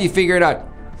us know if you figure it out.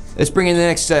 Let's bring in the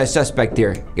next suspect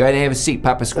here. Go ahead and have a seat,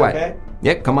 Papa Squat. Okay.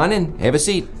 Yep, come on in, have a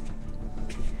seat.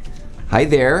 Hi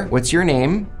there, what's your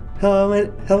name? Hello,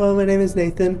 my name is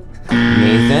Nathan.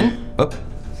 Nathan? Oh.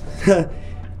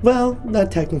 Well,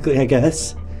 not technically, I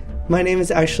guess. My name is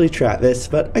actually Travis,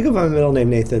 but I go by my middle name,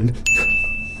 Nathan.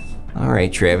 All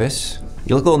right, Travis.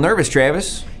 You look a little nervous,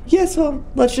 Travis. Yes, well,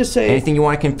 let's just say... Anything you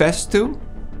want to confess to?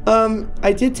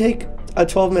 I did take a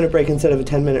 12-minute break instead of a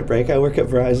 10-minute break. I work at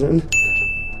Verizon.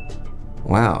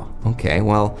 Wow, okay,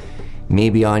 well,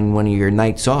 maybe on one of your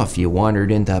nights off, you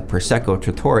wandered into Prosecco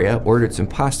Trattoria, ordered some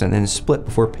pasta, and then split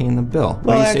before paying the bill.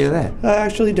 What do you say to that? I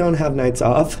actually don't have nights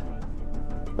off.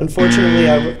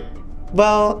 Unfortunately,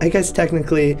 well, I guess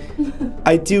technically,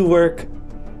 I do work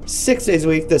 6 days a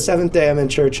week. The 7th day I'm in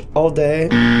church all day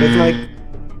with my...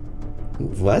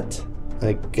 What?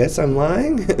 I guess I'm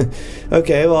lying?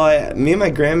 Okay, well, me and my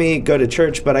Grammy go to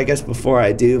church, but I guess before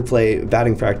I do play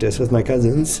batting practice with my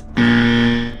cousins.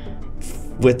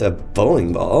 With a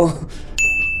bowling ball.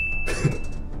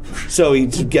 So we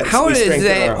get How does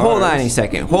that... Hold on a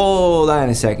second.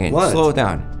 What? Slow it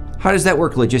down. How does that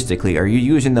work logistically? Are you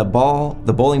using the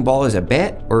bowling ball as a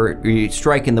bat, or are you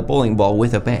striking the bowling ball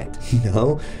with a bat?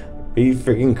 No. Are you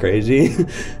freaking crazy?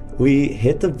 We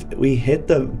hit the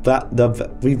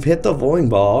bowling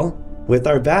ball with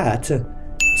our bat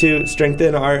to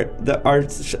strengthen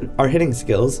our hitting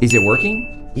skills. Is it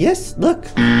working? Yes, look.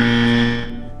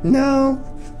 No,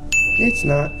 it's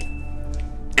not.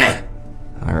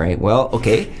 All right, well,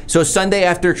 okay. So Sunday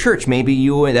after church, maybe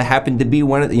you happened to be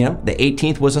one of the, the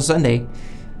 18th was a Sunday,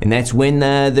 and that's when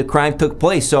the crime took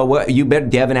place. So what? Do you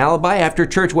have an alibi after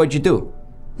church? What'd you do?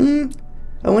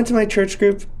 I went to my church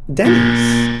group,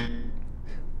 Denny's.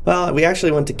 Well, we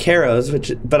actually went to Caro's,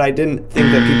 but I didn't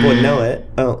think that people would know it.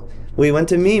 Oh, we went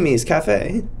to Mimi's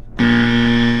Cafe.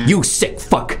 You sick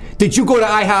fuck! Did you go to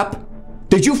IHOP?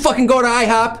 Did you fucking go to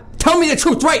IHOP? Tell me the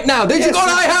truth right now. Did you go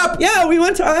to IHOP? Yeah, we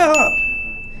went to IHOP.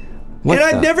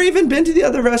 I've never even been to the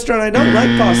other restaurant. I don't like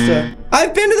pasta.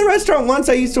 I've been to the restaurant once.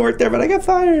 I used to work there, but I got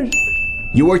fired.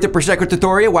 You worked at Prosecco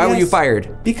Trattoria? Why were you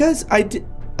fired? Because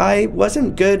I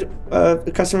wasn't good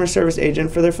customer service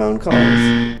agent for their phone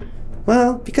calls.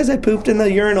 Well, because I pooped in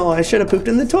the urinal. I should have pooped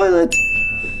in the toilet.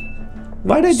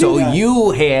 Why'd I do that? So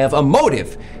you have a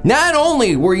motive. Not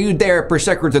only were you there at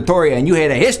Prosecco Trattoria and you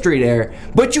had a history there,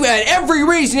 but you had every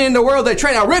reason in the world to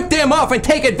try to rip them off and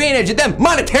take advantage of them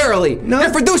monetarily. No.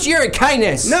 Their fiduciary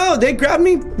kindness. No, they grabbed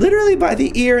me literally by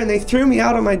the ear and they threw me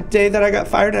out on my day that I got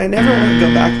fired, and I never want to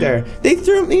go back there. They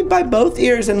threw me by both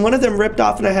ears and one of them ripped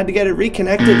off and I had to get it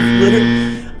reconnected.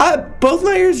 Literally, both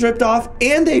my ears ripped off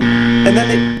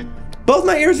both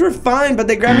my ears were fine, but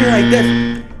they grabbed me like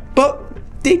this. But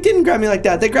they didn't grab me like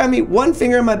that. They grabbed me one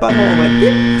finger in my butthole and went,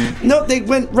 yip. No, they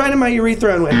went right in my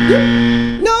urethra and went, yip.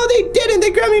 No, they didn't.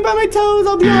 They grabbed me by my toes,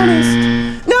 I'll be honest.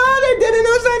 No, they didn't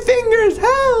know it was my fingers.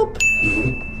 Help!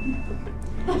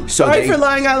 So Sorry for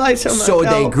lying. I lied so much. So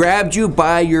they Help. grabbed you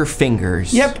by your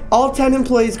fingers. Yep, all 10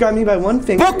 employees grabbed me by one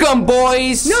finger. Book 'em,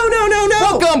 boys! No.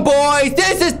 Book 'em, boys!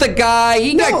 This is the guy.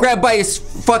 He got grabbed by his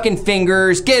fucking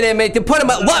fingers. Get him. Put him.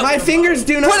 My fingers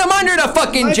do not. Put him under the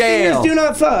fucking my jail. fingers do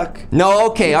not fuck. No,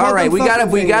 okay, all right. We gotta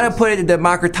fingers. put it to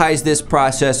democratize this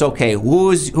process. Okay,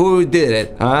 who did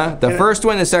it? Huh? The first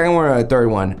one, the second one, or the third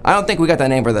one? I don't think we got the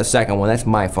name for the second one. That's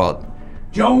my fault.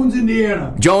 Jones,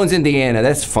 Indiana. Jones, Indiana.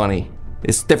 That's funny.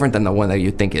 It's different than the one that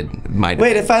you think it might.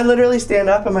 Wait, if I literally stand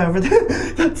up, am I over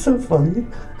there? That's so funny.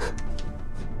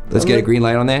 Let's get a green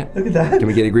light on that. Look at that. Can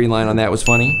we get a green light on that? Was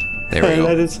funny. There we go.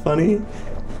 That is funny.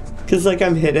 Cause like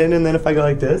I'm hidden, and then if I go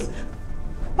like this.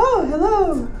 Oh,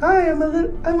 hello. Hi, I'm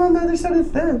on the other side of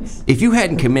the fence. If you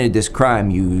hadn't committed this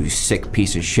crime, you sick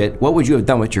piece of shit, what would you have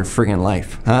done with your friggin'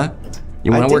 life, huh?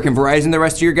 You want to work in Verizon the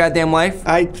rest of your goddamn life?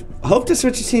 I hope to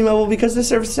switch to T-Mobile because the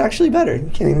service is actually better. You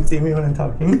can't even see me when I'm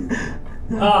talking.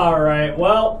 All right,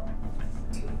 well.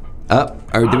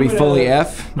 Or do we fully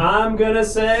F? I'm gonna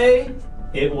say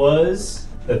it was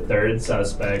the third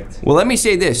suspect. Well, let me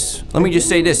say this. Let me just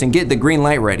say this and get the green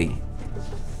light ready.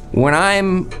 When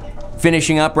I'm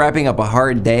wrapping up a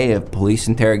hard day of police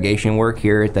interrogation work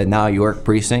here at the Now York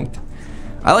precinct,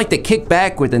 I like to kick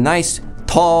back with a nice,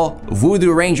 tall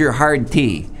Voodoo Ranger hard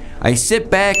tea. I sit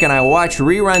back and I watch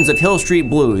reruns of Hill Street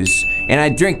Blues, and I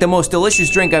drink the most delicious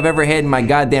drink I've ever had in my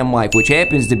goddamn life, which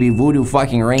happens to be Voodoo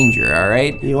fucking Ranger, all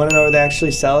right? You want to know where they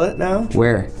actually sell it now?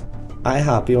 Where?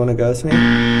 IHOP. You want to go with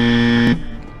me?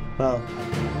 Well.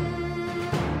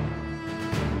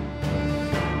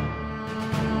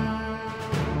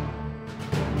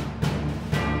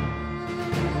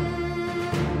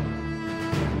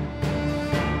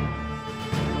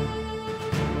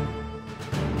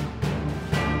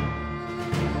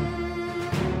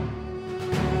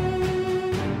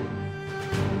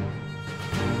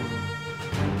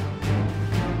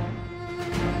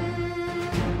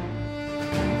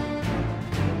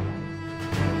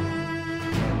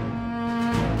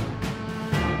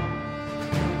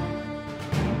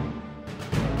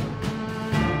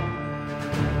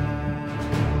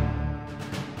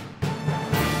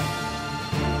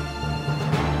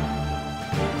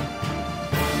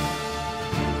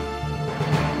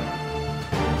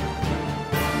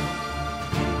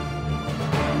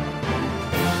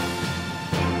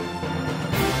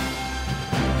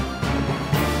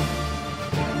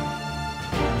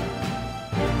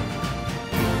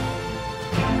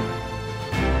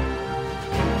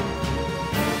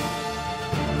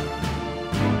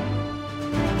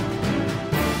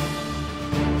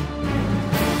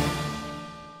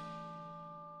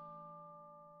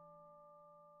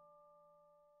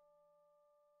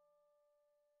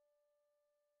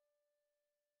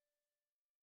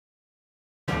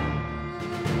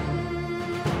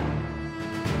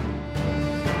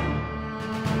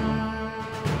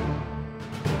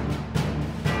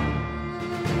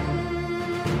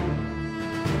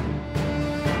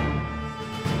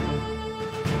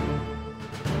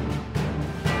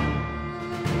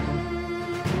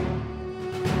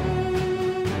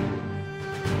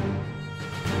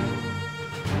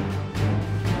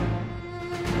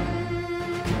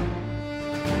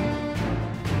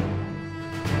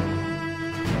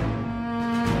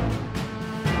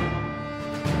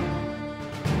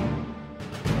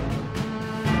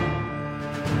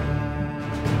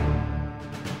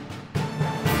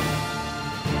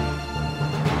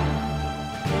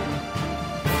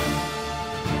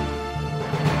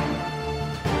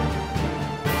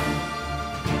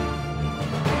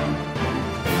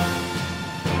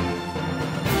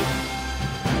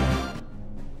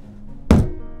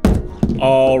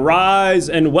 All rise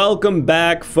and welcome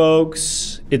back,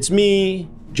 folks. It's me,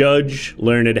 Judge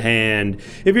Learned Hand.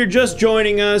 If you're just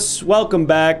joining us, welcome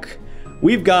back.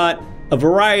 We've got a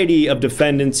variety of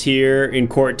defendants here in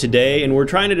court today, and we're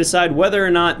trying to decide whether or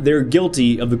not they're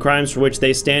guilty of the crimes for which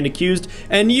they stand accused,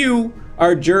 and you,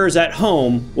 our jurors at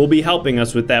home, will be helping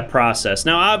us with that process.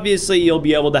 Now, obviously, you'll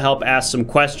be able to help ask some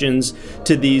questions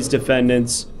to these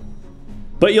defendants,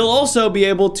 but you'll also be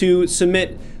able to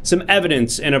submit some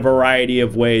evidence in a variety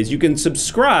of ways. You can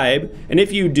subscribe, and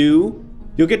if you do,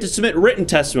 you'll get to submit written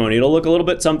testimony. It'll look a little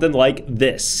bit something like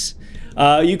this.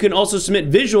 You can also submit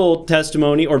visual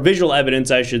testimony, or visual evidence,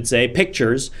 I should say,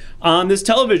 pictures, on this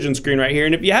television screen right here.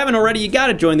 And if you haven't already, you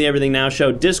gotta join the Everything Now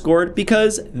Show Discord,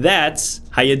 because that's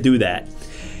how you do that.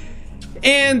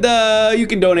 And you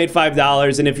can donate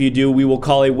 $5, and if you do, we will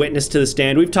call a witness to the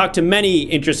stand. We've talked to many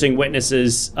interesting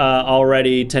witnesses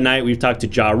already tonight. We've talked to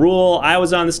Ja Rule. I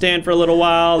was on the stand for a little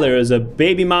while. There was a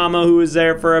baby mama who was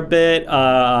there for a bit.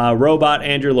 Robot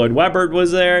Andrew Lloyd Webber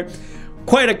was there.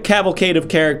 Quite a cavalcade of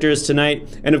characters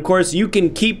tonight. And of course, you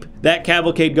can keep that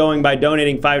cavalcade going by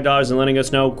donating $5 and letting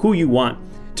us know who you want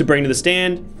to bring to the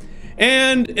stand.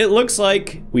 And it looks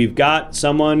like we've got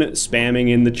someone spamming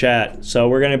in the chat, so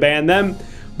we're gonna ban them.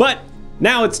 But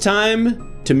now it's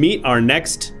time to meet our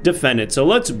next defendant. So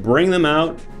let's bring them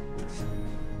out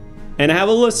and have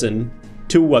a listen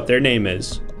to what their name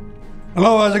is.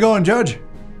 Hello, how's it going, Judge?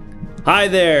 Hi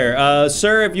there,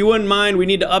 sir, if you wouldn't mind, we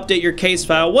need to update your case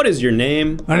file. What is your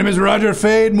name? My name is Roger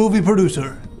Fade, movie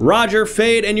producer. Roger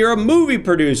Fade, and you're a movie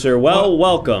producer. Well,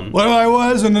 welcome. Well, I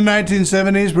was in the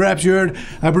 1970s. Perhaps you heard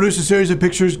I produced a series of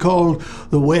pictures called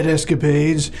The Wet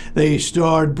Escapades. They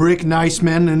starred Brick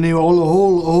Niceman and the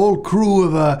whole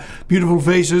crew of beautiful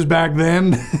faces back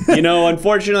then. You know,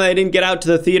 unfortunately, I didn't get out to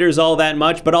the theaters all that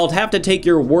much, but I'll have to take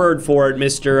your word for it,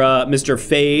 Mr.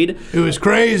 Fade. It was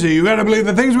crazy. You gotta believe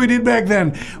the things we did back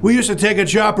then. We used to take a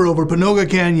chopper over Panoga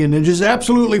Canyon and just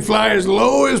absolutely fly as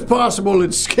low as possible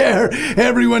and scare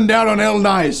everyone down on El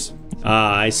Nice.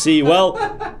 I see. Well,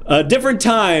 a different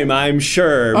time, I'm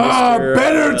sure.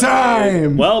 Better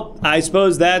time! Well, I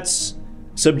suppose that's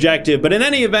subjective. But in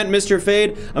any event, Mr.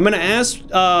 Fade, I'm going to ask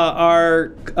our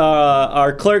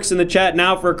clerks in the chat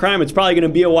now for a crime. It's probably going to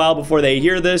be a while before they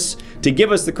hear this to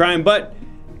give us the crime. But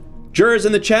jurors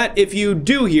in the chat, if you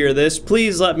do hear this,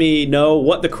 please let me know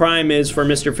what the crime is for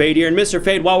Mr. Fade here. And Mr.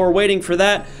 Fade, while we're waiting for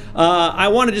that, I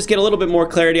want to just get a little bit more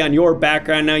clarity on your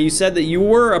background. Now, you said that you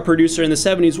were a producer in the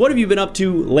 70s. What have you been up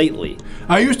to lately?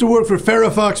 I used to work for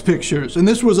Farrah Fox Pictures, and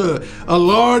this was a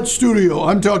large studio.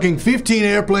 I'm talking 15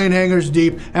 airplane hangars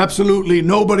deep, absolutely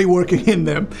nobody working in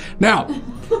them. Now,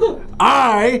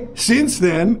 since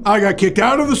then, I got kicked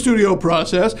out of the studio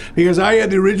process because I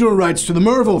had the original rights to the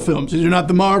Marvel films. These are not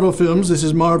the Marvel films, this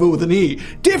is Marvel with an E.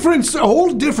 A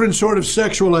whole different sort of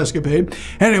sexual escapade.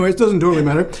 Anyways, doesn't totally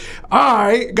matter.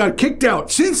 I got kicked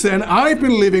out. Since then, I've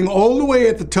been living all the way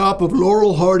at the top of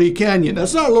Laurel Hardy Canyon.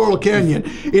 That's not Laurel Canyon.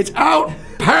 It's out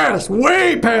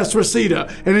way past Reseda,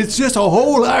 and it's just a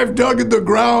hole I've dug in the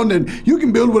ground, and you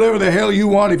can build whatever the hell you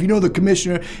want. If you know the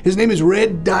commissioner, his name is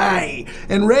Red Dye,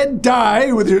 and Red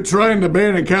Dye, with you're trying to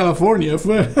ban in California.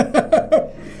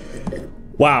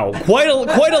 Wow, quite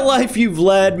a life you've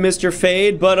led, Mr.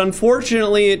 Fade, but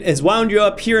unfortunately it has wound you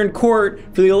up here in court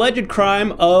for the alleged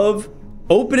crime of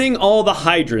opening all the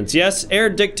hydrants. Yes, Air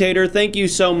Dictator, thank you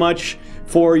so much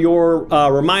for your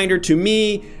reminder to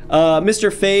me.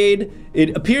 Mr. Fade,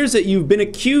 it appears that you've been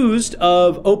accused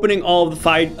of opening all of the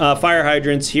fire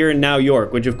hydrants here in New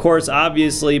York, which of course,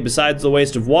 obviously, besides the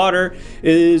waste of water,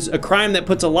 is a crime that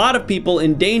puts a lot of people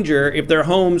in danger if their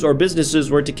homes or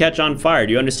businesses were to catch on fire.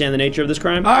 Do you understand the nature of this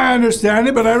crime? I understand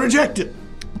it, but I reject it.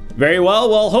 Very well.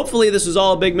 Well, hopefully this is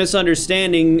all a big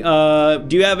misunderstanding.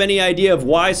 Do you have any idea of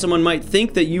why someone might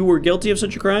think that you were guilty of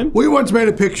such a crime? We once made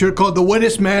a picture called The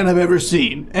Wettest Man I've Ever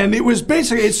Seen. And it was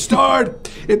basically, it starred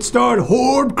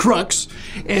Horb Crux.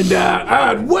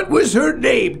 And what was her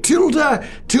name? Tilda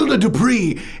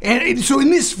Dupree. And so in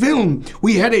this film,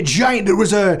 we had a giant, there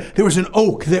was an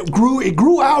oak that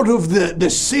grew out of the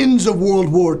sins of World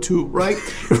War II, right?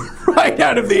 Right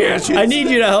out of the ashes. I need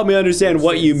you to help me understand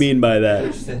what you mean by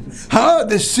that. Huh?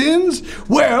 The sins?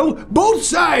 Well, both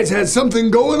sides had something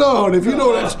going on, if you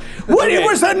know that. When it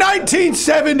was the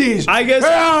 1970s. I guess.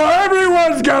 Well,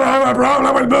 everyone's gonna have a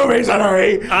problem with movies,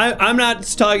 sorry. I'm not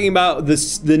talking about the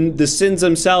sins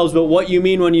themselves, but what you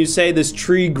mean when you say this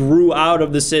tree grew out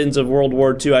of the sins of World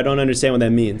War II. I don't understand what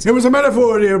that means. It was a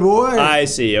metaphor, dear boy. I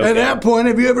see, okay. At that point,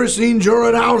 have you ever seen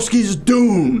Jorodowski's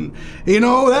Dune? You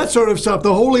know, that sort of stuff.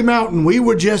 The Holy Mountain. We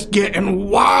were just getting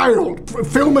wild.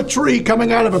 Film a tree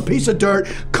coming out of a piece of dirt,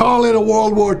 call it a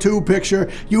World War II picture.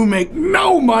 You make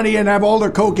no money and have all the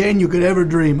cocaine you could ever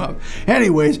dream of.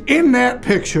 Anyways, in that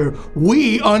picture,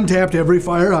 we untapped every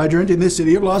fire hydrant in the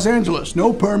city of Los Angeles.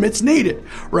 No permits needed,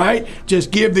 right?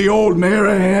 Just give the old mayor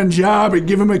a hand job and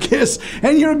give him a kiss,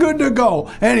 and you're good to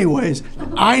go. Anyways,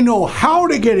 I know how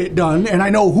to get it done, and I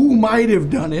know who might have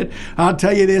done it. I'll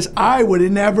tell you this, I would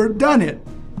have never done it.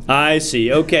 I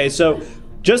see. Okay, so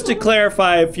just to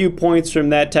clarify a few points from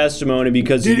that testimony,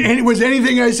 because was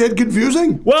anything I said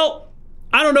confusing? Well,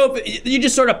 I don't know if you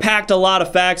just sort of packed a lot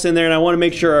of facts in there, and I want to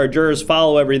make sure our jurors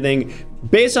follow everything.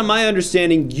 Based on my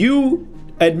understanding, you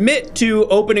admit to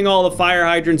opening all the fire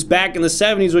hydrants back in the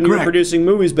 70s when you were producing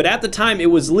movies, but at the time it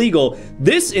was legal.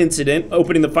 This incident,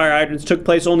 opening the fire hydrants, took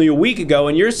place only a week ago,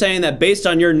 and you're saying that based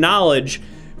on your knowledge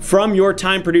from your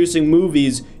time producing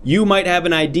movies, you might have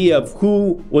an idea of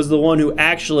who was the one who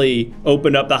actually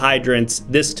opened up the hydrants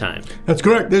this time. That's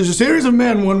correct. There's a series of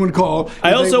men one would call.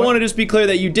 I also want to just be clear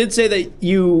that you did say that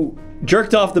you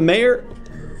jerked off the mayor.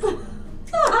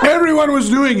 Everyone was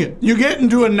doing it. You get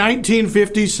into a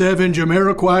 1957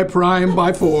 Jamiroquai Prime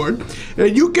by Ford,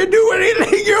 and you can do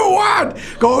anything you want.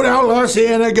 Go down La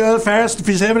Cienega fast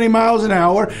for 70 miles an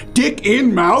hour, dick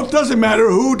in mouth, doesn't matter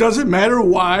who, doesn't matter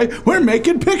why. We're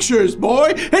making pictures,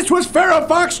 boy. This was Farrah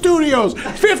Fox Studios.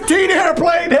 15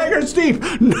 airplane hangars deep,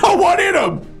 no one in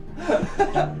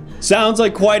them. Sounds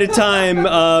like quite a time,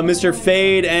 Mr.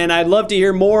 Fade, and I'd love to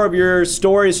hear more of your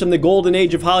stories from the golden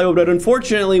age of Hollywood, but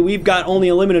unfortunately, we've got only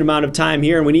a limited amount of time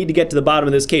here, and we need to get to the bottom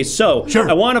of this case. So, sure.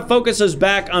 I want to focus us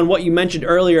back on what you mentioned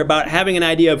earlier about having an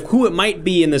idea of who it might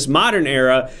be in this modern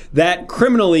era that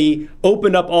criminally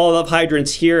opened up all of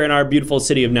hydrants here in our beautiful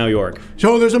city of New York.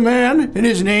 So there's a man, and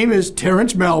his name is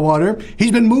Terrence Malwater.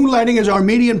 He's been moonlighting as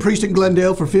Armenian priest in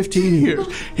Glendale for 15 years.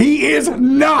 He is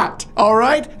not, all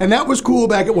right? And that was cool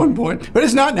back at one point, but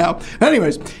it's not now.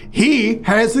 Anyways, he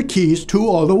has the keys to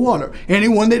all the water.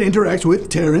 Anyone that interacts with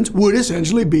Terrence would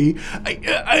essentially be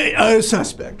a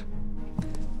suspect.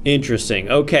 Interesting.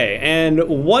 Okay, and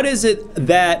what is it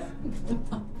that...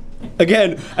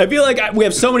 Again, I feel like we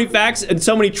have so many facts and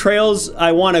so many trails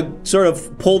I want to sort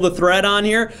of pull the thread on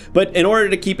here, but in order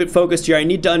to keep it focused here, I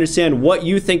need to understand what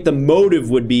you think the motive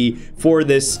would be for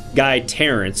this guy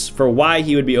Terrence, for why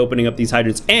he would be opening up these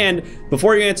hydrants. And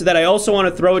before you answer that, I also want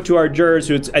to throw it to our jurors,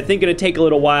 who it's, I think, going to take a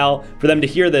little while for them to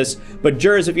hear this. But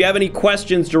jurors, if you have any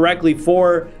questions directly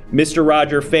for Mr.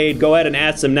 Roger Fade, go ahead and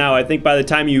ask them now. I think by the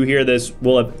time you hear this,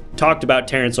 we'll have talked about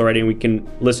Terrence already and we can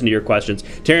listen to your questions.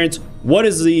 Terrence, what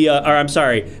is the,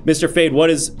 Mr. Fade, what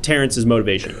is Terrence's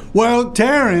motivation? Well,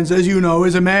 Terrence, as you know,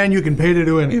 is a man you can pay to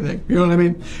do anything. You know what I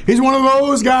mean? He's one of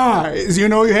those guys, you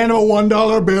know, you hand him a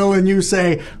 $1 bill and you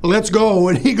say, let's go,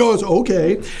 and he goes,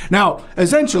 okay. Now,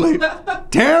 essentially,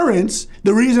 Terrence,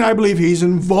 the reason I believe he's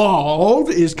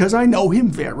involved is because I know him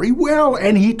very well,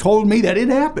 and he told me that it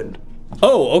happened.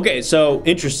 Oh, okay, so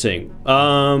interesting.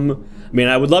 I mean,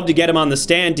 I would love to get him on the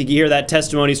stand to hear that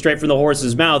testimony straight from the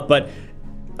horse's mouth, but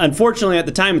unfortunately at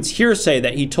the time it's hearsay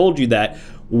that he told you that.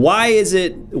 Why is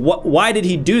it, why did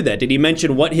he do that? Did he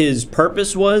mention what his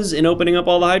purpose was in opening up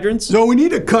all the hydrants? So we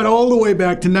need to cut all the way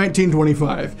back to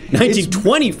 1925.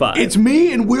 1925? It's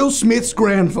me and Will Smith's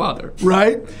grandfather,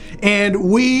 right?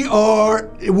 And we are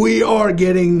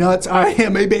getting nuts. I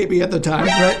am a baby at the time,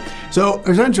 right? So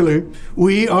essentially,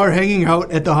 we are hanging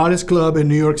out at the hottest club in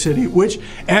New York City, which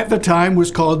at the time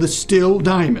was called the Still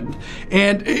Diamond.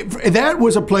 And that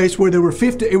was a place where there were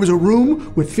 50, it was a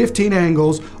room with 15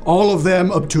 angles, all of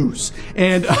them obtuse.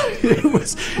 And it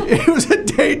was a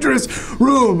dangerous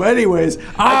room. Anyways,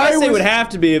 I guess they would have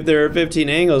to be if there are 15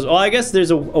 angles. Well, I guess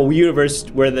there's a universe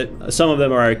where some of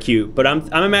them are acute, but I'm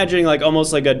imagining like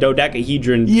almost like a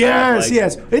dodecahedron. Yes,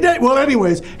 yes. Well,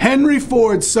 anyways, Henry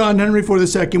Ford's son, Henry Ford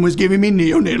II, was giving me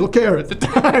neonatal care at the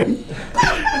time.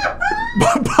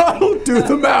 Bottle to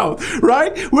the mouth,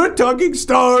 right? We're talking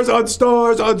stars on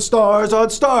stars on stars on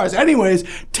stars. Anyways,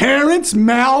 Terrence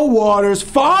Malwater's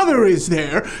father is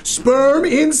there, sperm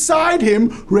inside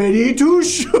him, ready to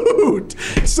shoot.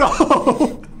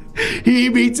 So he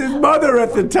meets his mother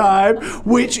at the time,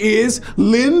 which is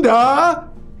Linda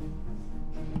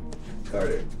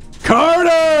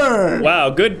Carter!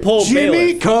 Wow, good pull,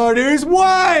 Jimmy Bailiff. Carter's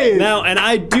wife! Now, and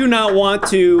I do not want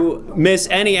to miss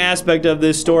any aspect of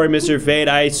this story, Mr. Fade.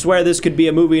 I swear this could be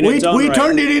a movie in its own right. We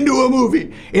turned it into a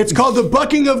movie. It's called The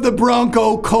Bucking of the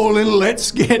Bronco,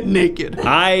 Let's Get Naked.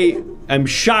 I am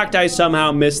shocked I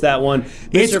somehow missed that one.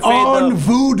 It's Fade, on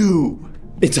Vudu.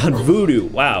 It's on Vudu.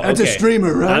 Wow. That's okay. a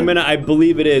streamer, right? I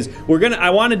believe it is.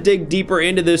 I want to dig deeper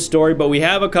into this story, but we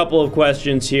have a couple of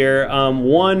questions here.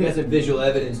 One. You got some visual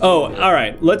evidence. Oh, all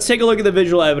right. Let's take a look at the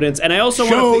visual evidence, and I also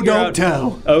want to figure out. Show,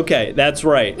 don't tell. Okay, that's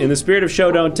right. In the spirit of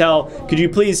show, don't tell, could you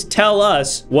please tell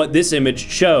us what this image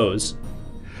shows?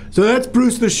 So that's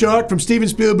Bruce the Shark from Steven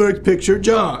Spielberg's picture,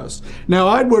 Jaws. Now,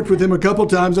 I'd worked with him a couple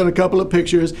times on a couple of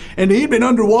pictures, and he'd been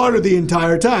underwater the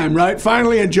entire time, right?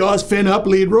 Finally, in Jaws, fin up,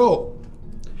 lead roll.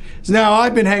 So now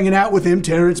I've been hanging out with him,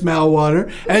 Terrence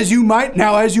Malwater. As you might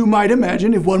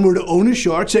imagine, if one were to own a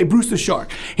shark, say Bruce the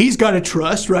Shark, he's got a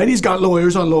trust, right? He's got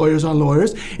lawyers on lawyers on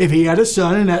lawyers. If he had a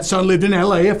son and that son lived in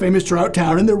LA, a famous trout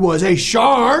town, and there was a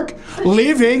shark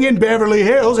living in Beverly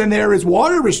Hills and there is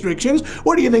water restrictions,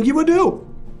 what do you think he would do?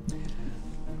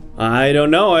 I don't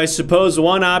know. I suppose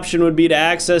one option would be to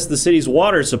access the city's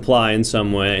water supply in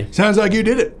some way. Sounds like you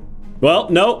did it.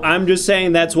 Well, no, I'm just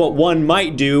saying that's what one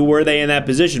might do were they in that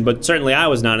position, but certainly I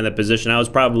was not in that position. I was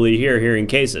probably here hearing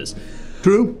cases.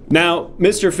 True. Now,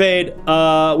 Mr. Fade,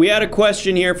 we had a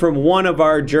question here from one of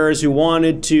our jurors who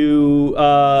wanted to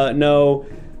know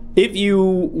if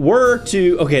you were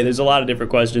to... Okay, there's a lot of different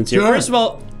questions here. Sure. First of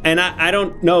all, and I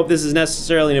don't know if this is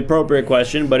necessarily an appropriate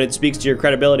question, but it speaks to your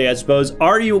credibility, I suppose.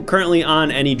 Are you currently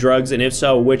on any drugs, and if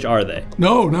so, which are they?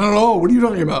 No, not at all. What are you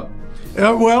talking about?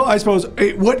 Well, I suppose,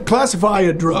 what classify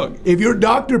a drug? If your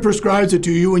doctor prescribes it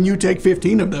to you and you take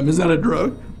 15 of them, is that a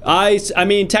drug? I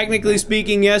mean, technically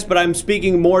speaking, yes, but I'm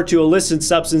speaking more to illicit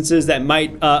substances that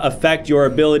might affect your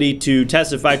ability to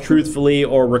testify truthfully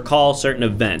or recall certain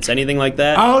events. Anything like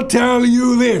that? I'll tell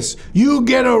you this. You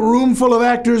get a room full of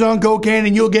actors on cocaine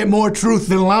and you'll get more truth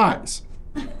than lies.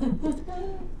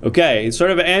 Okay,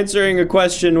 sort of answering a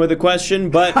question with a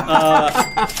question, but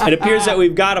it appears that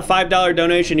we've got a $5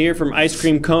 donation here from Ice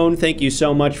Cream Cone. Thank you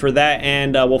so much for that,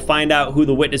 and we'll find out who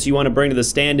the witness you want to bring to the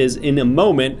stand is in a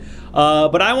moment.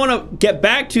 But I want to get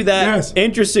back to that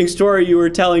interesting story you were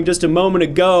telling just a moment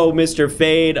ago, Mr.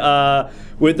 Fade,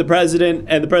 with the president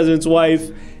and the president's wife.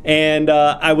 And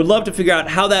I would love to figure out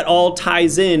how that all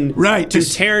ties in to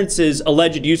Terrence's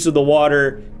alleged use of the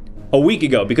water a week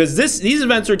ago, because these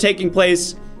events were taking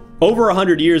place over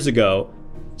 100 years ago.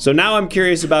 So now I'm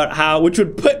curious about how, which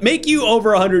would make you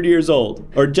over 100 years old,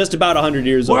 or just about 100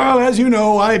 years old. Well, as you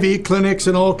know, IV clinics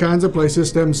and all kinds of places,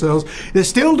 stem cells. The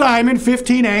Still Diamond,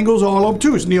 15 angles, all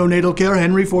obtuse. Neonatal care,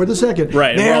 Henry Ford II.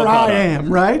 Right. There I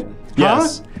am, right?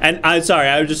 Yes. Huh? And I'm sorry,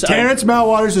 I was just... Terrence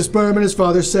Malwater's a sperm in his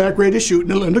father's sack ready to shoot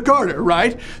into Linda Carter,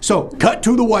 right? So, cut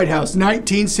to the White House,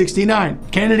 1969.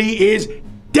 Kennedy is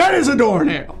dead as a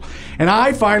doornail. And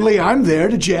I'm there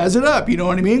to jazz it up, you know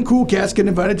what I mean? Cool cats get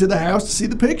invited to the house to see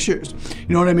the pictures.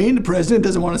 You know what I mean? The president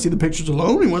doesn't want to see the pictures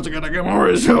alone. He wants to get more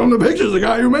to show him the pictures, the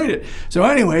guy who made it. So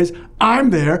anyways, I'm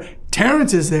there.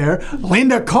 Terrence is there.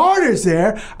 Linda Carter's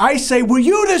there. I say, were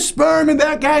you the sperm in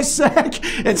that guy's sack?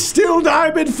 It's Still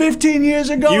Diamond 15 years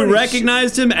ago. You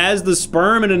recognized him as the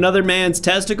sperm in another man's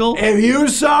testicle? If you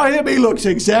saw him, he looks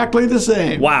exactly the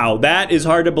same. Wow, that is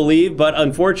hard to believe, but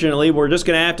unfortunately, we're just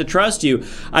going to have to trust you.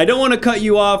 I don't want to cut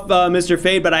you off, Mr.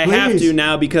 Fade, but I have to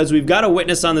now because we've got a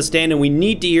witness on the stand and we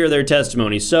need to hear their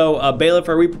testimony. So, Bailiff,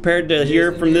 are we prepared to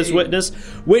hear from this witness?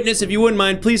 Witness, if you wouldn't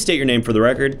mind, please state your name for the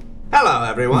record. Hello,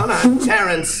 everyone. I'm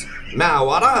Terrence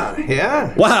Malwater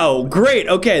here. Wow, great.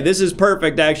 Okay, this is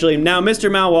perfect, actually. Now,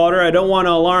 Mr. Malwater, I don't want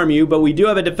to alarm you, but we do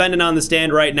have a defendant on the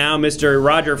stand right now, Mr.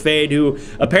 Roger Fade, who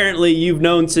apparently you've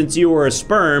known since you were a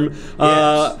sperm.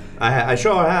 Yes, I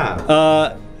sure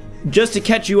have. Just to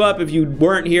catch you up, if you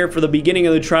weren't here for the beginning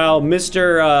of the trial,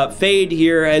 Mr. Fade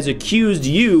here has accused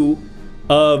you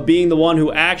of being the one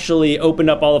who actually opened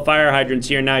up all the fire hydrants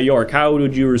here in New York. How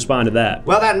would you respond to that?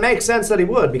 Well, that makes sense that he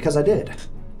would, because I did.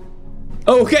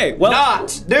 Okay, well...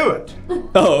 Not do it.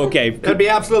 Oh, okay. There'd be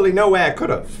absolutely no way I could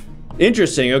have.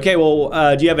 Interesting. Okay,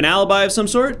 well, do you have an alibi of some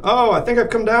sort? Oh, I think I've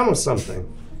come down with something.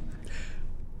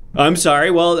 I'm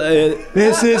sorry, well...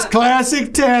 This is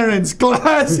classic Terrence.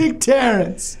 Classic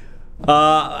Terrence.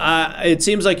 It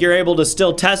seems like you're able to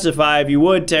still testify if you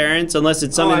would, Terrence, unless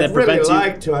it's something that prevents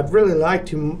you. I'd really like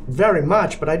to very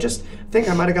much, but I just think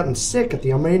I might have gotten sick at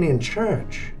the Armenian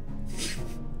church.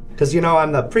 Because, you know,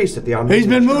 I'm the priest at the Armenian He's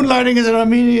been church. moonlighting as an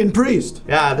Armenian priest.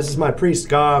 Yeah, this is my priest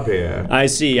garb here. I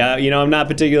see. You know, I'm not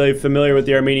particularly familiar with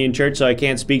the Armenian church, so I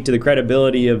can't speak to the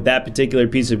credibility of that particular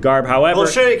piece of garb. However... Well,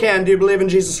 sure you can. Do you believe in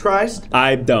Jesus Christ?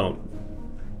 I don't.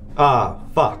 Ah,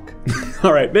 fuck.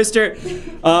 All right,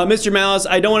 Mr. Malice,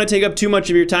 I don't want to take up too much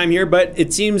of your time here, but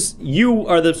it seems you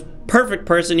are the perfect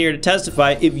person here to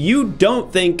testify. If you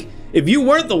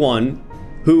weren't the one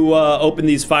who opened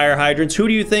these fire hydrants, who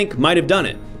do you think might have done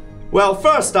it? Well,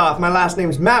 first off, my last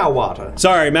name's Malwater.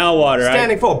 Sorry, Malwater.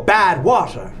 Standing for bad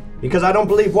water. Because I don't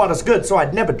believe water's good, so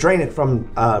I'd never drain it from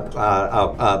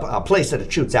a place that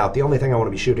it shoots out. The only thing I want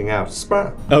to be shooting out is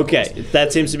sperm. Okay,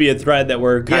 that seems to be a thread that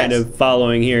we're kind of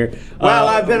following here. Well,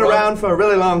 I've been around for a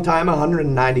really long time,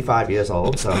 195 years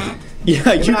old, so...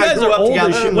 Yeah, you guys are old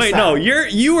as shit. Wait, no,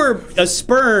 you were a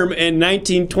sperm in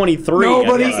 1923. No,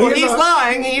 but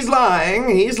he's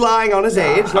lying on his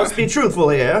age. Let's be truthful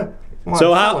here.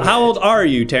 So how old are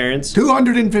you, Terrence?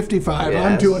 255.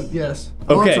 Yes. Yes.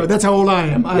 Okay. Oh, I'm sorry. That's how old I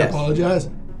am. I apologize.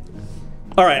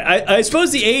 All right, I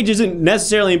suppose the age isn't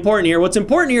necessarily important here. What's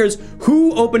important here is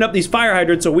who opened up these fire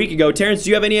hydrants a week ago. Terrence, do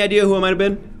you have any idea who it might have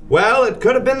been? Well, it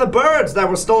could have been the birds that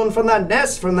were stolen from that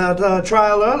nest from that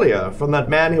trial earlier, from that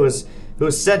man who was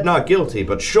said not guilty,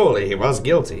 but surely he was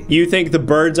guilty. You think the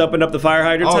birds opened up the fire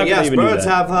hydrants? Oh, yes, birds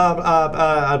have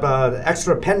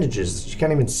extra appendages that you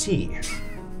can't even see.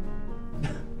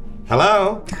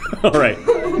 Hello? All right.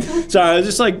 Sorry, I was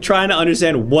just like trying to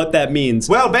understand what that means.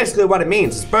 Well, basically what it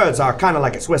means is birds are kind of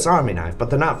like a Swiss Army knife, but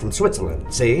they're not from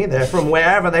Switzerland, see? They're from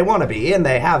wherever they want to be, and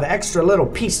they have extra little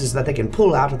pieces that they can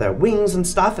pull out of their wings and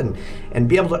stuff and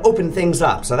be able to open things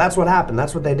up. So that's what happened.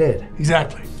 That's what they did.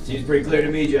 Exactly. Seems pretty clear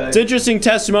to me, Judge. It's interesting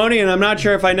testimony, and I'm not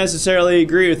sure if I necessarily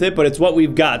agree with it, but it's what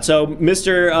we've got. So,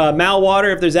 Mr.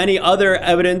 Malwater, if there's any other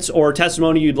evidence or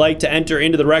testimony you'd like to enter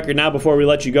into the record now before we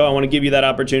let you go, I want to give you that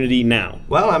opportunity now.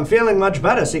 Well, I'm feeling much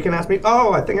better, so you can ask me,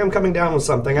 oh, I think I'm coming down with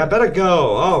something. I better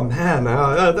go. Oh, man.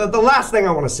 The last thing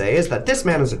I want to say is that this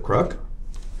man is a crook.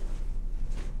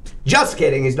 Just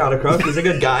kidding, he's not a crook, he's a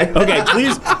good guy. Okay,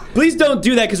 please don't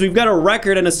do that, because we've got a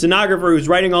record and a stenographer who's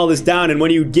writing all this down, and when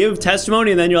you give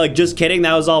testimony and then you're like, just kidding,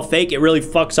 that was all fake, it really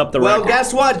fucks up the record. Well,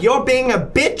 guess what? You're being a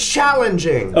bit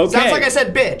challenging. Okay. Sounds like I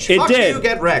said bitch. It Fuck did. you,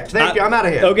 get wrecked. Thank you, I'm out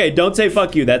of here. Okay, don't say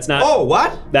fuck you, that's not... Oh,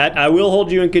 what? That, I will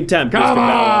hold you in contempt. Come Mr. on.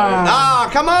 Malwater. Ah,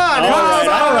 come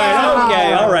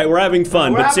on. All right, we're having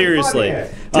fun, We're but having seriously. fun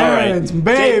here. All right, Terrence, take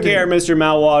baby. care, Mr.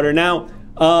 Malwater. Now,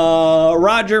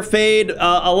 Roger Fade,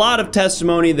 a lot of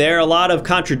testimony there, a lot of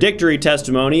contradictory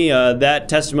testimony. That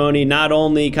testimony not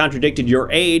only contradicted your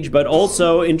age, but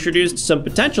also introduced some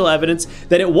potential evidence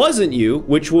that it wasn't you,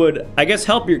 which would, I guess,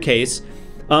 help your case.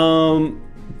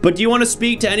 But do you want to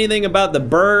speak to anything about the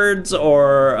birds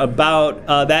or about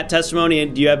that testimony?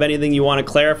 And do you have anything you want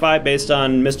to clarify based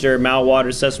on Mr.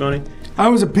 Malwater's testimony? I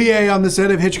was a PA on the set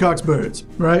of Hitchcock's Birds,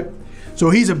 right? So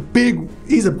he's a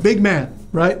big man,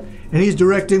 right? And he's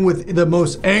directing with the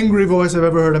most angry voice I've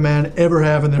ever heard a man ever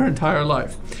have in their entire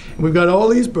life. And we've got all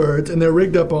these birds, and they're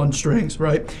rigged up on strings,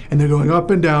 right? And they're going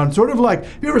up and down, sort of like,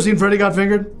 have you ever seen Freddy Got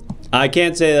Fingered? I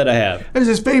can't say that I have. There's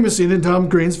this famous scene in Tom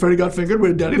Green's Freddy Got Fingered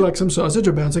where Daddy Likes Some Sausage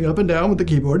are bouncing up and down with the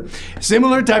keyboard.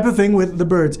 Similar type of thing with the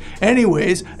birds.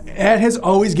 Anyways, Ed has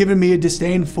always given me a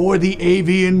disdain for the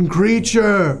avian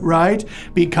creature, right?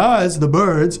 Because the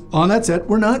birds on that set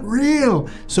were not real.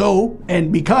 So, and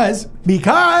because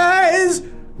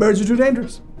birds are too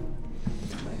dangerous.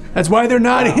 That's why they're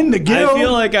not in the guild. I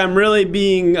feel like I'm really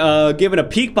being given a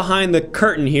peek behind the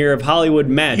curtain here of Hollywood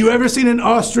magic. You ever seen an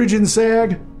ostrich in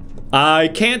SAG? I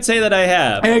can't say that I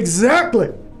have. Exactly.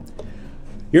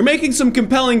 You're making some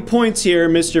compelling points here,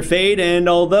 Mr. Fade, and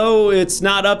although it's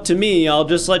not up to me, I'll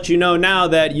just let you know now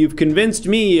that you've convinced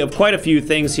me of quite a few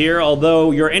things here,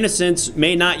 although your innocence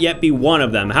may not yet be one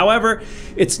of them. However,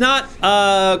 it's not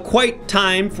quite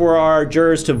time for our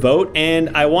jurors to vote,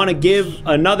 and I want to give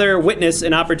another witness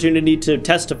an opportunity to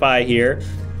testify here.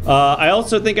 I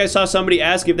also think I saw somebody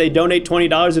ask if they donate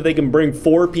 $20 if they can bring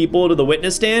 4 people to the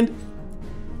witness stand.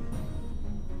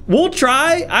 We'll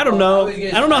try. I don't know. I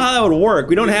don't know how that would work.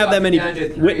 We don't have that many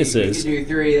witnesses. We could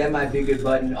do 3. That might be a good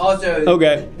button. Also,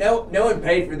 okay. No one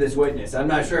paid for this witness. I'm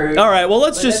not sure who. All right. Well,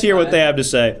 let's just hear what they have to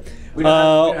say. We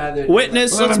don't have their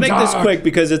witness. Let's make this quick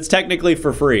because it's technically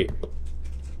for free.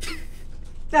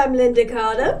 I'm Linda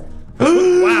Carter.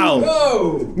 Wow.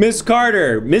 Whoa. Miss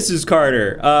Carter, Mrs.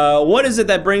 Carter, what is it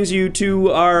that brings you to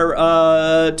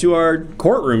our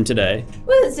courtroom today?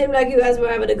 Well, it seemed like you guys were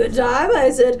having a good time.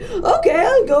 I said, okay,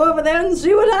 I'll go over there and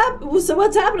see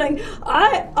what's happening.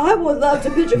 I would love to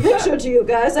pitch a picture to you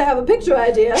guys. I have a picture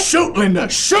idea. Shoot, Linda,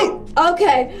 shoot!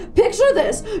 Okay, picture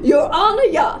this. You're on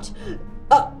a yacht.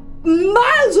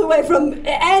 Miles away from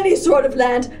any sort of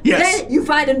land. Yes. Then you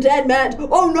find a dead man.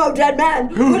 Oh no, dead man.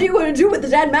 What are you going to do with the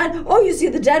dead man? Oh, you see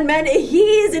the dead man. He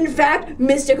is in fact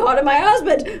Mr. Carter, my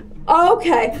husband.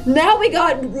 Okay, now we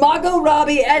got Margot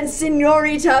Robbie and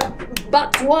Senorita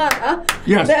Botswana.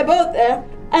 Yes. They're both there.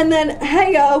 And then,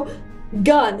 hey-o,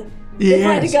 gun. They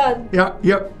find a gun. Yeah,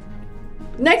 yep.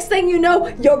 Next thing you know,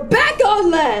 you're back on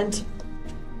land.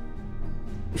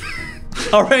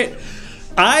 All right.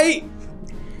 I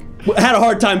had a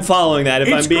hard time following that, if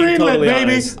It's I'm being greenlit, totally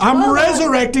baby. honest. I'm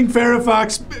resurrecting Farrah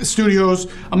Fox Studios.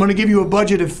 I'm going to give you a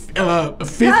budget of 50.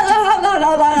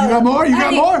 Hold on. You got more? You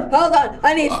got more? Hold on.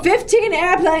 I need 15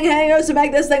 airplane hangars to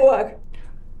make this thing work.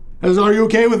 Are you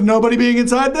okay with nobody being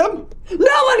inside them?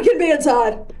 No one can be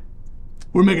inside.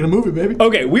 We're making a movie, baby.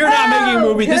 Okay, we're not making a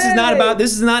movie. This is not Okay.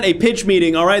 this is not a pitch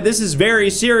meeting, all right? This is very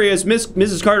serious.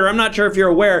 Mrs. Carter, I'm not sure if you're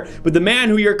aware, but the man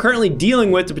who you're currently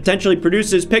dealing with to potentially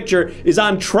produce this picture is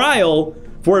on trial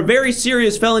for a very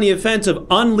serious felony offense of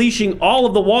unleashing all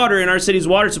of the water in our city's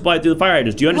water supply through the fire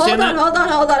hydrants. Do you understand that? Hold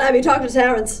on. Have you talked to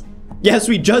Terrence? Yes,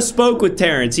 we just spoke with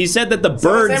Terrence. He said that the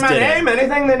birds Say my did name, it.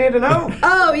 anything they need to know?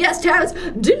 Oh, yes, Terrence.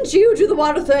 Didn't you do the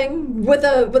water thing with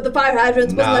the fire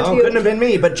hydrants? Wasn't that No, you? couldn't have been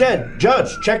me, but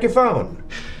Judge, check your phone.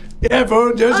 Yeah,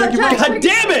 phone. Just check your Jack- phone. God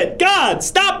damn it! God,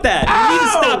 stop that! You need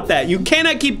to stop that. You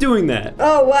cannot keep doing that.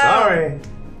 Oh, wow. Sorry.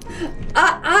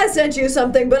 I sent you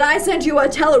something, but I sent you a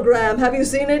telegram. Have you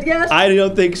seen it yet? I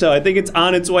don't think so. I think it's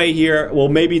on its way here. We'll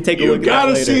maybe take a look at it later.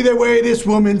 You gotta see the way this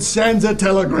woman sends a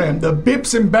telegram. The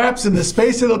bips and baps and the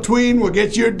space in between will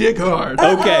get your dick hard.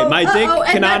 Okay, my dick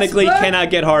canonically cannot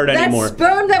get hard anymore. That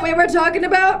sperm that we were talking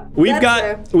about? We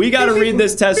got to read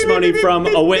this testimony from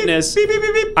a witness.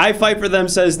 I Fight for Them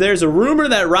says there's a rumor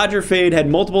that Roger Fade had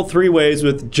multiple three-ways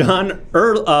with John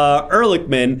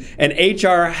Ehrlichman and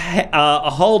H.R.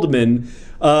 Haldeman.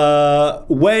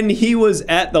 When he was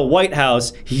at the White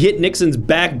House, he hit Nixon's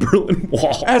back Berlin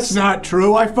Wall. That's not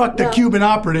true. I fucked the Cuban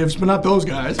operatives, but not those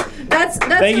guys. That's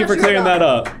Thank you for clearing that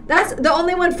up. That's the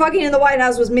only one fucking in the White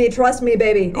House was me. Trust me,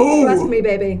 baby. Ooh. Trust me,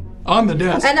 baby. On the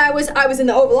desk. And I was in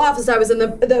the Oval Office. I was in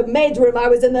the maid's room. I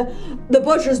was in the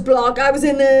butcher's block. I was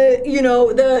in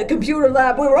the computer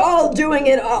lab. We were all doing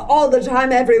it all the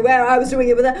time, everywhere. I was doing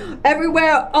it with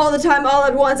everywhere, all the time, all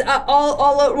at once,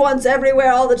 all at once,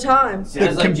 everywhere, all the time.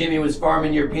 Sounds like Jimmy was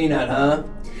farming your peanut, huh?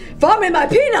 Farming my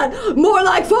peanut? More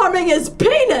like farming his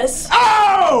penis.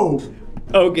 Oh!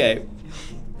 Okay.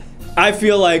 I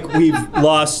feel like we've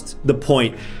lost the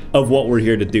point of what we're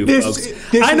here to do, folks.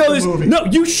 I know this. Movie. No,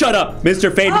 you shut up,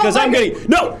 Mr. Fade, because I'm getting.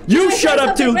 No, you shut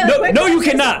up too. No, you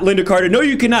cannot, Linda Carter. No,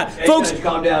 you cannot, Hey, folks. Judge,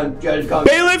 calm down. Judge, calm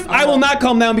Bailiff, down. I will not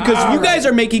calm down because you guys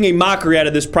are making a mockery out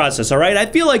of this process, all right? I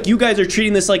feel like you guys are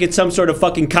treating this like it's some sort of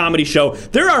fucking comedy show.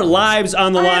 There are lives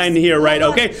on the line here, right?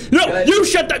 Okay? No, you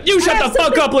shut the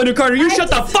fuck up, Linda Carter. You shut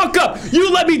the fuck up. You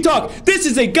let me talk. This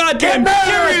is a goddamn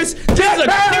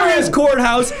serious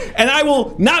courthouse, and I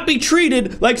will not be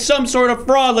treated like some sort of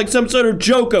fraud, like some sort of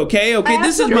joke, okay? Okay,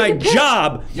 this is my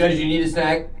job. Judge, you need a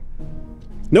snack?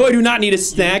 No, I do not need a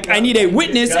snack. I need a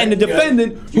witness and a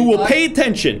defendant who will pay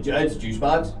attention. Judge, juice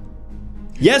box?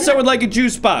 Yes, I would like a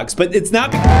juice box, but it's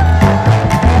not.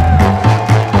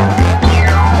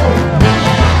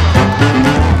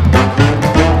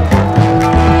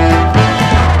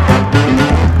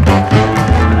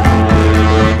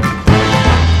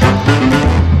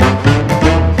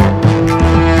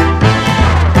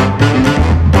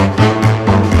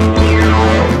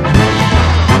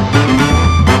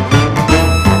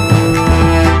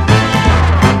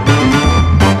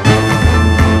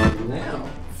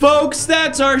 Folks,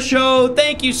 that's our show.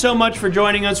 Thank you so much for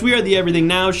joining us. We are the Everything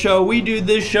Now Show. We do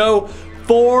this show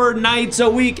 4 nights a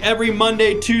week, every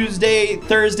Monday, Tuesday,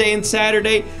 Thursday, and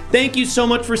Saturday. Thank you so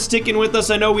much for sticking with us.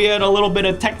 I know we had a little bit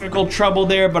of technical trouble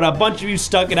there, but a bunch of you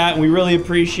stuck it out, and we really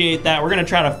appreciate that. We're going to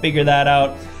try to figure that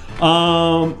out.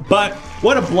 But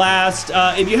what a blast.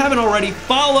 If you haven't already,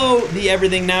 follow the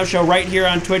Everything Now Show right here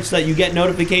on Twitch so that you get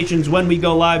notifications when we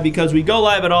go live, because we go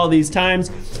live at all these times.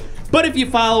 But if you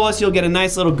follow us, you'll get a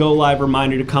nice little go live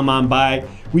reminder to come on by.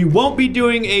 We won't be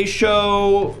doing a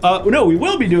show. No, we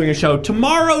will be doing a show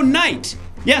tomorrow night.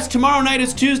 Yes, tomorrow night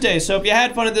is Tuesday. So if you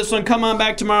had fun at this one, come on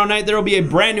back tomorrow night. There will be a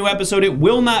brand new episode. It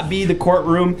will not be the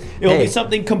courtroom. It will be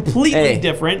something completely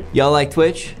different. Y'all like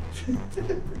Twitch?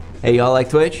 Hey, y'all like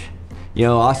Twitch? You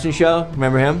know Austin Show?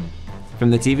 Remember him? From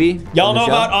the TV? Y'all know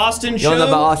about Austin Show? Y'all know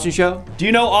about Austin Show? Do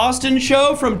you know Austin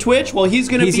Show from Twitch? Well, he's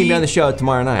going to be on the show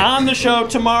tomorrow night. On the show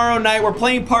tomorrow night. We're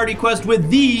playing Party Quest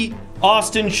with the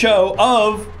Austin Show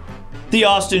of the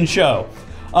Austin Show.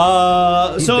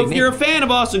 So if you're a fan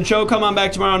of Austin Show, come on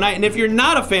back tomorrow night. And if you're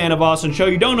not a fan of Austin Show,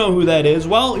 you don't know who that is,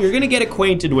 well, you're going to get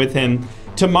acquainted with him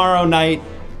tomorrow night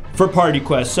for Party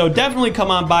Quest. So definitely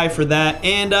come on by for that,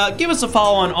 and give us a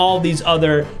follow on all these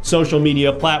other social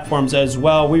media platforms as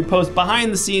well. We post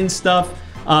behind the scenes stuff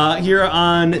here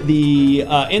on the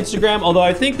Instagram, although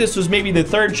I think this was maybe the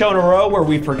 3rd show in a row where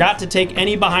we forgot to take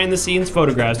any behind the scenes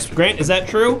photographs. Grant, is that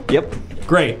true? Yep.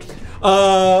 Great.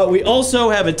 We also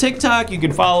have a TikTok. You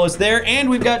can follow us there, and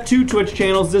we've got 2 Twitch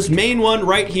channels. This main one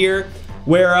right here,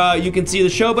 where you can see the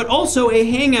show, but also a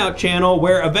Hangout channel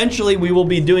where eventually we will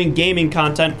be doing gaming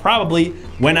content, probably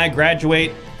when I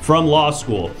graduate from law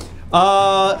school.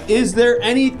 Is there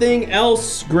anything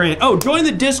else, Grant? Oh, join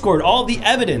the Discord. All the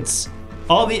evidence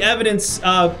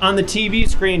on the TV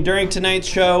screen during tonight's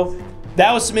show,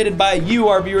 that was submitted by you,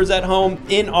 our viewers at home,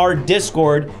 in our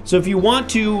Discord. So if you want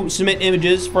to submit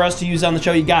images for us to use on the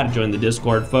show, you got to join the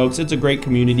Discord, folks. It's a great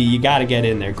community. You got to get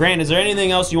in there. Grant, is there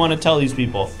anything else you want to tell these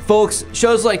people? Folks,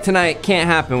 shows like tonight can't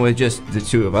happen with just the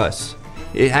 2 of us.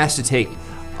 It has to take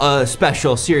a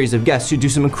special series of guests who do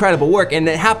some incredible work, and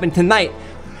it happened tonight.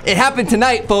 It happened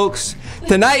tonight, folks.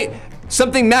 Tonight,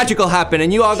 something magical happened,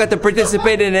 and you all got to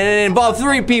participate in it, and it involved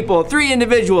 3 people, 3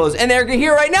 individuals, and they're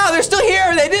here right now. They're still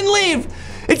here. They didn't leave.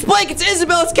 It's Blake, it's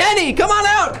Isabel, it's Kenny. Come on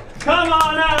out. Come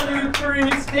on out, you three.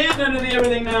 Stand under the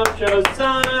Everything Now Show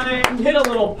sign. Hit a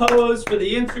little pose for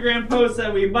the Instagram post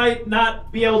that we might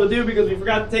not be able to do because we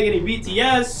forgot to take any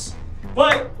BTS.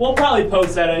 But we'll probably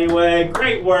post that anyway.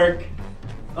 Great work.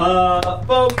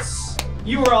 Folks,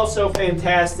 you were all so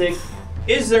fantastic.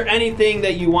 Is there anything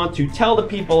that you want to tell the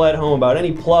people at home about?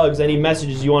 Any plugs, any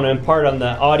messages you want to impart on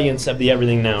the audience of the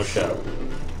Everything Now Show?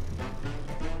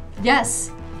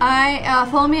 Yes.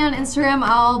 Follow me on Instagram.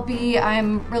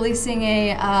 I'm releasing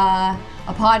a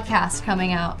podcast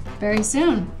coming out very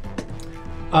soon.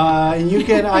 You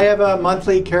can. I have a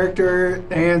monthly character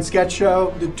and sketch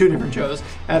show, 2 different shows,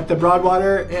 at the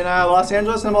Broadwater in Los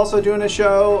Angeles. I'm also doing a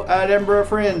show at Edinburgh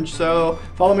Fringe. So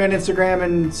follow me on Instagram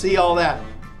and see all that.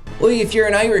 Well, if you're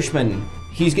an Irishman,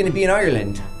 he's going to be in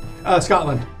Ireland.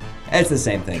 Scotland. It's the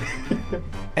same thing.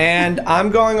 And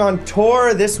I'm going on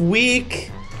tour this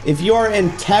week. If you're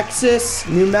in Texas,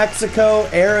 New Mexico,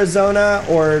 Arizona,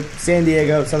 or San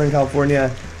Diego, Southern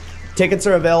California, tickets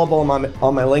are available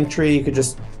on my link tree. You could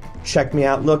just check me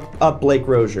out. Look up Blake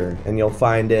Rosier, and you'll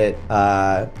find it.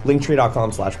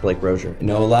 Linktree.com/Blake Rosier. I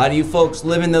know a lot of you folks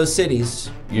live in those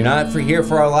cities. You're not here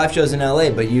for our live shows in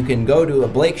LA, but you can go to a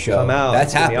Blake show. Come out.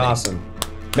 That's It's gonna be happening. awesome.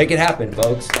 Make it happen,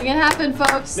 folks. Make it happen,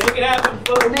 folks. Make it happen,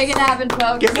 folks. Make it happen,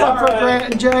 folks. Give it up for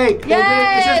Grant and Jake.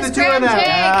 Yes, It's just the 2 Grant of them. Jake,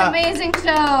 Yeah. amazing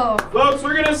show. Folks,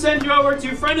 we're going to send you over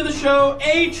to friend of the show,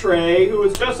 A-Trey, who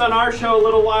was just on our show a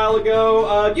little while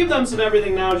ago. Give them some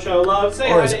Everything Now Show love. Say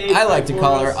Or hi as to A-Trey I like to for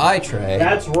call us. her, I-Tray.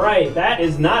 That's right. That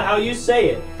is not how you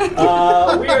say it.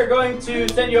 We are going to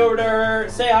send you over to her,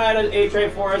 say hi to A-Trey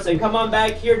for us, and come on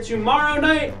back here tomorrow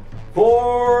night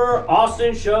for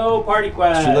Austin Show Party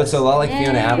Quest. She looks a lot like Yay.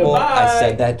 Fiona Apple. Goodbye. I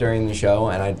said that during the show,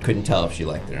 and I couldn't tell if she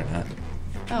liked it or not.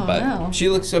 Oh, But no. she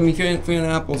looks, I mean, Fiona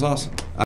Apple's awesome.